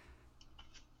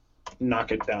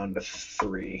knock it down to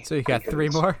 3. So you got 3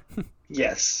 more?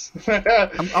 Yes.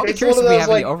 I'll be curious if we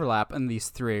have any overlap in these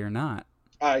 3 or not.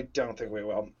 I don't think we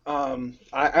will.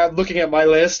 I looking at my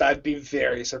list, I'd be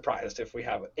very surprised if we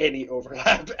have any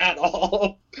overlap at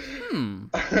all.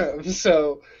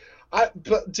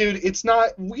 But dude, it's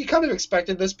not. We kind of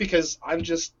expected this because I'm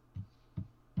just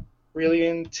really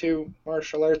into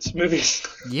martial arts movies.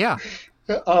 Yeah.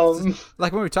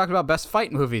 Like when we talked about best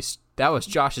fight movies, that was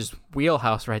Josh's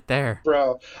wheelhouse right there.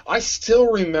 Bro, I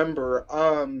still remember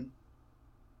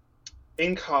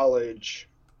in college,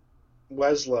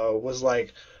 Weslow was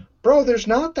like, bro, there's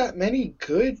not that many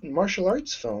good martial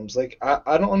arts films. Like,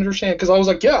 I don't understand. Because I was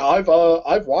like, yeah,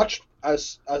 I've watched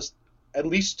as at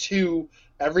least 2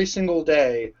 every single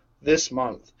day this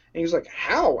month. And he was like,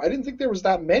 how? I didn't think there was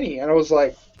that many. And I was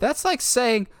like... That's like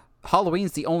saying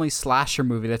Halloween's the only slasher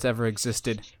movie that's ever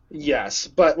existed. Yes,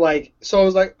 but like, so I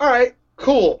was like, all right,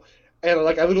 cool. And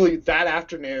like, I literally, that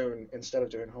afternoon, instead of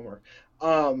doing homework,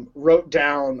 wrote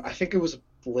down, I think it was a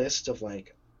list of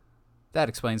like... That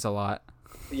explains a lot.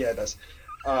 Yeah, it does.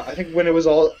 I think when it was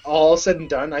all said and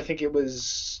done, I think it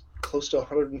was close to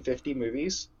 150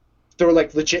 movies. They were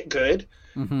like legit good.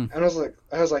 Mm-hmm. And I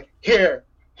was like, here,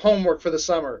 homework for the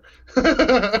summer.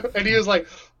 And he was like,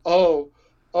 oh.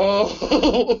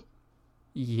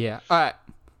 Yeah. All right.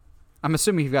 I'm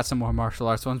assuming you've got some more martial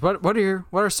arts ones. What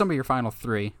are some of your final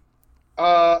 3?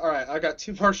 All right. I got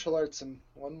 2 martial arts and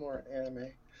 1 more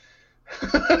anime.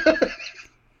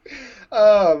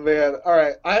 Oh man! All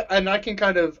right, I can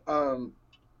kind of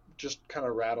just kind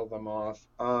of rattle them off.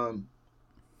 One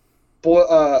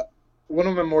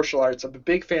of my martial arts. I'm a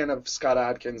big fan of Scott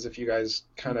Adkins. If you guys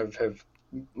kind of have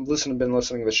been listening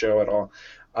to the show at all,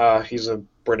 he's a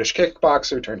British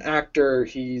kickboxer turned actor.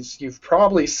 You've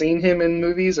probably seen him in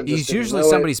movies. And he's usually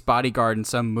somebody's bodyguard in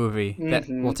some movie that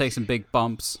will take some big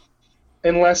bumps.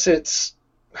 Unless it's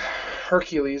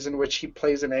Hercules, in which he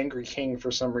plays an angry king for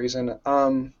some reason.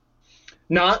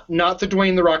 Not the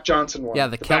Dwayne "The Rock" Johnson one. Yeah,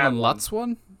 the Kellen Lutz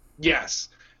one? Yes.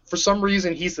 For some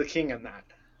reason, he's the king in that.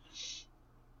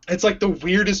 It's like the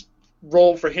weirdest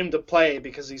role for him to play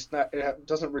because it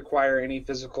doesn't require any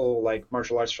physical like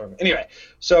martial arts from him. Anyway,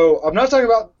 so I'm not talking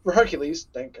about Hercules,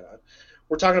 thank God.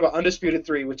 We're talking about Undisputed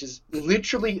 3, which is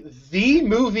literally the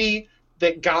movie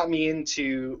that got me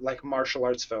into like martial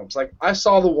arts films. Like I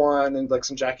saw the one and like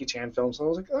some Jackie Chan films, and I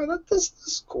was like, oh, this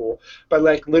is cool. But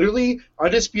like literally,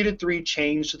 Undisputed 3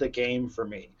 changed the game for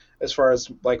me as far as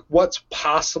like what's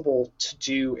possible to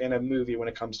do in a movie when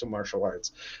it comes to martial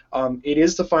arts. It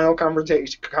is the final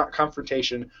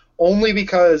confrontation only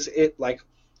because it like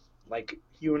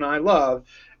you and I love.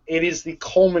 It is the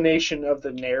culmination of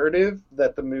the narrative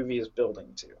that the movie is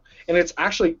building to, and it's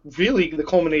actually really the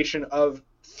culmination of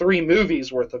 3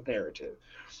 movies worth of narrative,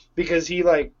 because he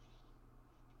like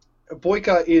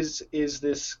Boyka is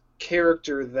this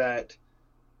character that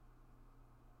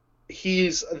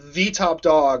he's the top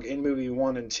dog in movie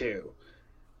 1 and 2,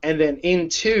 and then in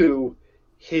 2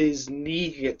 his knee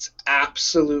gets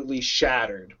absolutely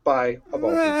shattered by, of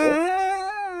all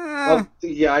people,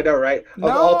 yeah, I know, right? Of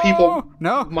all people,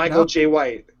 Michael J.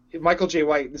 White. Michael J.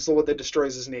 White is the one that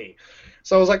destroys his knee.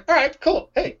 So I was like, all right, cool.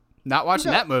 Hey, not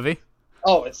watching that movie.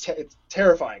 Oh, it's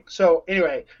terrifying. So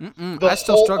anyway, I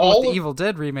still struggle with the Evil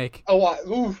Dead remake.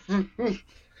 Oh,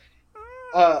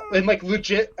 and like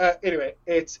legit. Anyway,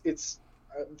 it's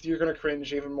you're gonna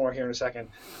cringe even more here in a second.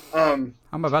 I'm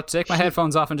about to take my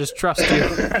headphones off and just trust you.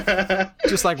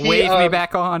 Just like wave me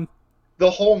back on. The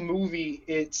whole movie,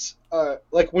 it's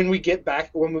like when we get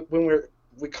back when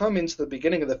we come into the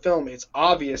beginning of the film, it's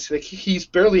obvious like he's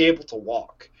barely able to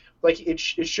walk. Like it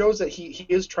shows that he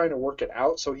is trying to work it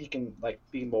out so he can like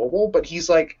be mobile, but he's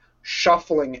like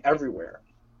shuffling everywhere.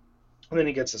 And then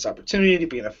he gets this opportunity to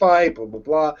be in a fight, blah blah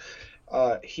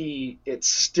blah. It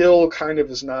still kind of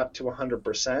is not to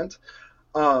 100%.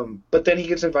 But then he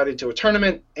gets invited to a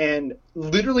tournament, and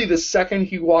literally the second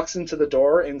he walks into the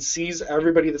door and sees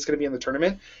everybody that's going to be in the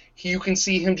tournament, you can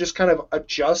see him just kind of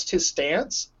adjust his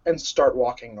stance and start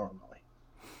walking normally.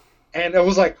 And I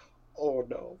was like, oh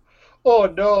no.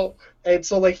 And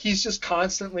so like he's just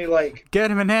constantly like, get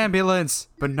him an ambulance,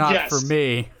 but not for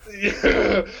me.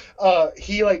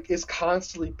 He like is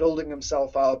constantly building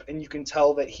himself up, and you can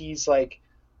tell that he's like,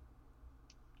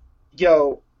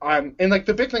 yo, and like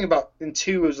the big thing about in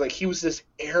 2 is like he was this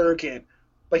arrogant,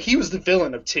 like he was the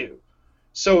villain of 2.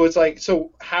 So it's like,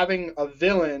 so having a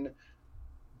villain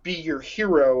be your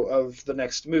hero of the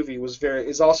next movie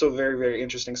is also very, very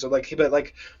interesting. So like, but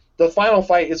like the final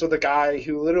fight is with a guy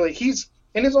who literally, he's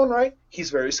in his own right,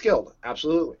 he's very skilled,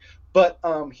 absolutely, but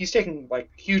he's taking like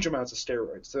huge amounts of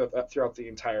steroids throughout the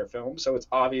entire film. So it's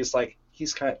obvious like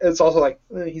he's it's also like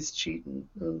he's cheating.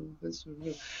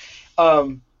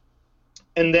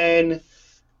 And then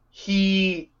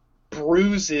he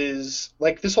bruises,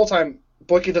 like this whole time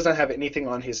Boyka doesn't have anything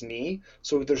on his knee,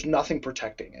 so there's nothing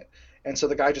protecting it. And so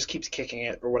the guy just keeps kicking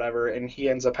it or whatever, and he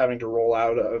ends up having to roll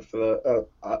out of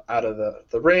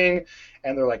the ring,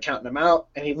 and they're like counting him out,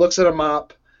 and he looks at a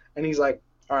mop, and he's like,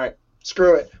 all right,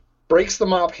 screw it, breaks the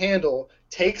mop handle,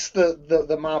 takes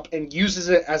the mop and uses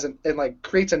it and like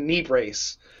creates a knee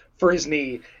brace for his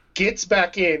knee, gets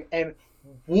back in and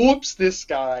whoops this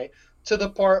guy to the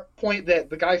point that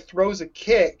the guy throws a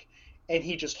kick, and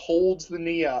he just holds the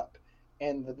knee up,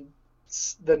 and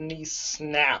the knee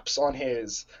snaps on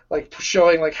his, like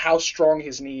showing like how strong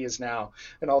his knee is now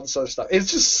and all this other stuff.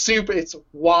 It's just super, it's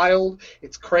wild,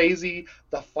 it's crazy,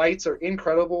 the fights are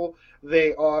incredible.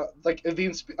 They are like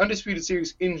the Undisputed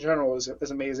series in general is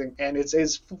amazing, and it's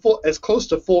as close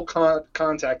to full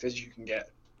contact as you can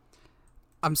get.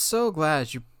 I'm so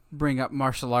glad you bring up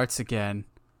martial arts again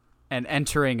and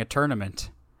entering a tournament.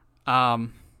 I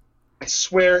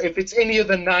swear, if it's any of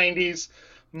the 90s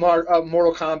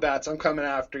Mortal Kombats, I'm coming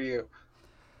after you.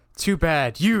 Too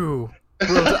bad. You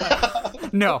will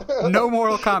No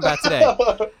Mortal Kombat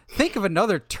today. Think of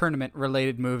another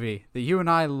tournament-related movie that you and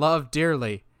I love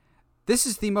dearly. This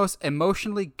is the most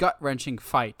emotionally gut-wrenching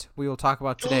fight we will talk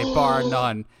about today, bar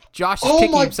none. Josh is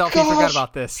kicking himself. He forgot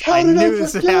about this. I knew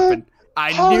this would happen.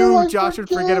 I knew Josh would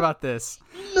forget about this.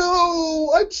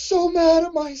 No, I'm so mad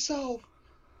at myself.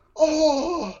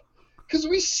 Oh, because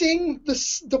we sing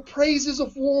the praises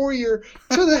of Warrior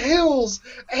to the hills,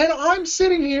 and I'm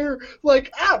sitting here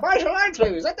like, martial arts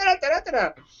movies.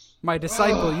 My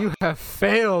disciple, you have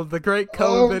failed the great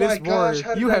code that is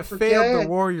Warrior. You have failed the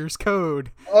Warrior's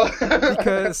code.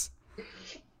 Because,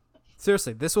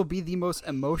 seriously, this will be the most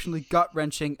emotionally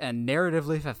gut-wrenching and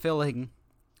narratively fulfilling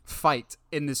fight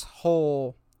in this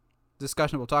whole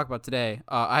discussion we'll talk about today.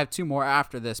 I have 2 more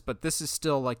after this, but this is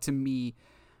still, like, to me,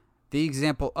 the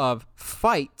example of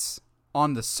fights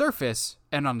on the surface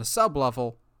and on the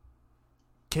sub-level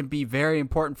can be very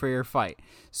important for your fight.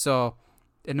 So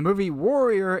In the movie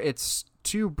Warrior, it's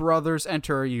two brothers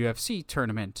enter a UFC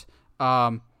tournament.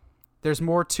 There's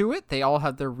more to it. They all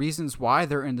have their reasons why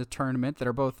they're in the tournament that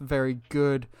are both very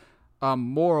good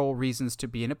moral reasons to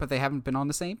be in it, but they haven't been on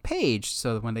the same page.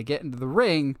 So when they get into the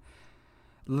ring,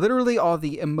 literally all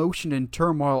the emotion and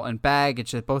turmoil and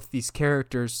baggage that both these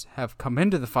characters have come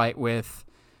into the fight with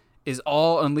is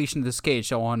all unleashed in this cage.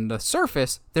 So on the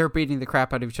surface, they're beating the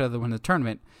crap out of each other to win the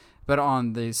tournament. But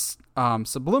on this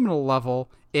subliminal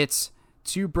level, it's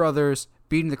two brothers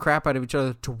beating the crap out of each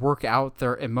other to work out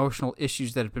their emotional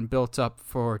issues that have been built up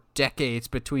for decades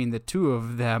between the two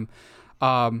of them.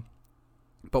 But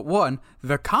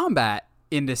the combat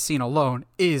in this scene alone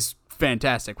is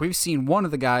fantastic. We've seen one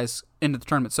of the guys into the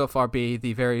tournament so far be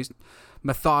the very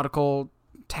methodical,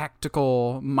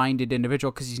 tactical-minded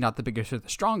individual because he's not the biggest or the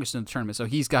strongest in the tournament, so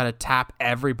he's got to tap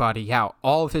everybody out.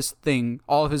 All of his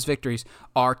victories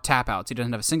are tap-outs. He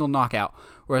doesn't have a single knockout.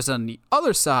 Whereas on the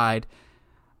other side,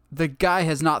 the guy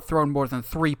has not thrown more than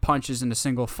 3 punches in a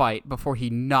single fight before he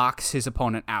knocks his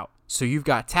opponent out. So you've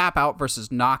got tap-out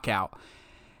versus knockout,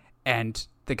 and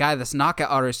the guy that's knockout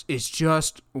artist is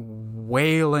just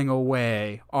wailing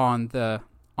away on the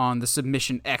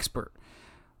submission expert.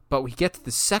 But we get to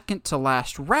the second to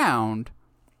last round,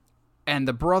 and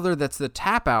the brother that's the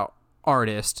tap-out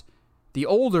artist, the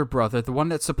older brother, the one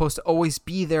that's supposed to always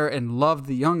be there and love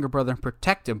the younger brother and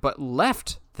protect him, but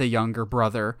left the younger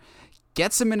brother,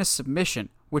 gets him in a submission,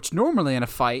 which normally in a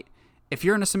fight, if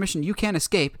you're in a submission you can't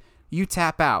escape, you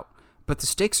tap out. But the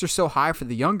stakes are so high for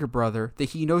the younger brother that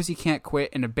he knows he can't quit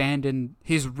and abandon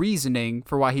his reasoning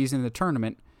for why he's in the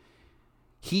tournament.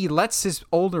 He lets his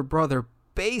older brother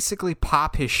basically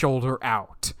pop his shoulder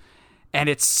out. And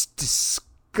it's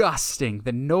disgusting.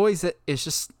 The noise that is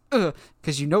just,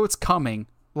 because you know it's coming.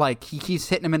 Like, he keeps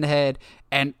hitting him in the head,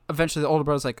 and eventually the older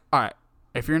brother's like, all right,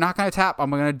 if you're not going to tap,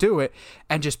 I'm going to do it,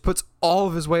 and just puts all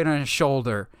of his weight on his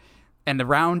shoulder. And the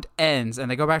round ends, and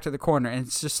they go back to the corner, and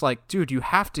it's just like, dude, you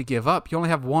have to give up. You only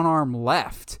have one arm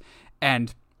left.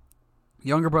 And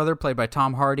younger brother, played by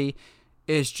Tom Hardy,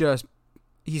 is just,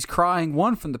 he's crying,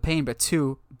 one, from the pain, but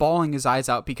two, bawling his eyes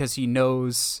out because he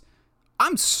knows,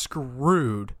 I'm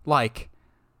screwed. Like,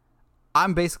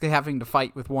 I'm basically having to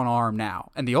fight with one arm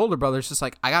now. And the older brother's just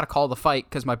like, I got to call the fight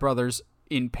because my brother's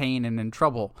in pain and in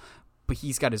trouble. But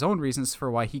he's got his own reasons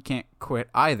for why he can't quit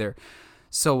either.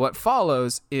 So what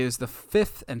follows is the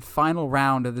fifth and final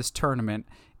round of this tournament,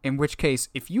 in which case,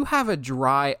 if you have a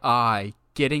dry eye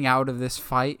getting out of this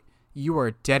fight, you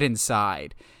are dead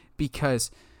inside,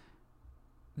 because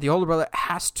the older brother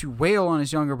has to wail on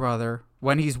his younger brother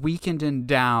when he's weakened and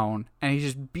down, and he's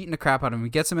just beating the crap out of him. He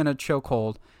gets him in a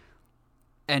chokehold,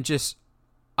 and just,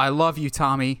 I love you,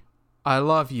 Tommy. I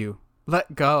love you.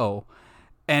 Let go.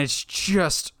 And it's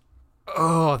just,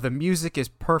 oh, the music is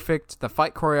perfect. The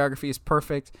fight choreography is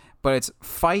perfect, but it's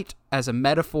fight as a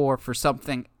metaphor for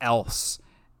something else.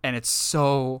 And it's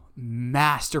so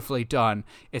masterfully done.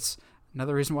 It's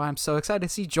another reason why I'm so excited to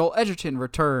see Joel Edgerton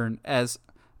return as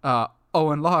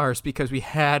Owen Lars, because we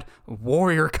had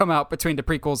Warrior come out between the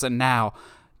prequels and now.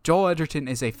 Joel Edgerton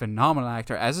is a phenomenal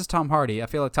actor, as is Tom Hardy. I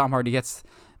feel like Tom Hardy gets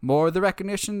more of the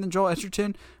recognition than Joel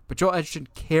Edgerton, but Joel Edgerton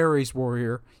carries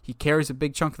Warrior. He carries a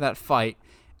big chunk of that fight.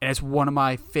 And it's one of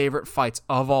my favorite fights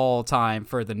of all time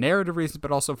for the narrative reasons,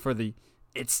 but also for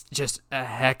it's just a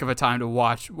heck of a time to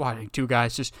watching two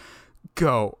guys just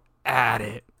go at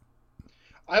it.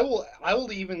 I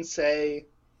will even say,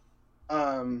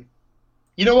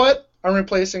 you know what? I'm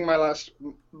replacing my last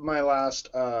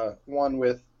one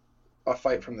with a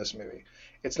fight from this movie.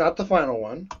 It's not the final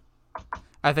one.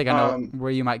 I think I know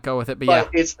where you might go with it, but yeah.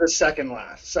 It's the second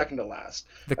to last.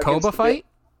 The Koba fight?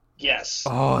 Yes.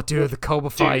 Oh, dude, the Koba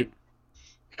fight.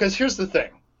 Because here's the thing.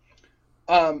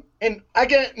 And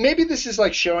again, maybe this is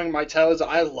like showing my talents.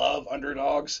 I love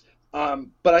underdogs.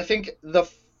 But I think the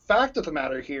fact of the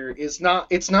matter here is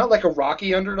it's not like a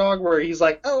Rocky underdog where he's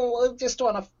like, oh, I just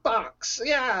want to box.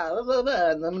 Yeah, blah,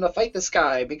 blah, and I'm going to fight this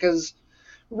guy because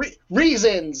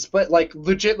reasons. But like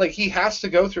legit, like he has to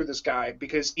go through this guy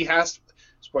because he has,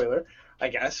 spoiler, I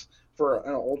guess, for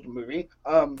an old movie.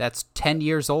 That's 10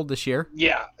 years old this year.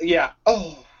 Yeah.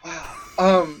 Oh,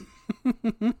 wow.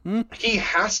 He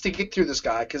has to get through this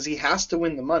guy because he has to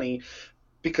win the money,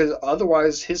 because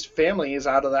otherwise his family is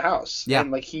out of the house. Yeah. And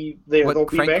like they'll be Frank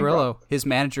bankrupt. Grillo, his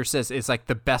manager, says is like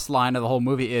the best line of the whole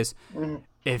movie is,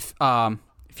 if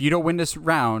you don't win this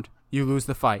round, you lose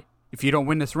the fight. If you don't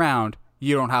win this round,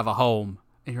 you don't have a home.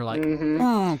 And you're like,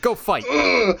 go fight.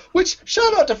 Which,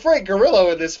 shout out to Frank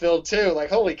Grillo in this film, too. Like,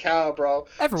 holy cow, bro.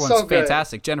 Everyone's so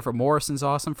fantastic. Jennifer Morrison's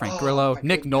awesome. Frank Grillo.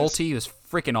 Nick Nolte was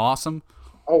freaking awesome.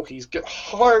 he's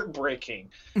heartbreaking.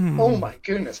 Oh my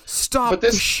goodness. Stop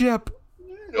the ship.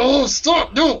 Oh,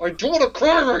 stop! No, I don't want to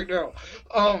cry right now.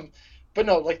 But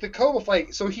no, like the Koba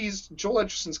fight. So he's Joel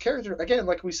Edgerton's character again,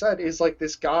 like we said, is like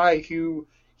this guy who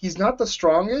he's not the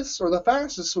strongest or the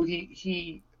fastest, so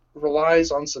he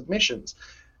relies on submissions.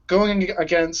 Going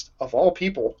against, of all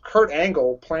people, Kurt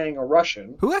Angle playing a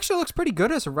Russian. Who actually looks pretty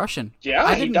good as a Russian.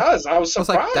 Yeah, he does. I was surprised.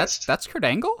 I was like, that's Kurt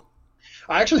Angle?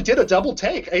 I actually did a double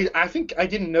take. I think I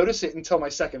didn't notice it until my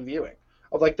second viewing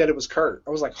of like that it was Kurt. I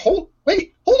was like, hold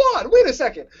on, wait a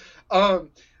second.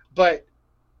 But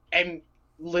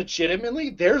legitimately,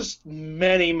 there's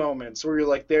many moments where you're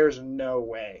like, there's no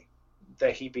way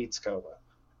that he beats Koba.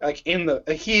 Like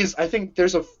I think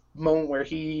there's a moment where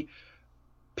he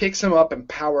picks him up and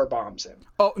power bombs him.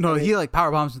 Oh no, he like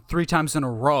power bombs him 3 times in a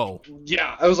row.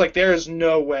 Yeah, I was like, there's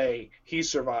no way he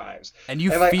survives. And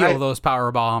you feel those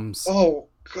power bombs. Oh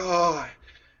god,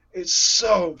 it's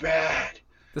so bad.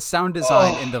 The sound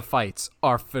design in the fights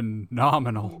are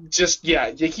phenomenal. You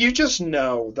just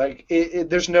know, like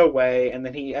there's no way, and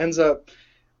then he ends up.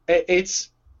 It's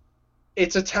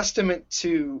a testament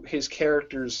to his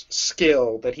character's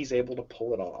skill that he's able to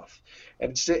pull it off.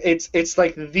 And it's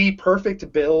like the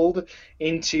perfect build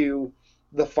into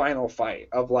the final fight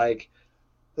of like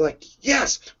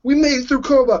yes, we made it through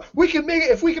Koba. We can make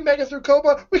it. If we can make it through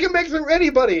Koba, we can make it through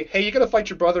anybody. Hey, you gotta fight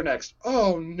your brother next.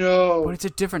 Oh no! But it's a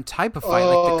different type of fight.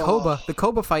 Like the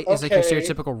Koba fight is like your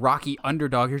stereotypical Rocky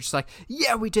underdog. You're just like,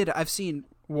 yeah, we did it. I've seen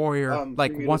Warrior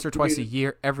once or twice a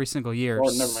year, every single year. Oh,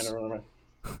 never mind.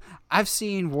 I've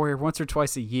seen Warrior once or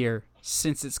twice a year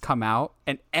since it's come out,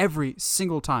 and every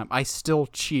single time I still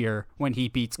cheer when he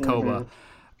beats Koba. Mm-hmm.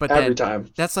 But every time.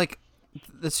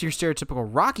 That's your stereotypical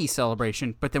Rocky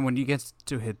celebration, but then when you get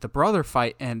to hit the brother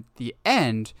fight and the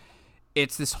end,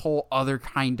 it's this whole other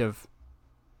kind of,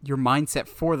 your mindset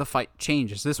for the fight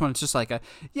changes. This one's just like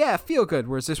feel good,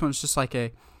 whereas this one's just like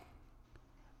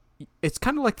it's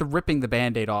kind of like the ripping the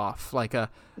Band-Aid off, like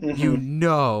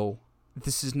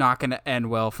this is not going to end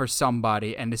well for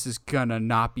somebody, and this is going to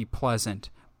not be pleasant,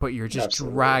 but you're just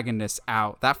dragging this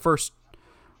out. That first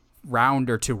round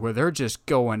or two where they're just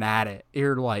going at it,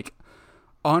 you're like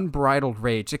unbridled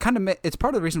rage. It's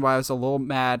part of the reason why I was a little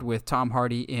mad with Tom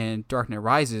Hardy in Dark Knight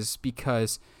Rises,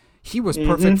 because he was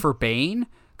perfect for Bane.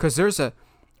 Because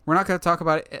we're not going to talk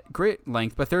about it at great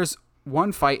length, but there's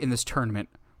one fight in this tournament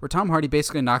where Tom Hardy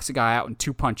basically knocks a guy out in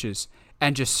 2 punches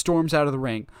and just storms out of the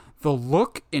ring. The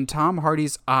look in Tom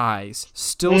Hardy's eyes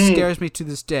still scares me to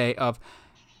this day of,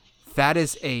 that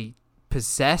is a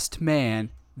possessed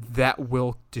man that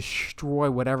will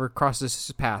destroy whatever crosses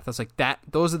his path. I was like,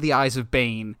 those are the eyes of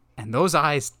Bane, and those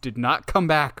eyes did not come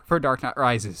back for Dark Knight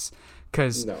Rises,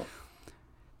 because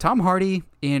Tom Hardy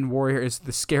in Warrior is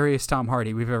the scariest Tom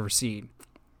Hardy we've ever seen.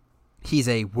 He's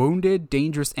a wounded,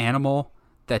 dangerous animal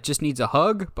that just needs a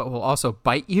hug, but will also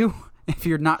bite you if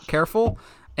you're not careful.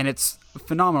 And it's a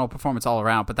phenomenal performance all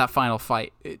around, but that final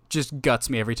fight, it just guts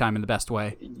me every time in the best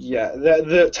way. Yeah,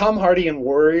 the Tom Hardy in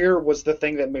Warrior was the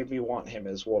thing that made me want him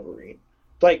as Wolverine.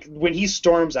 Like, when he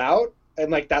storms out,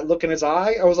 and like that look in his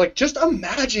eye, I was like, just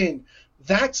imagine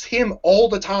that's him all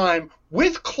the time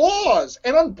with claws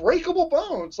and unbreakable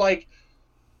bones. Like,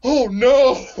 oh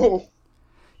no!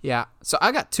 Yeah, so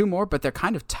I got 2 more, but they're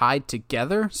kind of tied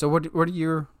together. So what are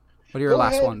your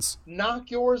last ones? Knock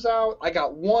yours out. I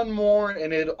got 1 more,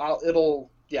 and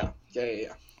it'll yeah.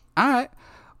 All right,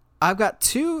 I've got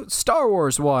 2 Star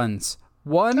Wars ones.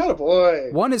 One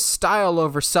is style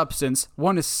over substance.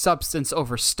 One is substance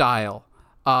over style.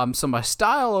 So my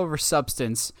style over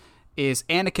substance is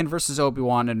Anakin versus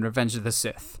Obi-Wan in Revenge of the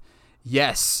Sith.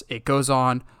 Yes, it goes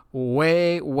on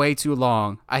way too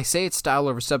long. I say it's style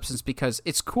over substance because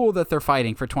it's cool that they're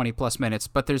fighting for 20 plus minutes,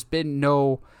 but there's been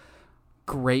no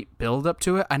great build up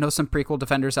to it. I know some prequel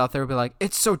defenders out there will be like,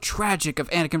 it's so tragic of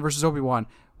Anakin versus Obi-Wan.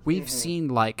 We've seen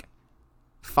like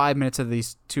 5 minutes of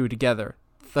these two together.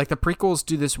 Like, the prequels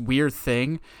do this weird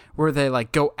thing where they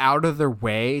like go out of their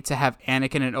way to have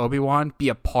Anakin and Obi-Wan be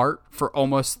apart for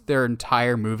almost their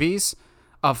entire movies.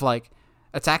 Of like,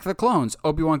 Attack of the Clones,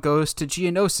 Obi-Wan goes to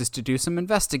Geonosis to do some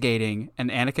investigating, and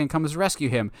Anakin comes to rescue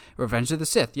him. Revenge of the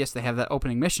Sith, yes, they have that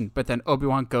opening mission, but then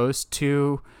Obi-Wan goes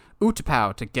to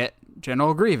Utapau to get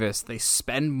General Grievous. They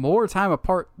spend more time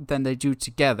apart than they do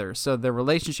together, so their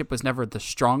relationship was never the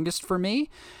strongest for me.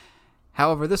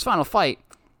 However, this final fight,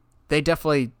 they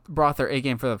definitely brought their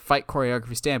A-game for the fight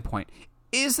choreography standpoint.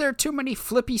 Is there too many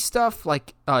flippy stuff,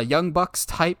 like Young Bucks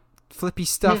type flippy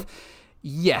stuff?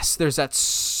 Yes, there's that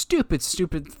stupid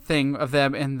thing of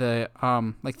them in the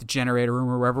like the generator room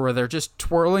or wherever, where they're just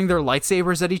twirling their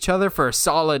lightsabers at each other for a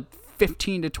solid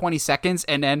 15 to 20 seconds,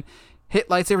 and then hit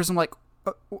lightsabers. I'm like,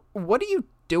 what are you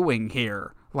doing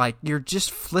here? Like, you're just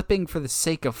flipping for the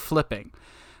sake of flipping.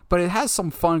 But it has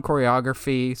some fun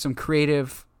choreography, some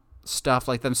creative stuff,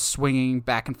 like them swinging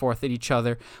back and forth at each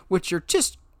other, which are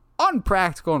just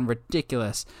unpractical and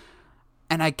ridiculous.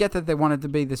 And I get that they wanted to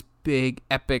be this big,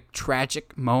 epic,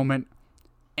 tragic moment.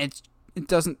 It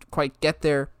doesn't quite get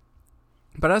there.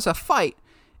 But as a fight,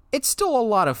 it's still a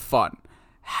lot of fun.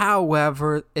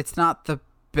 However, it's not the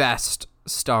best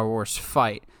Star Wars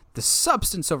fight. The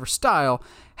substance over style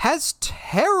has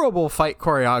terrible fight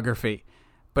choreography.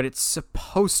 But it's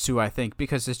supposed to, I think,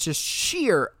 because it's just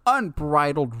sheer,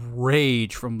 unbridled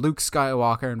rage from Luke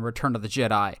Skywalker in Return of the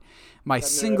Jedi. My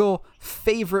single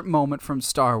favorite moment from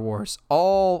Star Wars.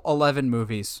 All 11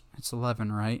 movies. It's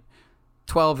 11, right?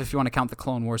 12 if you want to count the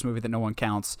Clone Wars movie that no one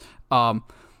counts.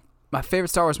 My favorite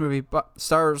Star Wars movie,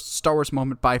 Star Wars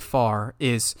moment by far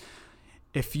is,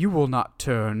 if you will not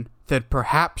turn, then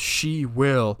perhaps she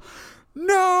will.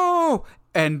 No!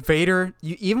 And Vader,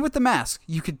 even with the mask,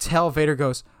 you could tell Vader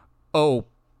goes, "Oh,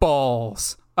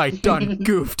 balls. I done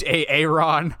goofed,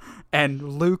 Aaron."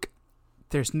 And Luke,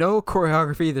 there's no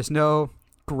choreography, there's no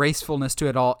gracefulness to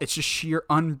it all. It's just sheer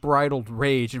unbridled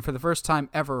rage. And for the first time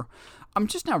ever, I'm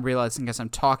just now realizing as I'm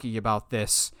talking about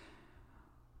this,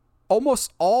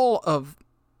 almost all of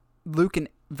Luke and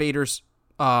Vader's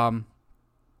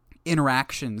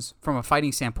interactions from a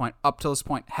fighting standpoint up to this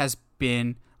point has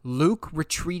been Luke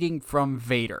retreating from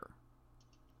Vader.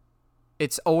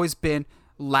 It's always been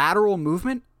lateral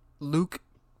movement, Luke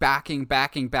backing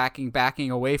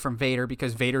away from Vader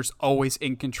because Vader's always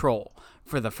in control.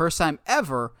 For the first time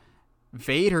ever,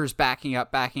 Vader's backing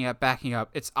up.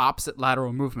 It's opposite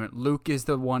lateral movement. Luke is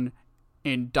the one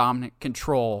in dominant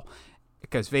control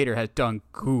because Vader has done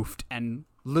goofed, and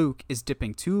Luke is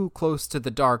dipping too close to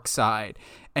the dark side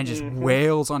and just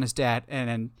wails on his dad and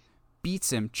then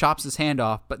beats him, chops his hand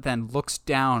off, but then looks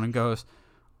down and goes,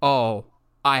 "Oh,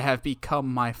 I have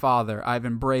become my father. I've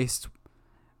embraced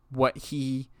what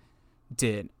he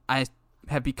did. I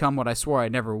have become what I swore I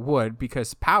never would,"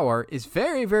 because power is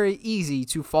very, very easy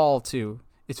to fall to.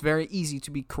 It's very easy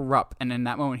to be corrupt. And in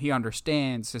that moment, he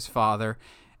understands his father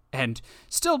and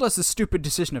still does the stupid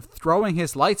decision of throwing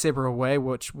his lightsaber away,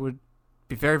 which would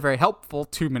be very, very helpful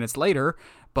 2 minutes later.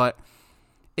 But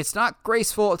it's not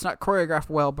graceful, it's not choreographed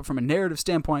well, but from a narrative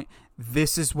standpoint,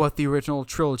 this is what the original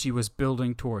trilogy was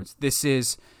building towards. This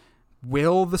is,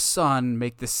 will the son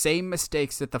make the same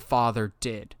mistakes that the father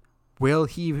did? Will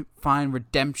he find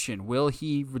redemption? Will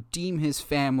he redeem his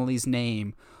family's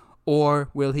name? Or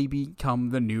will he become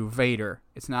the new Vader?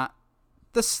 It's not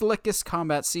the slickest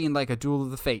combat scene like a Duel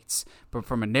of the Fates, but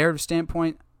from a narrative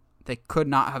standpoint, they could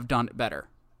not have done it better.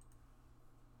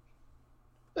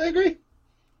 I agree.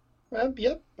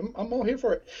 Yep, I'm all here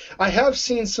for it. I have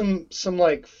seen some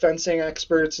like fencing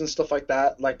experts and stuff like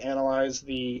that like analyze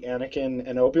the Anakin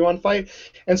and Obi-Wan fight,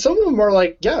 and some of them are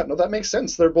like, yeah, no, that makes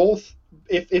sense. They're both,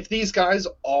 if these guys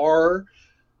are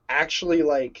actually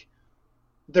like,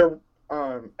 they're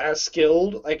as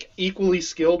skilled, like equally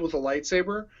skilled with a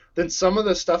lightsaber, then some of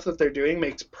the stuff that they're doing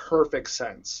makes perfect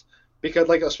sense. Because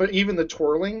like even the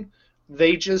twirling,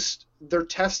 they're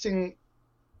testing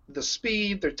the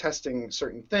speed, they're testing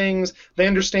certain things. They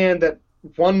understand that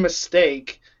one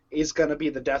mistake is going to be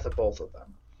the death of both of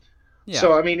them. Yeah.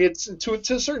 So I mean, it's to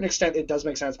a certain extent it does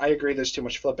make sense. I agree. There's too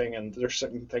much flipping, and there's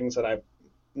certain things that I'm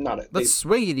not. Let's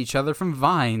swing at each other from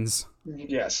vines.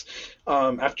 Yes.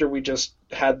 After we just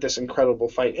had this incredible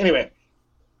fight. Anyway.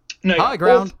 No, high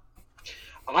ground.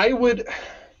 I would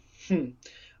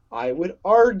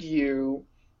argue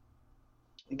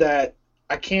that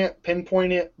I can't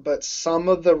pinpoint it, but some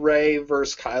of the Rey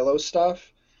versus Kylo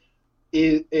stuff,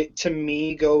 it to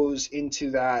me goes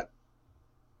into that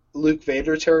Luke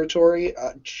Vader territory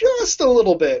just a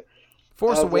little bit.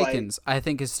 Force Awakens, I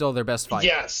think, is still their best fight.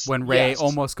 Yes. When Rey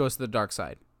almost goes to the dark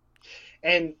side.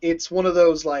 And it's one of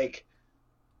those, like,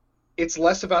 it's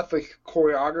less about the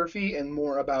choreography and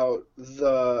more about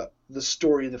the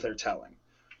story that they're telling.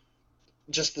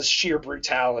 Just the sheer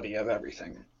brutality of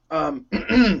everything.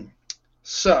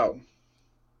 So,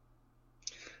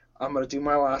 I'm going to do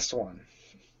my last one.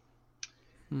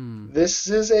 This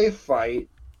is a fight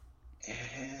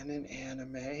in an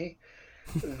anime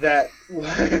that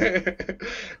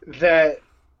that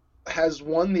has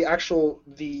won the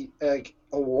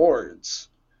awards,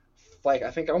 like,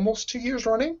 I think almost 2 years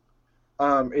running.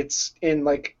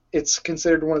 It's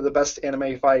considered one of the best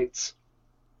anime fights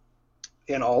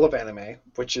in all of anime,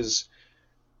 which is,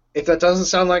 if that doesn't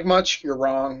sound like much, you're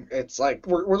wrong. It's like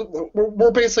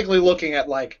we're basically looking at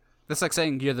like, that's like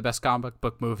saying you're the best comic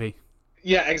book movie.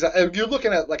 Yeah, exactly. You're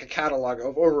looking at like a catalog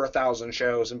of over 1,000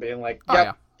 shows and being like, Oh yeah.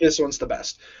 "Yep, this one's the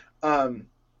best." Um,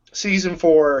 season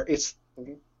four, it's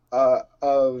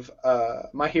of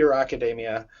My Hero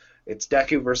Academia. It's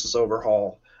Deku versus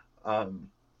Overhaul. Um,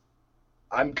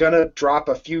 I'm gonna drop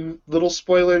a few little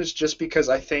spoilers just because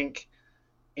I think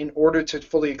in order to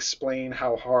fully explain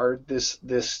how hard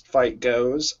this fight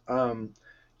goes,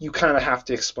 you kind of have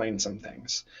to explain some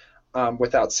things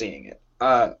without seeing it.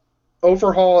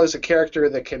 Overhaul is a character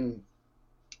that can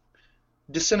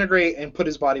disintegrate and put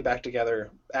his body back together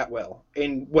at will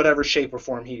in whatever shape or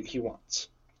form he wants.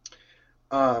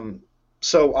 Um,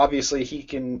 so obviously he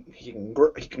can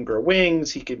grow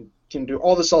wings. He can do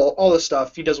all this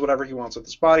stuff. He does whatever he wants with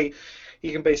his body.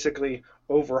 He can basically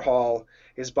overhaul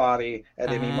his body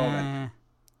at any moment.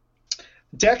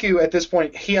 Deku, at this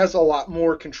point, he has a lot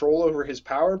more control over his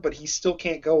power, but he still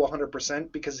can't go 100%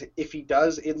 because if he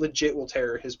does, it legit will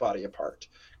tear his body apart.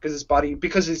 Because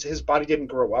his body didn't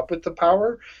grow up with the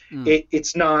power,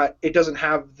 it doesn't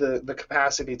have the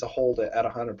capacity to hold it at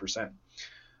 100%.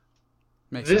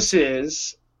 This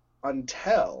is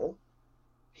until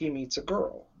he meets a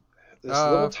girl. This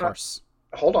of course.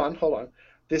 Hold on.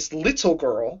 This little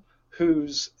girl who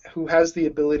has the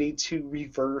ability to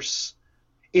reverse.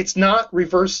 It's not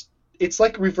reverse. It's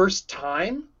like reverse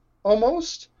time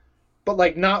almost, but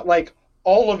like not like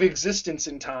all of existence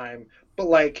in time, but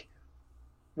like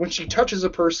when she touches a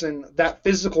person, that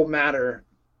physical matter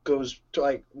goes to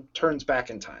like turns back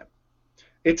in time.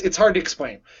 It's hard to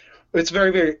explain. It's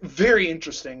very, very, very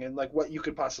interesting and like what you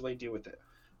could possibly do with it.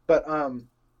 But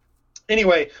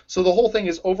anyway, so the whole thing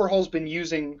is Overhaul's been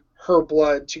using her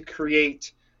blood to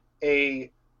create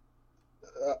a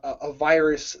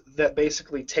virus that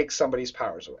basically takes somebody's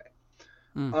powers away.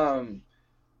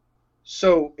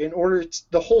 So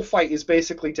the whole fight is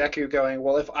basically Deku going,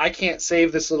 well, if I can't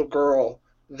save this little girl,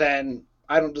 then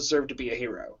I don't deserve to be a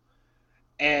hero.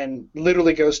 And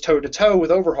literally goes toe to toe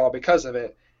with Overhaul because of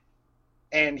it.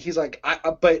 And he's like,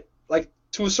 but like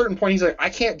to a certain point, he's like, I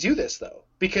can't do this though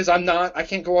because I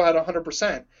can't go out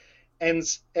 100%. And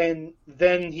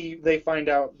then they find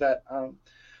out that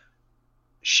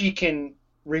she can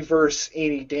reverse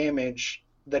any damage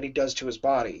that he does to his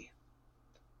body.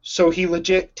 So he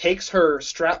legit takes her,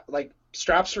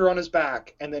 straps her on his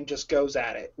back, and then just goes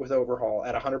at it with Overhaul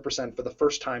at 100% for the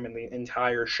first time in the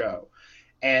entire show.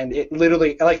 And it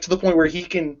literally, like to the point where he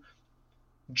can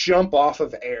jump off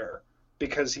of air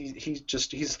because he's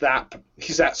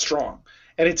that strong.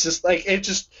 And it's just like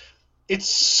it's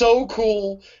so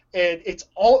cool, and it's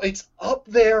up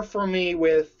there for me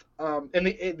with and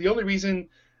the only reason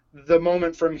the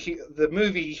moment from the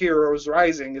movie Heroes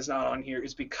Rising is not on here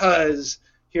is because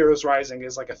Heroes Rising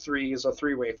is a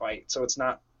three-way fight, so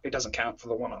it doesn't count for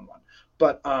the one-on-one.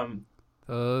 But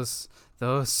those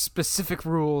specific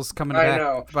rules coming I back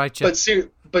know. bite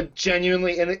you. But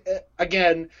genuinely, and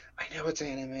again, I know it's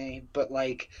anime, but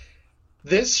like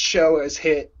this show has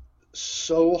hit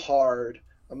so hard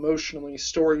emotionally,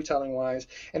 storytelling wise,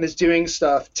 and is doing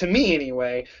stuff, to me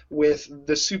anyway, with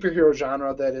the superhero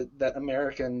genre that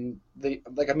American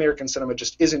cinema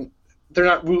just isn't. They're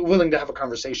not willing to have a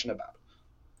conversation about.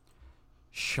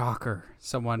 Shocker!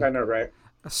 I know, right?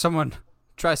 Someone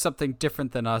tries something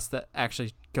different than us that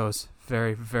actually goes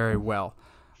very, very well.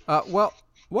 Well,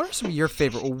 what are some of your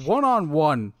favorite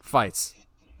one-on-one fights?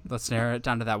 Let's narrow it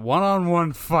down to that.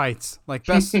 One-on-one fights. Like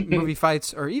best movie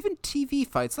fights or even TV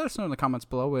fights. Let us know in the comments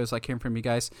below. We always like hearing from you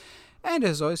guys. And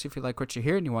as always, if you like what you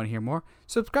hear and you want to hear more,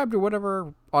 subscribe to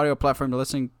whatever audio platform you're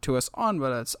listening to us on,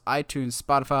 whether it's iTunes,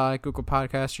 Spotify, Google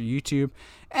Podcasts, or YouTube.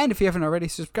 And if you haven't already,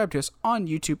 subscribe to us on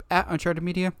YouTube at Uncharted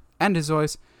Media. And as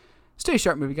always, stay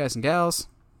sharp, movie guys and gals.